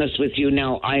be honest with you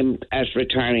now, I'm at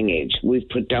retiring age. We've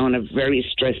put down a very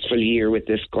stressful year with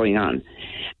this going on.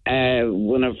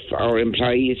 One of our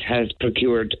employees has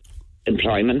procured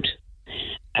employment,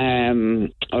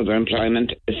 other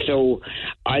employment. So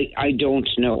I don't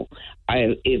know.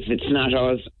 If it's not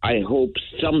us, I hope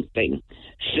something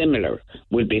similar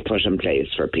will be put in place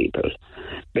for people,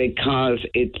 because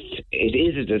it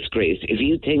is a disgrace. If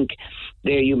you think,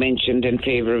 there you mentioned in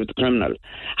favour of the criminal,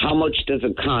 how much does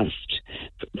it cost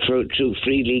through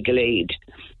free legal aid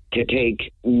to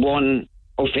take one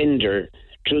offender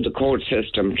through the court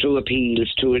system, through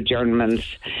appeals, through adjournments?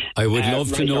 I would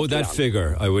love to know that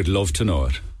figure. I would love to know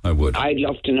it. I would. I'd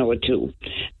love to know it too.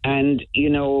 And,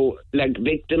 like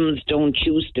victims don't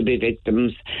choose to be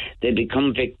victims. They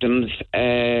become victims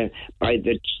by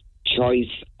the choice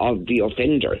of the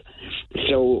offender.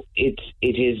 So it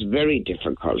is very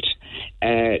difficult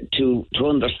to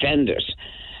understand it,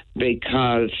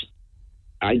 because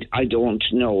I don't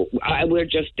know. We're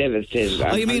just devastated.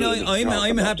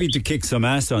 I'm happy to kick some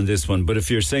ass on this one, but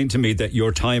if you're saying to me that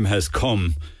your time has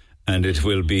come and it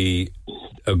will be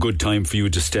a good time for you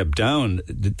to step down,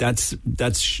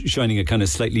 that's shining a kind of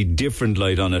slightly different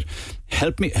light on it.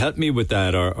 Help me with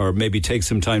that, or maybe take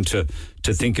some time to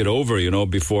think it over,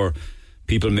 before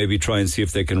people maybe try and see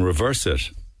if they can reverse it.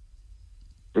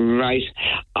 Right.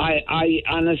 I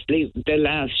honestly, the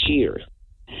last year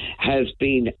has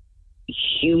been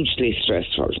hugely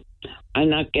stressful. I'm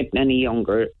not getting any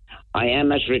younger. I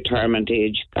am at retirement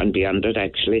age and beyond it,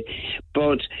 actually.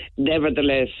 But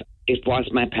nevertheless, it was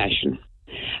my passion.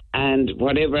 And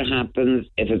whatever happens,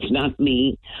 if it's not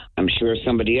me, I'm sure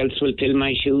somebody else will fill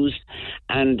my shoes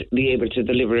and be able to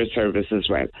deliver a service as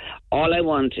well. All I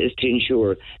want is to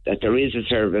ensure that there is a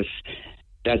service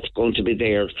that's going to be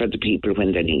there for the people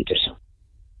when they need it.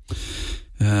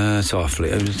 It's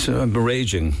awfully. I'm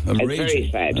raging. Very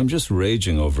sad. I'm just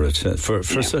raging over it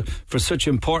for such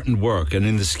important work, and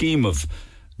in the scheme of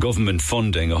government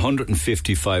funding,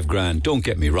 155 grand. Don't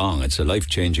get me wrong; it's a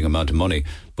life-changing amount of money.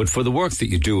 But for the work that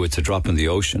you do, it's a drop in the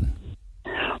ocean.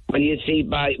 Well, you see,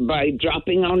 by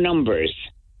dropping our numbers,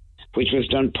 which was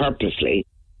done purposely,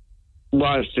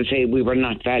 was to say we were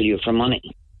not value for money.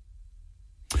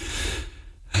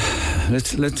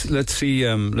 Let's see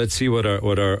what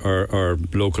our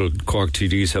local Cork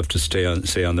TDs have to say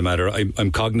on the matter.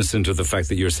 I'm cognizant of the fact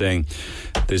that you're saying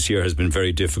this year has been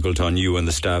very difficult on you and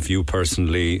the staff. You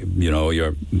personally,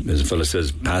 you're, as a fellow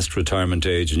says, past retirement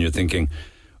age, and you're thinking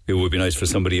it would be nice for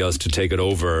somebody else to take it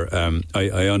over.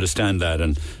 I understand that,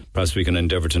 and perhaps we can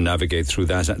endeavour to navigate through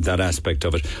that aspect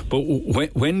of it. But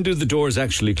when do the doors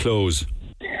actually close?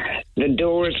 The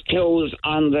doors close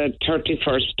on the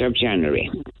 31st of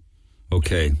January.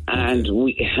 Okay. And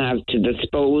we have to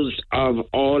dispose of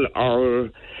all our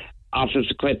office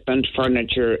equipment,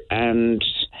 furniture, and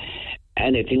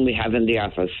anything we have in the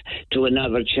office to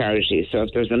another charity. So if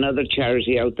there's another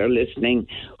charity out there listening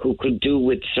who could do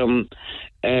with some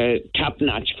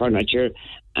top-notch furniture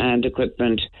and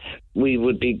equipment, we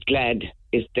would be glad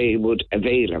if they would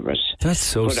avail of it. That's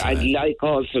so sad. But I'd like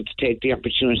also to take the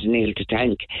opportunity, Neil, to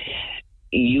thank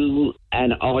you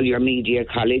and all your media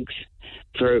colleagues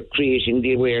for creating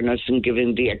the awareness and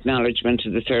giving the acknowledgement to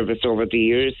the service over the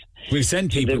years. We've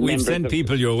sent people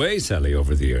your way, Sally,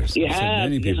 over the years. You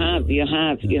have.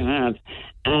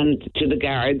 And to the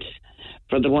guards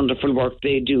for the wonderful work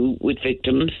they do with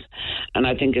victims. And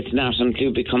I think it's not until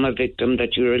you become a victim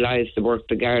that you realise the work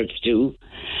the guards do.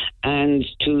 And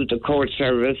to the court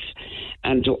service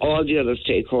and to all the other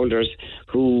stakeholders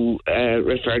who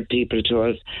referred people to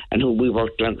us and who we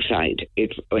worked alongside.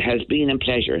 It has been a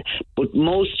pleasure. But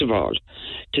most of all,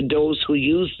 to those who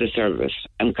used the service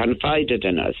and confided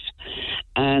in us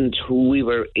and who we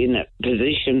were in a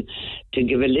position to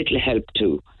give a little help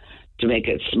to make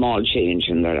a small change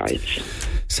in their lives.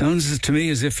 Sounds to me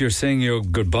as if you're saying your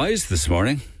goodbyes this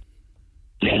morning.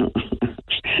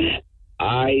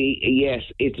 Yes,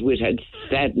 it's with a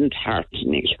saddened heart,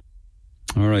 Neil.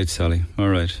 All right, Sally. All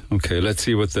right. Okay, let's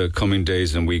see what the coming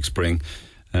days and weeks bring.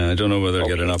 I don't know whether I'll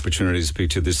get an opportunity to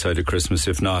speak to you this side of Christmas.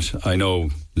 If not, I know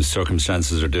the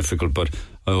circumstances are difficult, but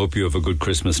I hope you have a good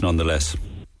Christmas nonetheless.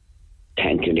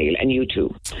 Thank you, Neil, and you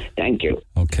too. Thank you.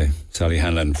 Okay. Sally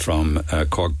Hanlon from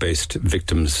Cork-based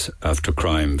Victims of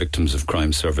Crime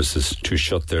Services to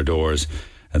shut their doors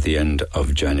at the end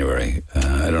of January.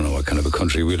 I don't know what kind of a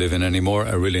country we live in anymore.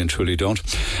 I really and truly don't.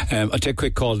 I'll take a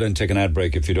quick call, then take an ad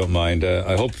break if you don't mind.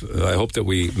 I hope that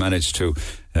we manage to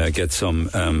get some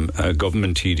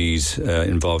government TDs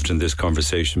involved in this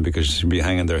conversation, because they'll be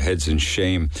hanging their heads in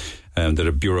shame. That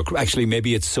a bureaucrat. Actually,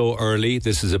 maybe it's so early.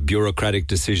 This is a bureaucratic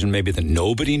decision, maybe that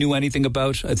nobody knew anything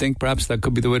about. I think perhaps that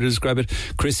could be the way to describe it.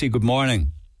 Chrissy, good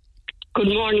morning. Good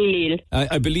morning, Neil.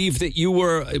 I believe that you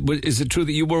were. Is it true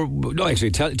that you were? No,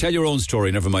 actually, tell your own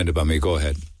story. Never mind about me. Go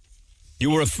ahead.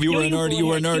 You were an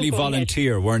early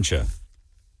volunteer, weren't you?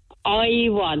 I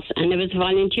was, and I was a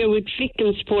volunteer with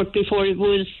Victim Support before it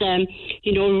was,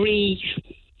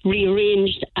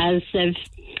 rearranged as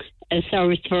a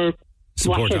service for.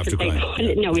 Support after crime.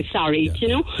 No, sorry,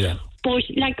 Yeah. But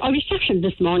I was shocked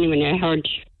this morning when I heard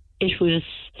it was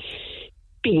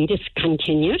being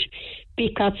discontinued,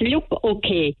 because look,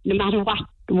 okay, no matter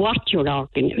what you're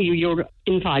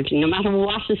involved in, no matter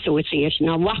what association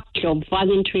or what club,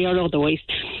 voluntary or otherwise,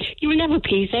 you'll never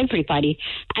please everybody,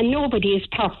 and nobody is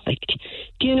perfect,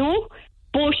 you know.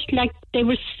 But like, there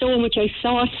was so much, I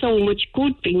saw so much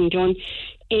good being done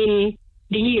in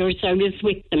the years I was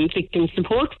with them. Victim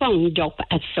support wound up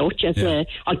as such, I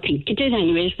think it did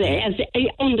anyways,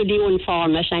 under the own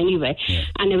format anyway. Yeah.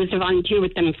 And I was a volunteer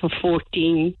with them for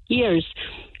 14 years.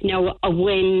 Now,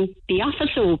 when the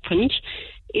office opened,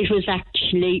 it was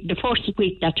actually the first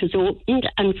week that was opened,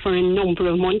 and for a number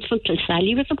of months until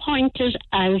Sally was appointed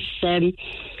as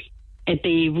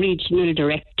the regional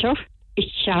director,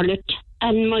 Charlotte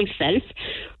and myself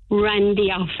ran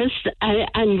the office,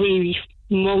 and we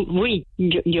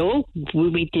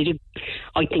did,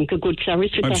 I think, a good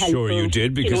service with I'm the help sure you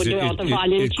did, because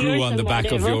it grew on the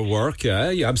back of your work.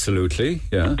 Yeah, absolutely.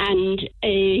 Yeah. And,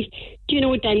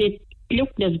 then it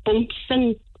looked, there's bumps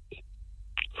and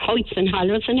heights and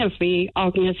hollows in every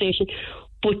organisation.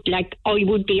 But, like, I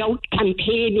would be out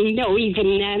campaigning now,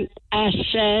 even at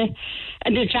an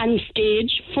advanced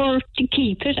stage, to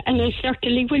keep it. And I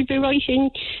certainly will be writing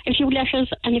a few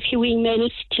letters and a few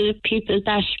emails to people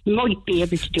that might be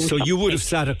able to do So something. you would have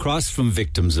sat across from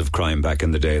victims of crime back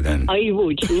in the day then? I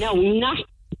would. No, not...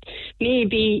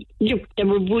 Maybe, look, there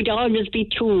would always be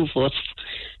two of us.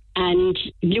 And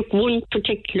look, one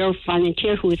particular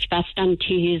volunteer who was passed on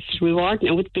to his reward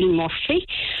now with Bill Murphy,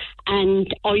 and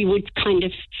I would kind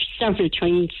of several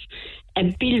times,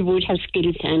 Bill would have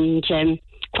skills and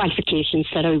qualifications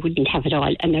that I wouldn't have at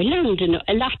all, and I learned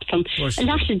a lot from a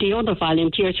lot of the other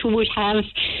volunteers who would have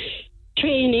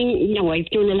training. No, I've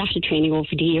done a lot of training over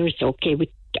the years, with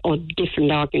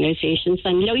different organisations,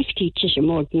 and life teaches you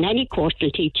more than any course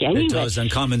will teach you anyway. It does, and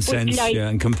common sense,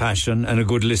 and compassion, and a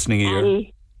good listening ear.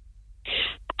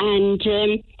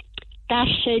 That,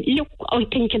 look, I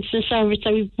think it's a service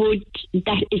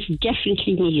that is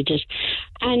definitely needed.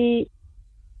 And,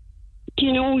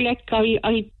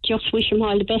 I just wish them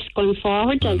all the best going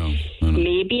forward. I know.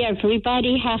 Maybe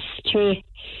everybody has to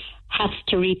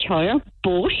retire,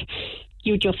 but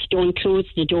you just don't close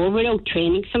the door without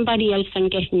training somebody else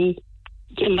and getting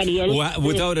somebody else. Well,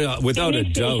 without a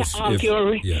doubt.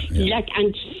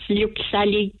 And look,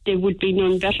 Sally, there would be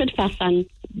none better to pass on.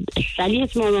 Sally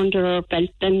has more under her belt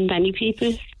than many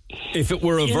people. If it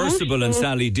were reversible and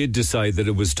Sally did decide that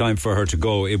it was time for her to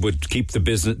go, it would keep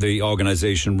the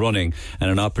organisation running, and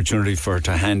an opportunity for her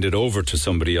to hand it over to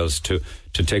somebody else to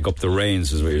take up the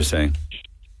reins, is what you're saying.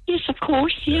 Yes, of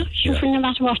course, sure, no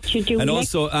matter what you do. And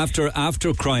also, after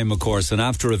crime, of course, and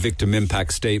after a victim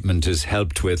impact statement is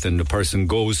helped with, and the person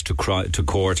goes to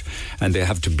court, and they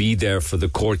have to be there for the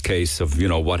court case of,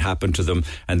 what happened to them,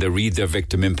 and they read their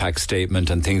victim impact statement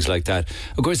and things like that.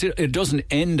 Of course, it doesn't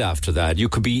end after that. You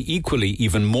could be equally,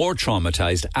 even more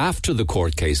traumatised after the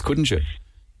court case, couldn't you?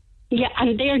 Yeah,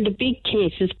 and they're the big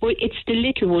cases, but it's the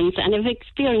little ones, and I've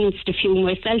experienced a few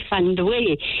myself on the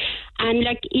way. And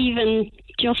even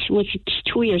just was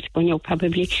 2 years ago now,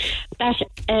 probably, that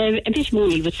a bit of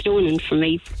money was stolen from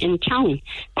me in town.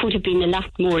 Could have been a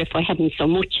lot more if I hadn't so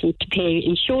much to pay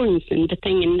insurance and the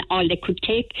thing, and all they could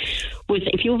take was,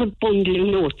 if you have a bundle of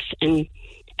notes and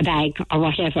a bag or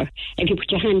whatever, if you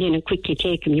put your hand in and quickly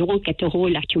take them, you won't get the whole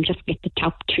lot, you'll just get the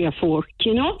top 3 or 4,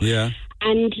 Yeah.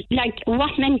 And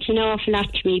what meant an awful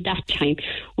lot to me that time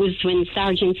was when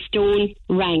Sergeant Stone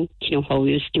rang, how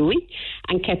he was doing,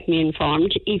 and kept me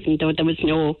informed, even though there was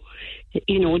no,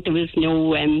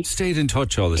 stayed in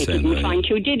touch all the same. Didn't find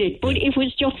who did it, but it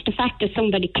was just the fact that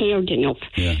somebody cared enough.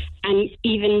 Yeah. And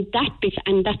even that bit,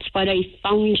 and that's what I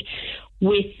found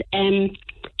with,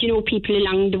 people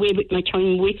along the way with my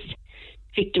time with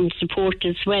victim support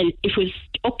as well. It was,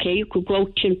 okay, you could go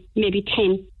out to maybe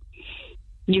 10.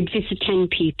 You'd visit 10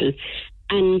 people,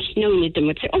 and none of them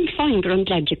would say, I'm fine, but I'm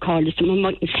glad you called us. And I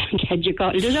mightn't say I'm glad you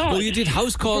called us all. Oh, you did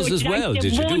house calls as well,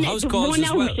 did you? Do house calls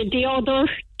as well?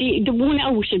 The one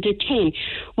out of the 10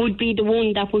 would be the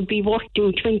one that would be worth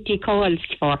doing 20 calls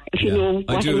for, if you know what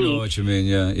I mean. I do know what you mean,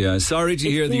 yeah. Sorry to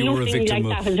hear that you were a victim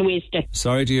like that was wasted.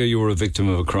 Sorry to hear you were a victim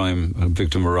of a crime, a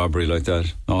victim of robbery like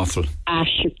that. Awful.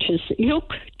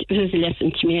 Look, it was a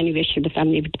lesson to me anyway. The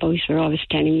family with the boys were always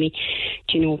telling me,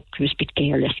 I was a bit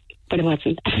careless. But it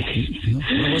wasn't. No,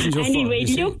 it wasn't your anyway,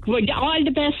 fault, look, all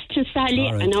the best to Sally,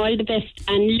 and all the best.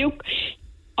 And look,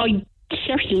 I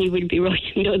certainly will be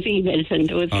writing those emails and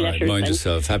those letters. All right, mind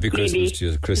yourself. Happy Christmas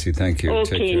to you, Chrissy. Thank you.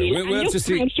 Okay, take care. We'll have to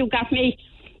see. Thanks, you got me.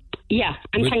 Yeah,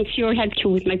 and thanks for your help too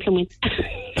with my plumbing.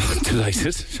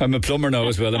 Delighted. I'm a plumber now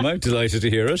as well, am I? Delighted to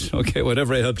hear it. Okay,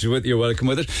 whatever I helped you with, you're welcome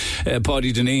with it.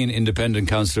 Paddy Deneen, independent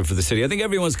councillor for the city. I think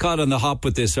everyone's caught on the hop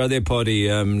with this, are they, Paddy?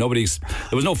 There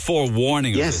was no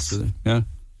forewarning of this, was there? Yeah?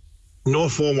 No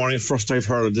forewarning. First I've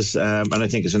heard of this, and I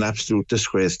think it's an absolute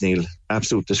disgrace, Neil.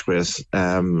 Absolute disgrace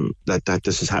that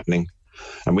this is happening.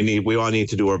 And we all need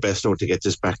to do our best now to get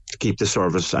this back, to keep the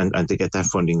service and to get that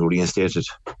funding reinstated.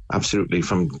 Absolutely,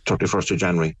 from 31st of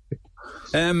January.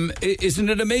 Isn't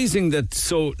it amazing that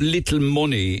so little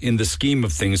money in the scheme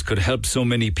of things could help so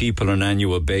many people on an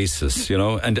annual basis, you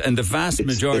know? And the vast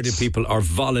majority of people are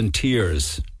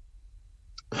volunteers.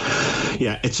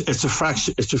 Yeah, it's a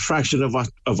fraction of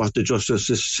what the justice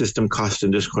system costs in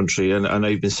this country, and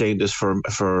I've been saying this for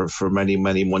many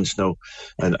months now,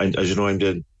 and as you know, I'm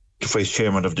the Vice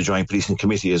Chairman of the Joint Policing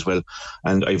Committee as well,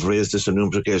 and I've raised this on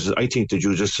numerous occasions. I think the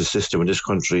justice system in this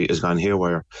country has gone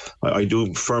haywire. I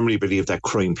do firmly believe that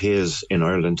crime pays in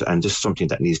Ireland, and this is something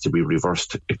that needs to be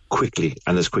reversed quickly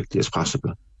and as quickly as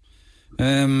possible.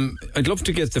 I'd love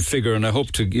to get the figure, and I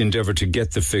hope to endeavour to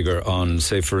get the figure on,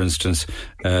 say, for instance,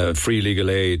 free legal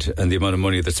aid and the amount of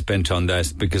money that's spent on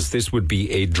that, because this would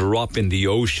be a drop in the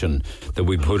ocean that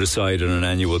we put aside on an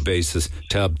annual basis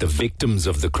to help the victims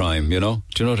of the crime, you know?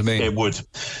 Do you know what I mean? It would.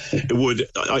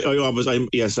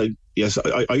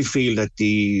 I feel that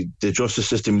the justice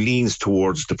system leans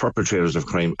towards the perpetrators of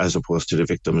crime as opposed to the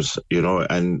victims, you know,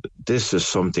 and this is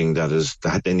something that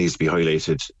needs to be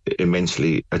highlighted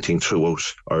immensely, I think, throughout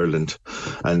Ireland,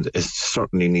 and it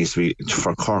certainly needs to be,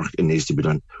 for Cork, it needs to be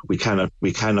done. We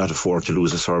cannot afford to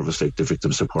lose a service like the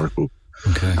Victim Support Group.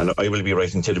 Okay. And I will be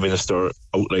writing to the Minister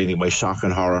outlining my shock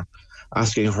and horror,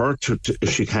 asking her to if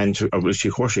she can, of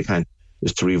course she can,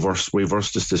 is to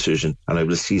reverse this decision. And I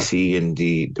will CC in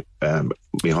the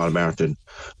Micheál Martin,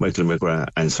 Michael McGrath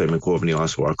and Simon Coveney,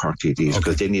 also our Cork TDs,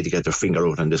 because they need to get their finger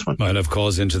out on this one. I'll have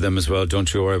calls into them as well.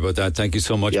 Don't you worry about that. Thank you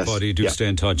so much, buddy. Do stay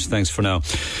in touch. Thanks for now.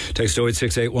 Text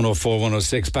 0868 104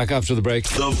 106. Back after the break.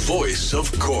 The voice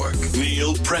of Cork,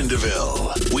 Neil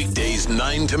Prendeville. Weekdays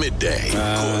 9 to midday.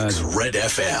 Cork's Red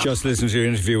FM. Just listen to your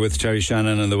interview with Terry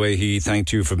Shannon and the way he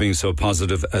thanked you for being so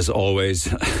positive as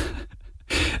always.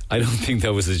 I don't think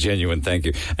that was a genuine thank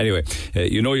you. Anyway,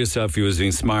 you know yourself, he was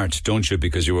being smart, don't you?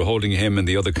 Because you were holding him and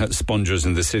the other spongers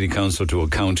in the city council to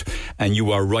account, and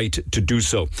you are right to do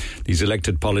so. These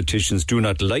elected politicians do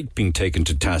not like being taken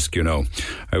to task, you know.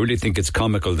 I really think it's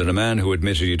comical that a man who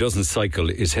admitted he doesn't cycle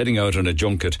is heading out on a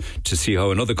junket to see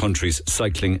how another country's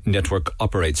cycling network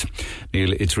operates.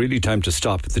 Neil, it's really time to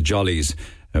stop the jollies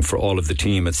for all of the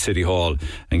team at City Hall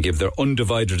and give their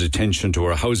undivided attention to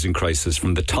our housing crisis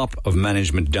from the top of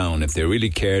management down. If they really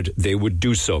cared, they would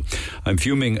do so. I'm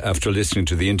fuming after listening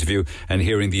to the interview and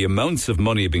hearing the amounts of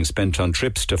money being spent on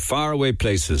trips to faraway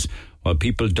places while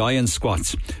people die in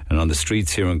squats and on the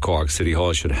streets here in Cork. City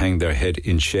Hall should hang their head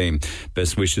in shame.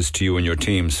 Best wishes to you and your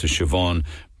team, says Siobhan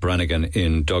Brannigan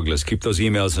in Douglas. Keep those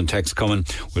emails and texts coming.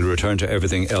 We'll return to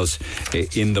everything else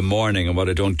in the morning, and what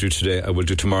I don't do today I will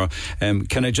do tomorrow.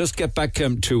 Can I just get back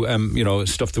to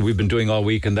stuff that we've been doing all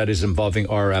week, and that is involving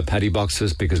our paddy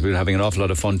boxes, because we're having an awful lot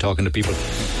of fun talking to people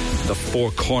the four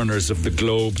corners of the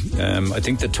globe. I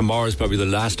think that tomorrow is probably the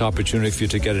last opportunity for you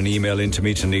to get an email into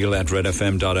me, to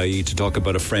neil@redfm.ie, to talk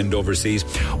about a friend overseas.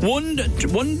 One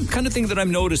kind of thing that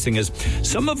I'm noticing is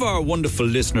some of our wonderful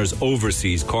listeners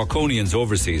overseas, Corkonians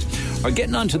overseas, are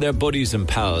getting onto their buddies and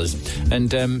pals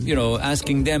and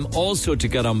asking them also to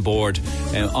get on board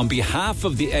on behalf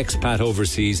of the expat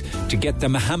overseas to get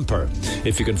them a hamper,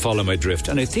 if you can follow my drift.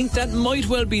 And I think that might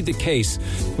well be the case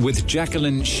with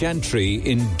Jacqueline Chantry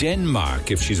in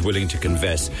Denmark, if she's willing to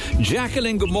confess.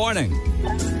 Jacqueline, good morning.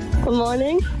 Good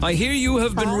morning. I hear you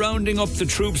have been rounding up the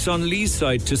troops on Lee's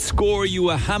side to score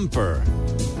you a hamper.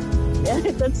 Yeah,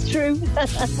 that's true.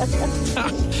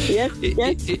 Yes.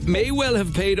 It may well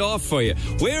have paid off for you.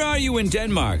 Where are you in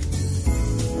Denmark?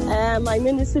 I'm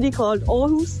in a city called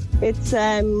Aarhus.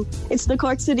 It's the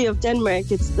Cork city of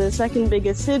Denmark. It's the second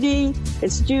biggest city.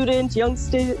 It's student, young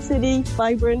city,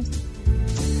 vibrant.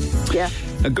 Yeah.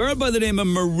 A girl by the name of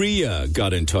Maria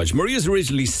got in touch. Maria's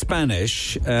originally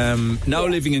Spanish, now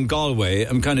living in Galway.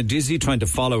 I'm kind of dizzy trying to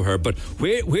follow her, but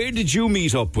where did you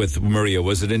meet up with Maria?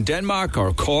 Was it in Denmark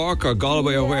or Cork or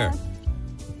Galway or where?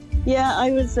 Yeah,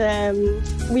 I was.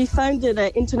 We founded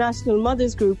an international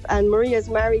mothers group, and Maria's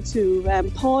married to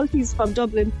Paul. He's from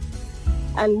Dublin,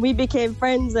 and we became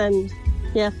friends. And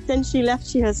then she left.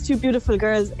 She has two beautiful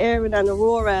girls, Erin and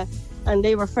Aurora, and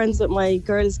they were friends with my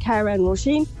girls, Cara and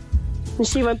Roisin. And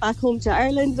she went back home to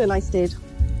Ireland, and I stayed.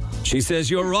 She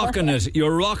says you're rocking it.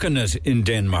 You're rocking it in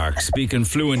Denmark, speaking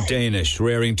fluent Danish,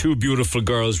 rearing two beautiful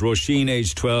girls, Roisin,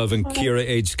 age 12, and Cara,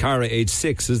 age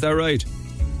 6. Is that right?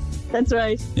 That's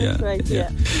right. Yeah. That's right.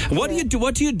 Yeah. What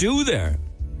do you do there?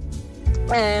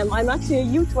 I'm actually a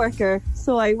youth worker,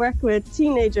 so I work with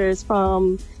teenagers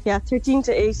from 13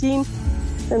 to 18.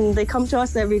 And they come to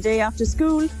us every day after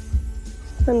school,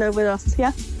 and they're with us,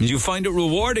 yeah. Did you find it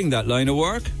rewarding, that line of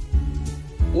work?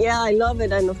 Yeah, I love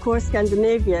it. And of course,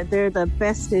 Scandinavia, they're the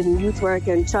best in youth work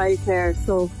and childcare,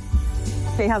 so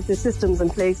they have the systems in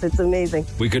place. It's amazing.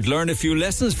 We could learn a few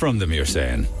lessons from them, you're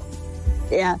saying?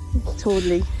 Yeah,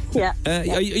 totally. Yeah. I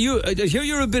hear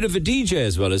you're a bit of a DJ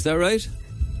as well, is that right?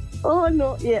 Oh,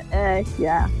 no, yeah. Are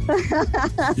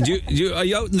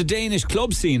you out in the Danish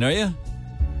club scene, are you?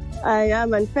 I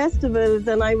am on festivals,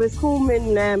 and I was home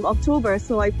in October,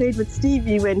 so I played with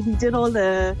Stevie when he did all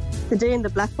the Day in the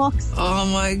Black Box. Oh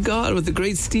my God, with the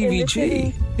great Stevie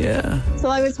G. Yeah. So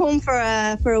I was home for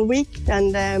a week,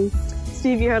 and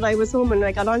Stevie heard I was home, and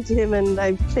I got onto him, and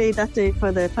I played that day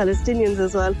for the Palestinians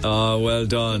as well. Oh, well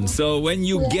done. So when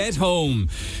you get home,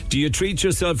 do you treat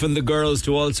yourself and the girls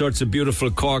to all sorts of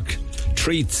beautiful Cork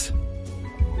treats?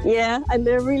 Yeah, and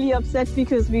they're really upset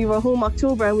because we were home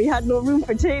October and we had no room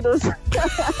for potatoes.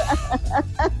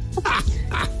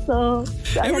 So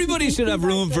everybody should have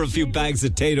room for a few bags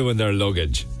of potato in their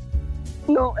luggage.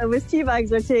 No, it was tea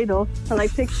bags or potato, and I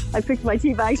picked my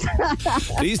tea bags.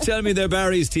 Please tell me they're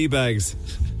Barry's tea bags.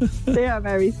 They are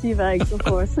Barry's tea bags, of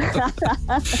course.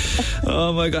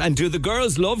 Oh my God! And do the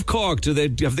girls love Cork? Have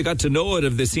they got to know it?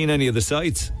 Have they seen any of the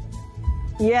sights?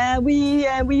 Yeah, we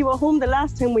were home the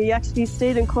last time we actually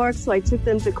stayed in Cork, so I took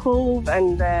them to Cove,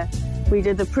 and we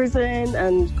did the prison,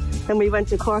 and then we went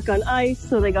to Cork on ice,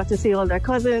 so they got to see all their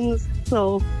cousins.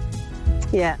 So,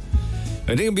 yeah.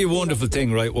 I think it'd be a wonderful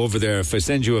thing right over there if I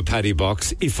send you a paddy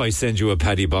box,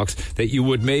 that you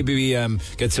would maybe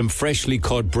get some freshly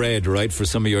cut bread, right, for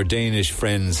some of your Danish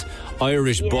friends,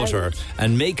 Irish butter,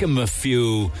 and make them a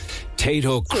few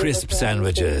potato crisp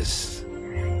sandwiches.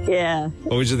 Yeah.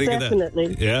 What would you think definitely.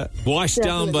 of that? Yeah. Washed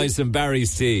down by some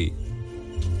Barry's tea.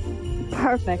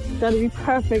 Perfect. That'd be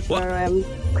perfect for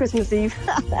Christmas Eve.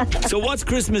 So what's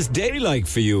Christmas Day like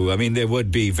for you? I mean, they would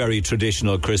be very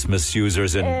traditional Christmas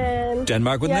users in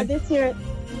Denmark, wouldn't they?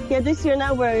 This year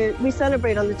now we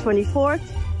celebrate on the 24th,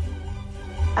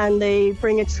 and they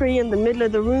bring a tree in the middle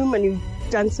of the room and you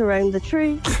dance around the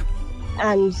tree,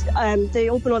 and they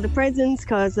open all the presents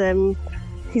because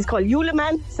he's called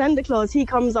Juleman, Santa Claus. He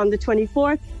comes on the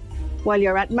 24th while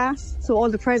you're at Mass. So all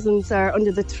the presents are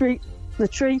under the tree.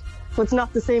 So it's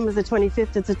not the same as the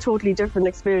 25th. It's a totally different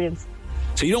experience.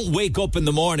 So you don't wake up in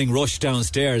the morning, rush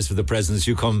downstairs for the presents.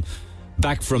 You come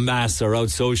back from Mass or out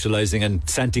socialising and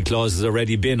Santa Claus has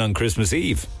already been on Christmas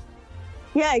Eve.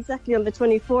 Yeah, exactly, on the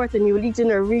 24th. And you will eat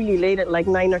dinner really late at like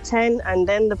 9 or 10. And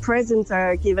then the presents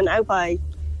are given out by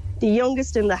the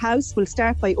youngest in the house will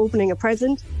start by opening a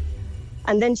present.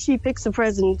 And then she picks a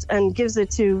present and gives it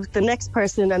to the next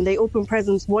person, and they open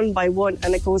presents one by one,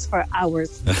 and it goes for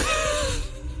hours.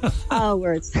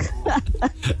 Hours.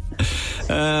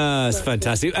 It's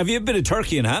fantastic. Have you a bit of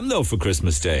turkey and ham, though, for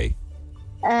Christmas Day?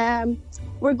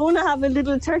 We're going to have a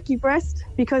little turkey breast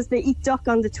because they eat duck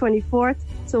on the 24th.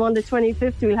 So on the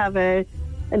 25th, we'll have a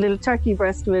little turkey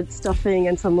breast with stuffing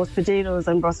and some mashed potatoes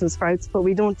and Brussels sprouts, but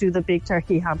we don't do the big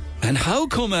turkey ham. And how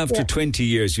come after 20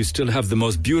 years you still have the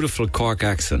most beautiful Cork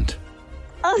accent?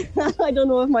 I don't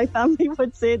know if my family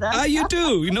would say that. You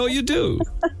do. You know you do.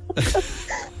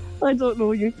 I don't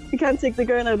know. You can't take the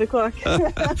girl out of Cork.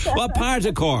 What part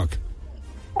of Cork?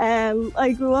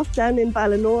 I grew up down in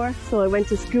Ballinor, so I went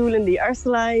to school in the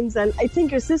Ursulines, and I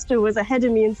think your sister was ahead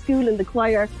of me in school in the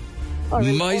choir.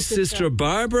 My sister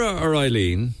Barbara or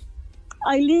Eileen?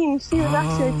 Eileen, she was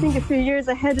actually, I think, a few years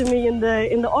ahead of me in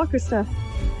the orchestra.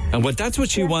 And that's what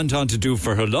she went on to do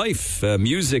for her life,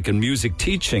 music and music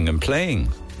teaching and playing.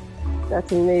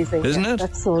 That's amazing. Isn't it?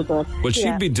 That's so good. Well,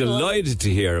 she'd be delighted to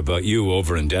hear about you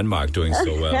over in Denmark doing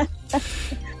so well.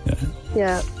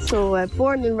 Yeah, so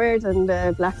born and reared in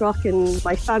Blackrock, and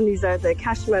my families are the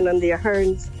Cashman and the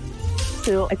Aherns.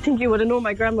 So I think you would have known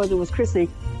my grandmother was Chrissy.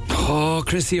 Oh,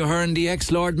 Chrissy Ahern, the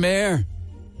ex-Lord Mayor.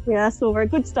 Yeah, so we're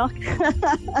good stock.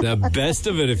 The best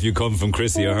of it if you come from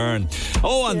Chrissy Ahern.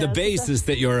 Oh, on the basis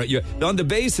that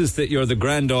you're the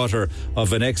granddaughter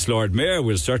of an ex-Lord Mayor,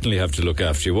 we'll certainly have to look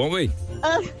after you, won't we?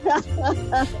 I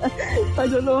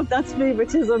don't know if that's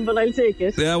favoritism, but I'll take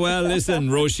it. Yeah, well, listen,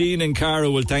 Roisin and Cara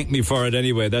will thank me for it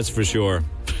anyway, that's for sure.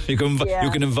 You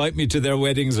can invite me to their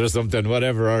weddings or something,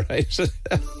 whatever, all right?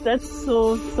 That's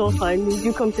so fine.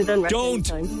 You come to Denmark.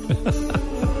 Don't.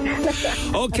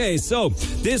 Okay, so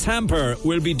this hamper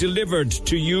will be delivered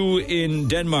to you in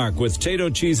Denmark with potato,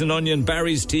 cheese and onion,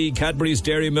 Barry's tea, Cadbury's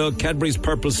Dairy Milk, Cadbury's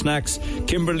Purple Snacks,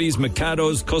 Kimberley's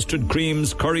Mikados, custard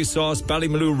creams, curry sauce,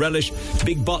 Ballymaloo relish,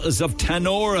 big bottles of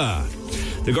Tanora.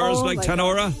 The girls like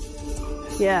Tanora?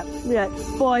 Yeah,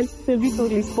 spoiled. They'll be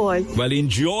totally spoiled. Well,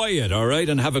 enjoy it, all right,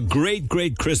 and have a great,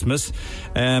 great Christmas.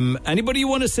 Anybody you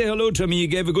want to say hello to? I mean, you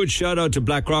gave a good shout out to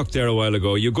Black Rock there a while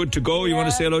ago. You good to go? You want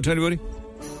to say hello to anybody?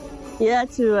 Yeah,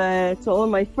 to all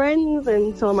my friends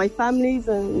and to all my families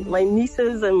and my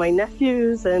nieces and my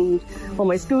nephews and all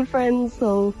my school friends.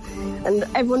 So, and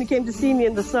everyone who came to see me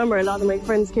in the summer. A lot of my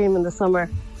friends came in the summer.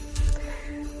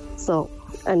 So,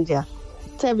 and yeah,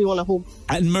 to everyone at home.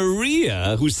 And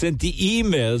Maria, who sent the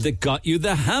email that got you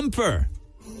the hamper.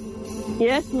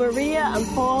 Yes, Maria and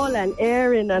Paul and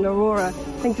Erin and Aurora.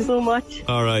 Thank you so much.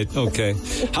 All right, okay.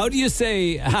 How do you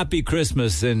say Happy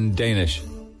Christmas in Danish?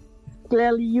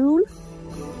 Glædelig jul.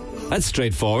 That's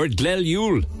straightforward. Glædelig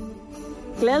jul.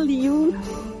 Glædelig jul.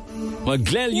 Well,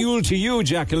 glædelig jul to you,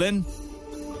 Jacqueline.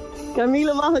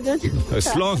 Camila Mahajan.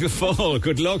 Slán fall.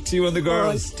 Good luck to you and the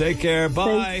girls. Take care.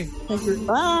 Bye. Thank you.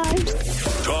 Bye.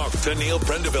 Talk to Neil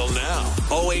Prendeville now.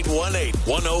 0818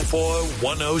 104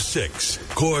 106.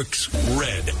 Cork's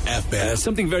Red FM.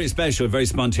 Something very special, very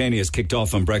spontaneous kicked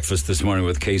off on breakfast this morning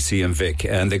with Casey and Vic,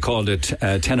 and they called it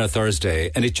Tenor Thursday,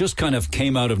 and it just kind of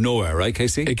came out of nowhere, right,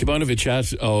 Casey? It came out of a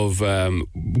chat of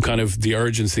kind of the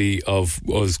urgency of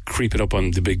us creeping up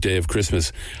on the big day of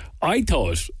Christmas.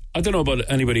 I don't know about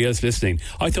anybody else listening.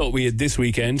 I thought we had this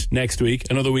weekend, next week,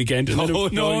 another weekend.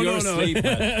 No, you're asleep,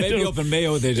 man. Maybe up in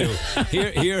Mayo they do.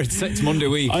 Here it's Monday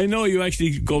week. I know you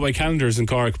actually go by calendars in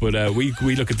Cork, but we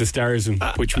look at the stars and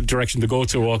which direction the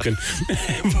goats are walking.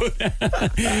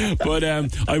 but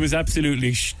I was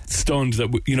absolutely stunned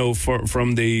that, you know,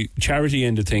 from the charity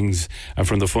end of things and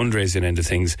from the fundraising end of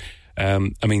things,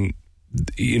 I mean,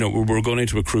 you know, we're going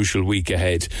into a crucial week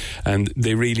ahead, and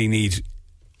they really need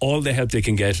all the help they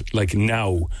can get, like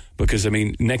now, because I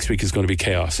mean, next week is going to be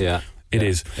chaos. Yeah. It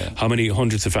is. How many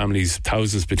hundreds of families,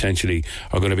 thousands potentially,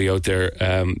 are going to be out there,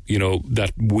 you know,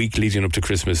 that week leading up to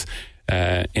Christmas,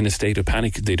 in a state of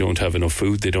panic. They don't have enough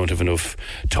food, they don't have enough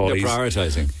toys. They're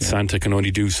prioritising. Santa can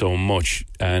only do so much,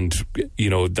 and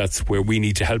you know, that's where we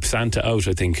need to help Santa out,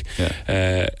 I think.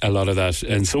 A lot of that.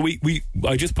 And so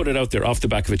I just put it out there off the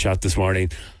back of a chat this morning,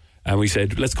 and we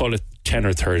said, let's call it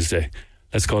Tenor Thursday.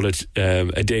 Let's call it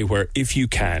a day where, if you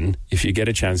get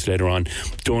a chance later on,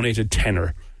 donate a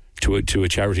tenner to a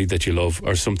charity that you love,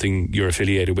 or something you're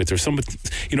affiliated with, or something,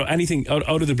 you know, anything out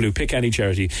of the blue. Pick any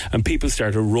charity, and people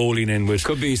started rolling in with.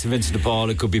 Could be St Vincent de Paul,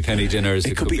 it could be Penny Dinners,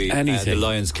 it could be anything. The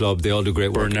Lions Club. They all do great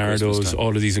work. Bernardo's,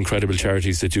 all of these incredible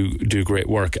charities that do great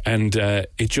work, and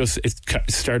it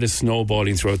started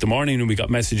snowballing throughout the morning, and we got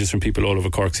messages from people all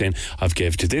over Cork saying, "I've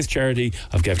gave to this charity,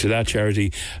 I've gave to that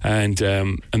charity," and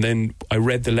then I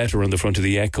read the letter on the front of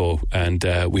the Echo, and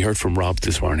we heard from Rob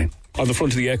this morning. On the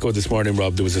front of the Echo this morning,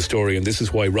 Rob, there was a story, and this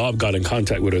is why Rob got in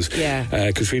contact with us.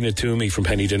 Katrina Toomey from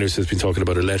Penny Dinners has been talking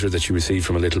about a letter that she received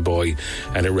from a little boy,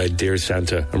 and it read, "Dear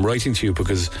Santa, I'm writing to you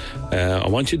because I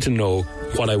want you to know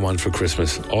what I want for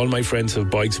Christmas. All my friends have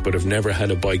bikes, but I've never had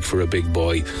a bike for a big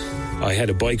boy. I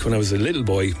had a bike when I was a little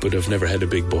boy, but I've never had a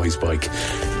big boy's bike."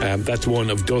 That's one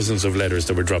of dozens of letters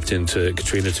that were dropped into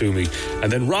Katrina Toomey.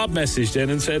 And then Rob messaged in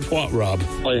and said, "What, Rob?"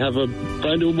 "I have a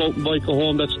brand new mountain bike at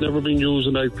home that's never been used,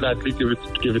 and I'd gladly give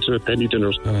it to Penny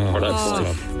Dinners for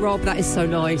that." Rob, that is so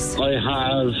nice. "I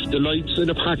have the lights in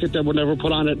a packet that were never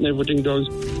put on it, and everything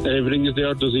everything is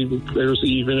there. There's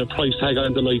even a price tag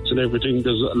on the lights and everything.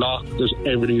 There's a lock.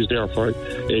 Everything is there for it.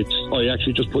 I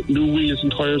actually just put new wheels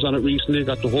and tyres on it recently.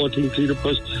 Got the whole thing cleaned up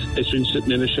because it's been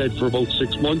sitting in a shed for about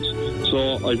 6 months.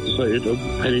 So I've decided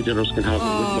Penny Dinners can have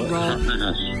it.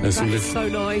 That is so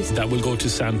nice. That will go to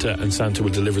Santa, and Santa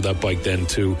will deliver that bike then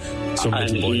to some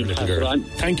little boy or little girl.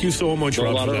 Thank you so much,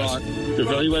 Rob, for that. You're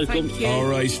very welcome. All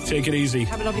right, take it easy.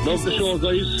 Have a lovely Love the show,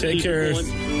 guys. Take care.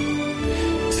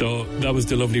 So that was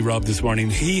the lovely Rob this morning.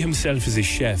 He himself is a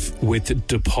chef with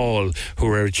DePaul, who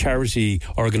are a charity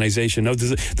organisation. Now,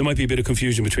 there might be a bit of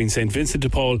confusion between St Vincent de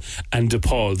Paul and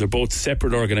DePaul. They're both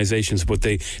separate organisations, but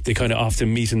they kind of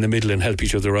often meet in the middle and help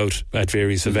each other out at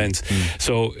various events.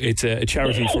 So it's a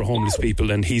charity for homeless people,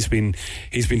 and he's been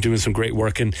doing some great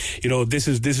work. And you know, this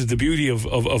is the beauty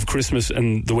of Christmas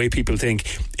and the way people think.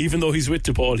 Even though he's with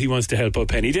DePaul, he wants to help out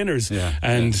Penny Dinners,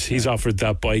 he's offered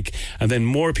that bike. And then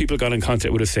more people got in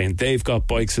contact with us saying they've got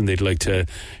bikes and they'd like to,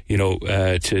 you know,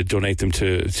 to donate them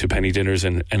to Penny Dinners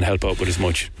and help out with as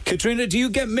much. Katrina, do you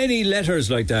get many letters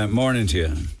like that? Morning to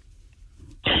you.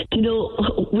 You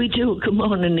know, we do. Good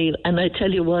morning, Neil. And I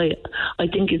tell you why. I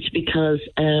think it's because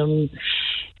a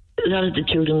lot of the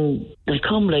children that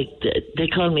come, like, they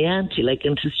call me auntie, like,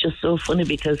 and it's just so funny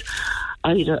because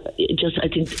I think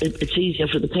it's easier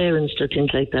for the parents to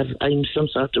think like that I'm some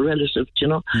sort of relative, you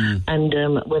know. And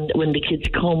when the kids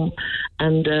come,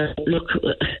 and look,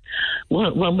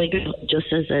 one week ago,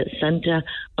 just as a Santa,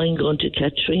 I'm going to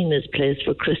Katrina's place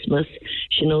for Christmas.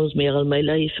 She knows me all my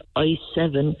life. I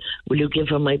 7. Will you give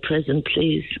her my present,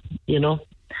 please? You know.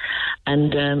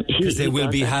 And because they will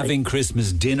be having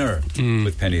Christmas dinner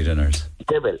with penny dinners.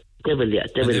 They will, yeah.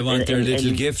 They want their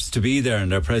little gifts to be there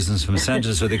and their presents from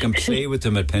Santa so they can play with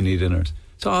them at penny dinners.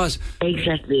 It's awesome.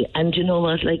 Exactly. And you know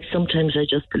what, like sometimes I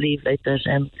just believe like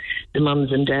that the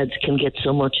mums and dads can get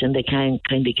so much and they can't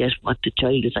kind of get what the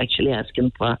child is actually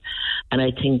asking for. And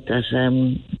I think that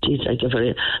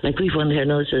like we've one here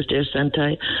now says, dear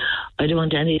Santa, I don't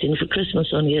want anything for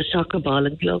Christmas, only a soccer ball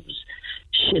and gloves,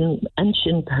 shin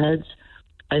pads.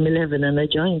 I'm 11 and I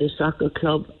joined a soccer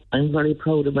club. I'm very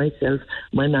proud of myself.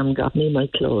 My mum got me my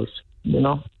clothes, you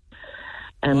know.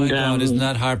 And, my God, isn't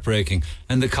that heartbreaking?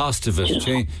 And the cost of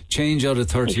it, change out of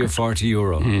 30 or 40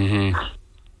 euro. Mm-hmm.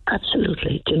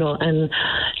 Absolutely, and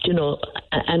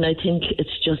I think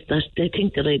it's just that they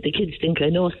think that the kids think I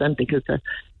know Santa because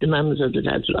the mums or the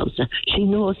dads love Santa. She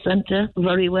knows Santa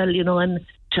very well, and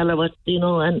tell her what,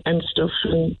 and stuff,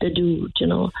 and they do,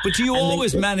 But do you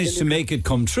always manage to make it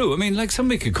come true? I mean, like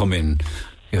somebody could come in,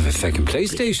 you have a fucking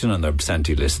PlayStation on their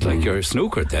Santa list, like you're a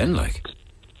snooker then, like.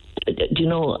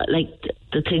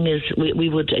 The thing is, we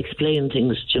would explain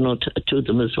things, to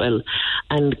them as well.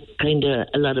 And kind of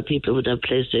a lot of people would have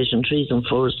PlayStation 3s and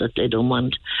 4s that they don't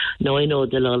want. Now, I know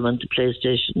they'll all want the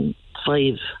PlayStation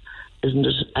 5, isn't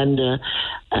it?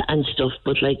 And stuff.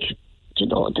 But,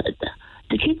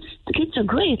 the kids are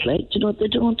great,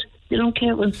 they don't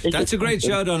care when they That's a great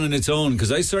shout on its own,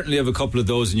 because I certainly have a couple of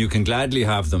those and you can gladly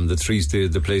have them, the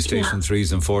PlayStation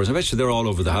 3s and 4s. I bet you they're all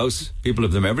over the house. People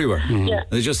have them everywhere. Mm-hmm. Yeah.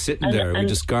 They're just sitting there. We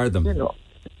discard them.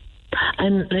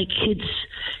 And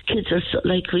kids are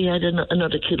we had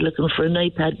another kid looking for an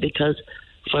iPad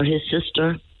for his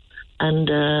sister,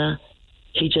 and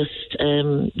he just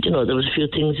there was a few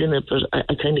things in it, but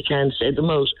I kind of can't say them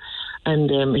out. And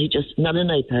he just, not an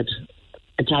iPad,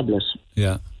 a tablet.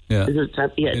 Yeah. Yeah. It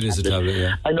is a tablet,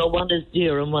 yeah. I know one is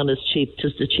dear and one is cheap,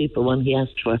 just the cheaper one he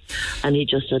asked for. And he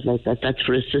just said like that, that's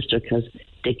for his sister because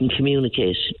they can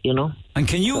communicate, And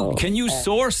can you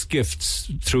source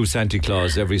gifts through Santa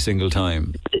Claus every single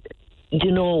time?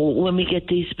 When we get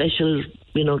these special,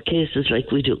 cases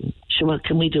like we do, so what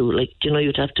can we do?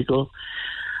 You'd have to go,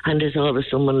 and there's always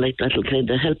someone like that will kind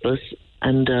of help us.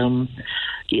 And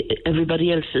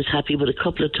everybody else is happy with a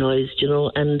couple of toys,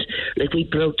 and we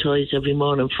put out toys every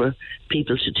morning for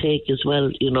people to take as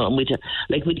well, and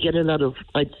we'd get a lot of,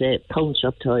 I'd say, pawn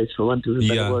shop toys, for want of a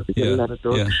better word. We get a lot of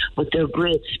those, but they're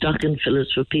great stocking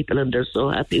fillers for people, and they're so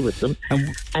happy with them.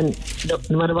 And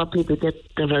no matter what people get,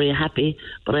 they're very happy.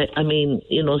 But I mean,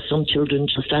 some children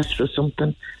just ask for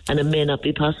something, and it may not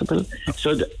be possible.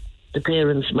 So the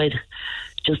parents might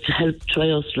just to help try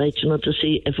us, to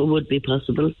see if it would be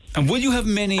possible. And will you have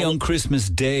many on Christmas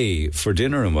Day for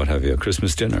dinner and what have you,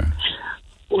 Christmas dinner?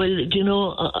 Well,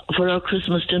 for our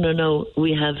Christmas dinner now,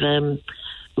 we have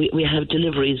we have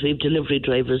deliveries. We have delivery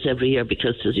drivers every year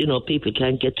because, people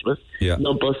can't get to us. Yeah.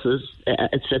 No buses,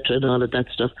 etc., and all of that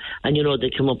stuff. And,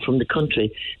 they come up from the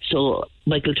country. So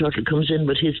Michael Turtle comes in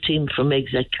with his team from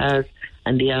Exec Cars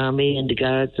and the Army and the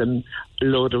Guards and a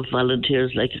load of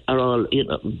volunteers are all,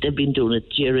 they've been doing it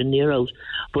year in, year out.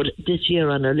 But this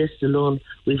year on our list alone,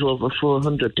 we've over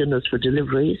 400 dinners for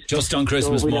deliveries. Just on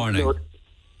Christmas morning?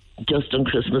 Just on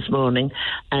Christmas morning.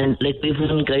 And we've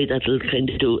one guy that'll kind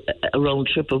of do a round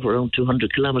trip of around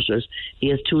 200 kilometres. He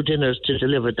has 2 dinners to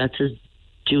deliver. That's his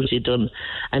duty done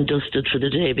and dusted for the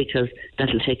day, because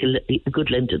that'll take a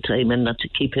good length of time and not to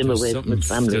keep him away from his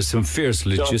family. There's some fierce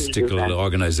logistical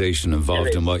organisation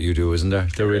involved in what you do, isn't there?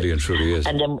 There really and truly is.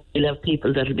 And then we'll have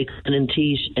people that'll be cooking in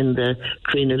tea in the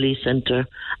Creanally Centre,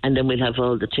 and then we'll have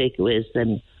all the takeaways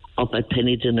then up at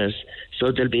penny dinners.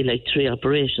 So there'll be 3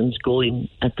 operations going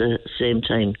at the same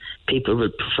time. People will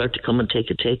prefer to come and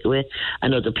take a takeaway,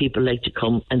 and other people like to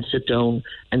come and sit down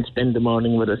and spend the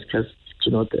morning with us, because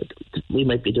we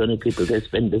might be the only people they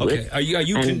spend the with. Are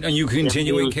you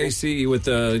continuing, Casey, with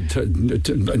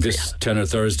this Tenor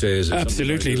Thursdays?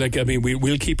 Absolutely.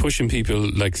 We'll keep pushing people.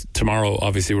 Tomorrow,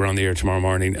 obviously, we're on the air tomorrow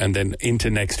morning, and then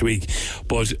into next week.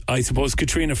 But I suppose,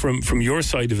 Katrina, from your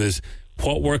side of it,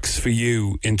 what works for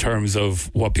you in terms of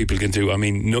what people can do? I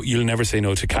mean, you'll never say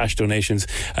no to cash donations,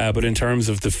 but in terms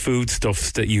of the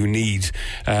foodstuffs that you need,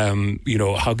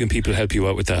 how can people help you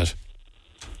out with that?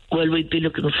 Well, we'd be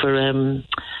looking for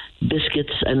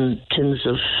biscuits and tins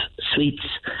of sweets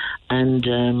and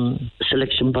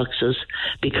selection boxes,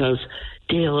 because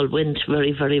they all went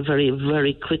very, very, very,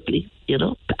 very quickly,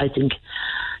 I think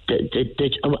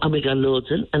and we got loads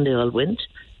in and they all went.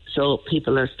 So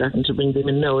people are starting to bring them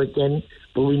in now again,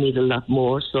 but we need a lot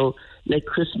more. So like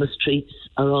Christmas treats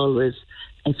are always,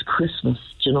 it's Christmas,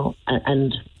 you know,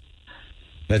 and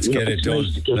let's get it done.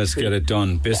 Let's get it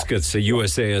done. Biscuits, a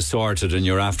USA assorted, and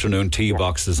your afternoon tea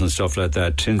boxes and stuff like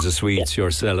that. Tins of sweets,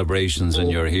 your celebrations and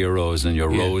your heroes and your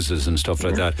roses and stuff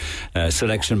like that.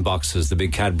 Selection boxes, the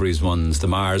big Cadbury's ones, the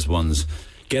Mars ones.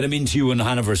 Get them into you on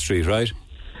Hanover Street, right?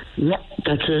 Yeah,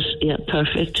 that's it. Yeah,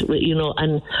 perfect. You know,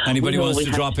 and anybody wants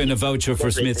to drop in a voucher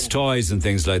for Smith's Toys and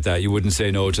things like that, you wouldn't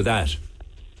say no to that.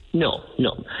 No.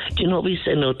 Do you know, we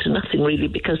say no to nothing really,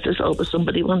 because there's always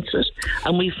somebody wants it,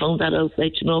 and we found that out.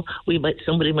 Like, you know,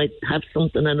 somebody might have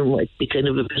something and it might be kind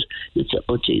of a bit. You'd say,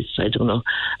 oh, geez, I don't know,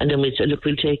 and then we say, look,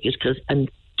 we'll take it, and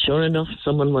sure enough,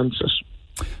 someone wants it.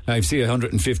 I see a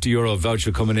 €150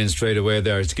 voucher coming in straight away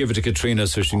there. To give it to Katrina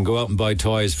so she can go out and buy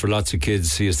toys for lots of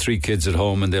kids. He has 3 kids at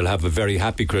home and they'll have a very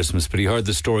happy Christmas. But he heard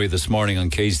the story this morning on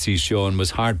KC's show and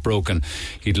was heartbroken.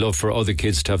 He'd love for other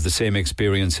kids to have the same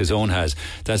experience his own has.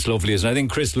 That's lovely. And I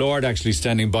think Chris Lord actually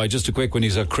standing by. Just a quick one.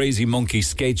 He's a Crazy Monkey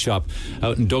skate shop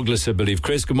out in Douglas, I believe.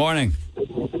 Chris, good morning.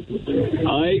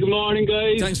 Hi, good morning,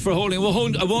 guys. Thanks for holding.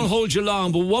 I won't hold you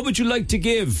long, but what would you like to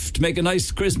give to make a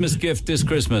nice Christmas gift this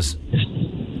Christmas?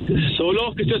 So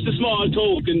look, it's just a small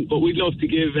token, but we'd love to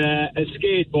give a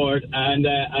skateboard and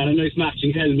a nice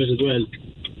matching helmet as well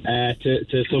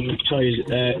to some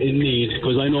child in need,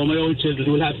 because I know my own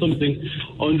children will have something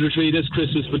under the tree this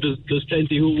Christmas, but there's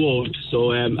plenty who won't.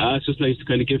 So it's just nice to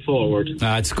kind of give forward.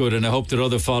 That's good, and I hope that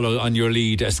others follow on your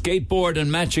lead. A skateboard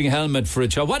and matching helmet for a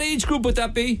child. What age group would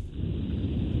that be?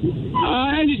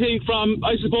 Anything from,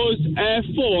 I suppose,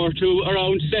 4 to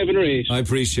around 7 or 8. I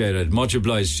appreciate it. Much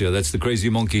obliged to you. That's the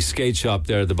Crazy Monkey skate shop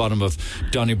there at the bottom of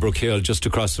Donnybrook Hill, just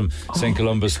across from St.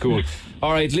 Columba's School.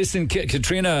 All right, listen,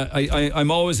 Katrina, I'm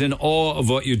always in awe of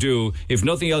what you do. If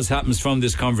nothing else happens from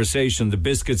this conversation, the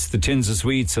biscuits, the tins of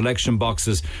sweets, selection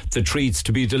boxes, the treats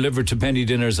to be delivered to penny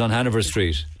dinners on Hanover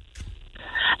Street.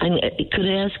 And could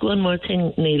I ask one more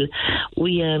thing, Neil?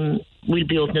 We'll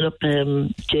be opening up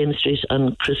James Street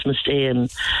on Christmas Day and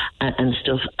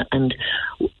stuff. And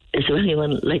is there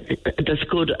anyone like that's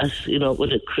good as, you know,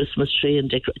 with a Christmas tree and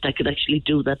that could actually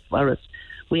do that for us?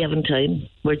 We haven't time.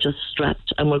 We're just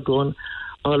strapped and we're going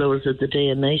all hours of the day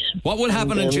and night. What will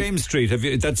happen on James Street? Have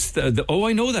you? That's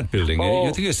I know that building.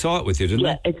 I think I saw it with you, didn't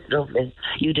I? Yeah, it's lovely.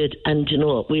 You did, and you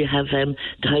know we have the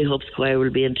High Hope Choir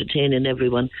will be entertaining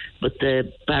everyone, but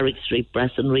the Barrack Street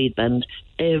Brass and Reed Band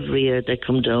every year they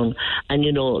come down, and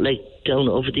you know, like down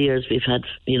over the years we've had,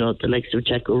 you know, the likes of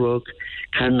Jack O'Rourke,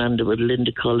 Karen Underwood,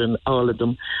 Linda Cullen, all of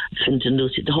them, Fintan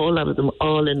Lucy, the whole lot of them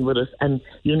all in with us, and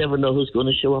you never know who's going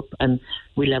to show up, and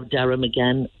we'll have Darren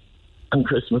again on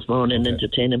Christmas morning,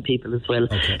 entertaining people as well.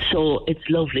 So it's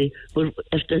lovely. But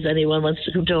if there's anyone wants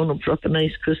to come down and drop a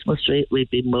nice Christmas tree, we'd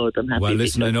be more than happy. Well,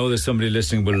 listen, I know there's somebody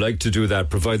listening would like to do that,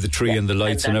 provide the tree and the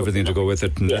lights and everything to go with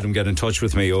it, and let them get in touch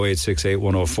with me, 0868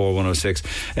 104 106.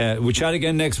 We chat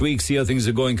again next week, see how things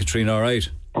are going, Katrina, all right?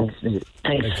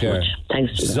 Thanks Take care. much.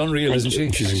 Thanks. She's unreal, isn't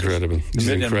she? She's incredible.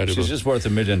 She's just worth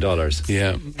 $1 million.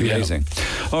 Yeah. Amazing.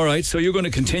 All right, so you're going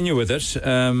to continue with it.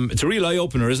 It's a real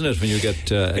eye-opener, isn't it, when you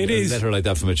get a letter like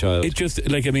that from a child? It just,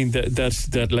 like, I mean,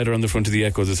 that letter on the front of the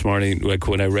Echo this morning, like,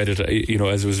 when I read it, you know,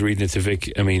 as I was reading it to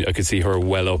Vic, I mean, I could see her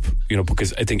well up, you know,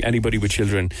 because I think anybody with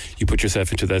children, you put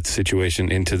yourself into that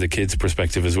situation, into the kids'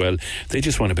 perspective as well. They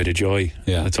just want a bit of joy.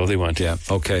 Yeah. That's all they want. Yeah.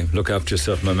 Okay. Look after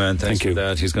yourself, my man. Thank you for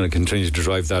that. He's going to continue to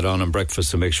drive that on breakfast,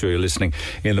 so make sure you're listening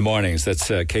in the mornings. That's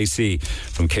KC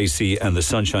from KC and the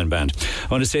Sunshine Band. I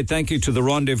want to say thank you to the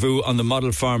Rendezvous on the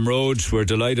Model Farm Road. We're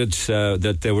delighted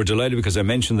that they were delighted because I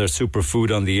mentioned their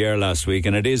superfood on the air last week,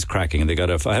 and it is cracking. They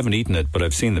got I haven't eaten it, but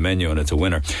I've seen the menu and it's a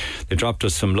winner. They dropped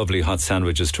us some lovely hot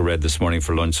sandwiches to Red this morning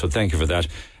for lunch, so thank you for that.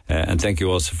 And thank you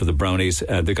also for the brownies.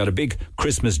 They got a big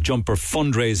Christmas jumper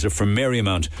fundraiser for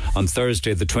Marymount on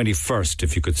Thursday the 21st,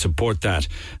 if you could support that.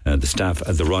 The staff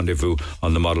at the Rendezvous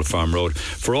on the Model Farm Road.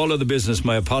 For all of the business,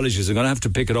 my apologies. I'm going to have to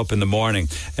pick it up in the morning.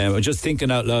 I'm just thinking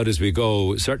out loud as we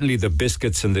go. Certainly the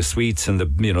biscuits and the sweets and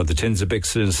the tins of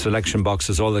Bixen, selection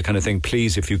boxes, all that kind of thing.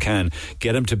 Please, if you can,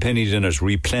 get them to penny dinners.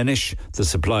 Replenish the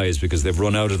supplies because they've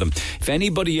run out of them. If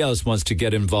anybody else wants to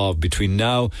get involved between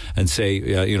now and say,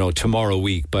 tomorrow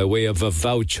week, by way of a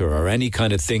voucher or any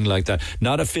kind of thing like that,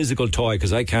 not a physical toy,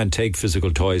 because I can't take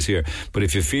physical toys here, but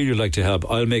if you feel you'd like to help,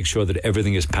 I'll make sure that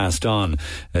everything is passed on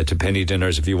to penny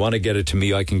dinners. If you want to get it to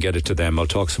me, I can get it to them. I'll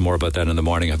talk some more about that in the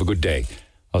morning. Have a good day.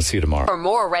 I'll see you tomorrow. For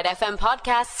more Red FM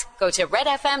podcasts, go to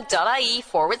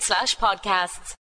redfm.ie/podcasts.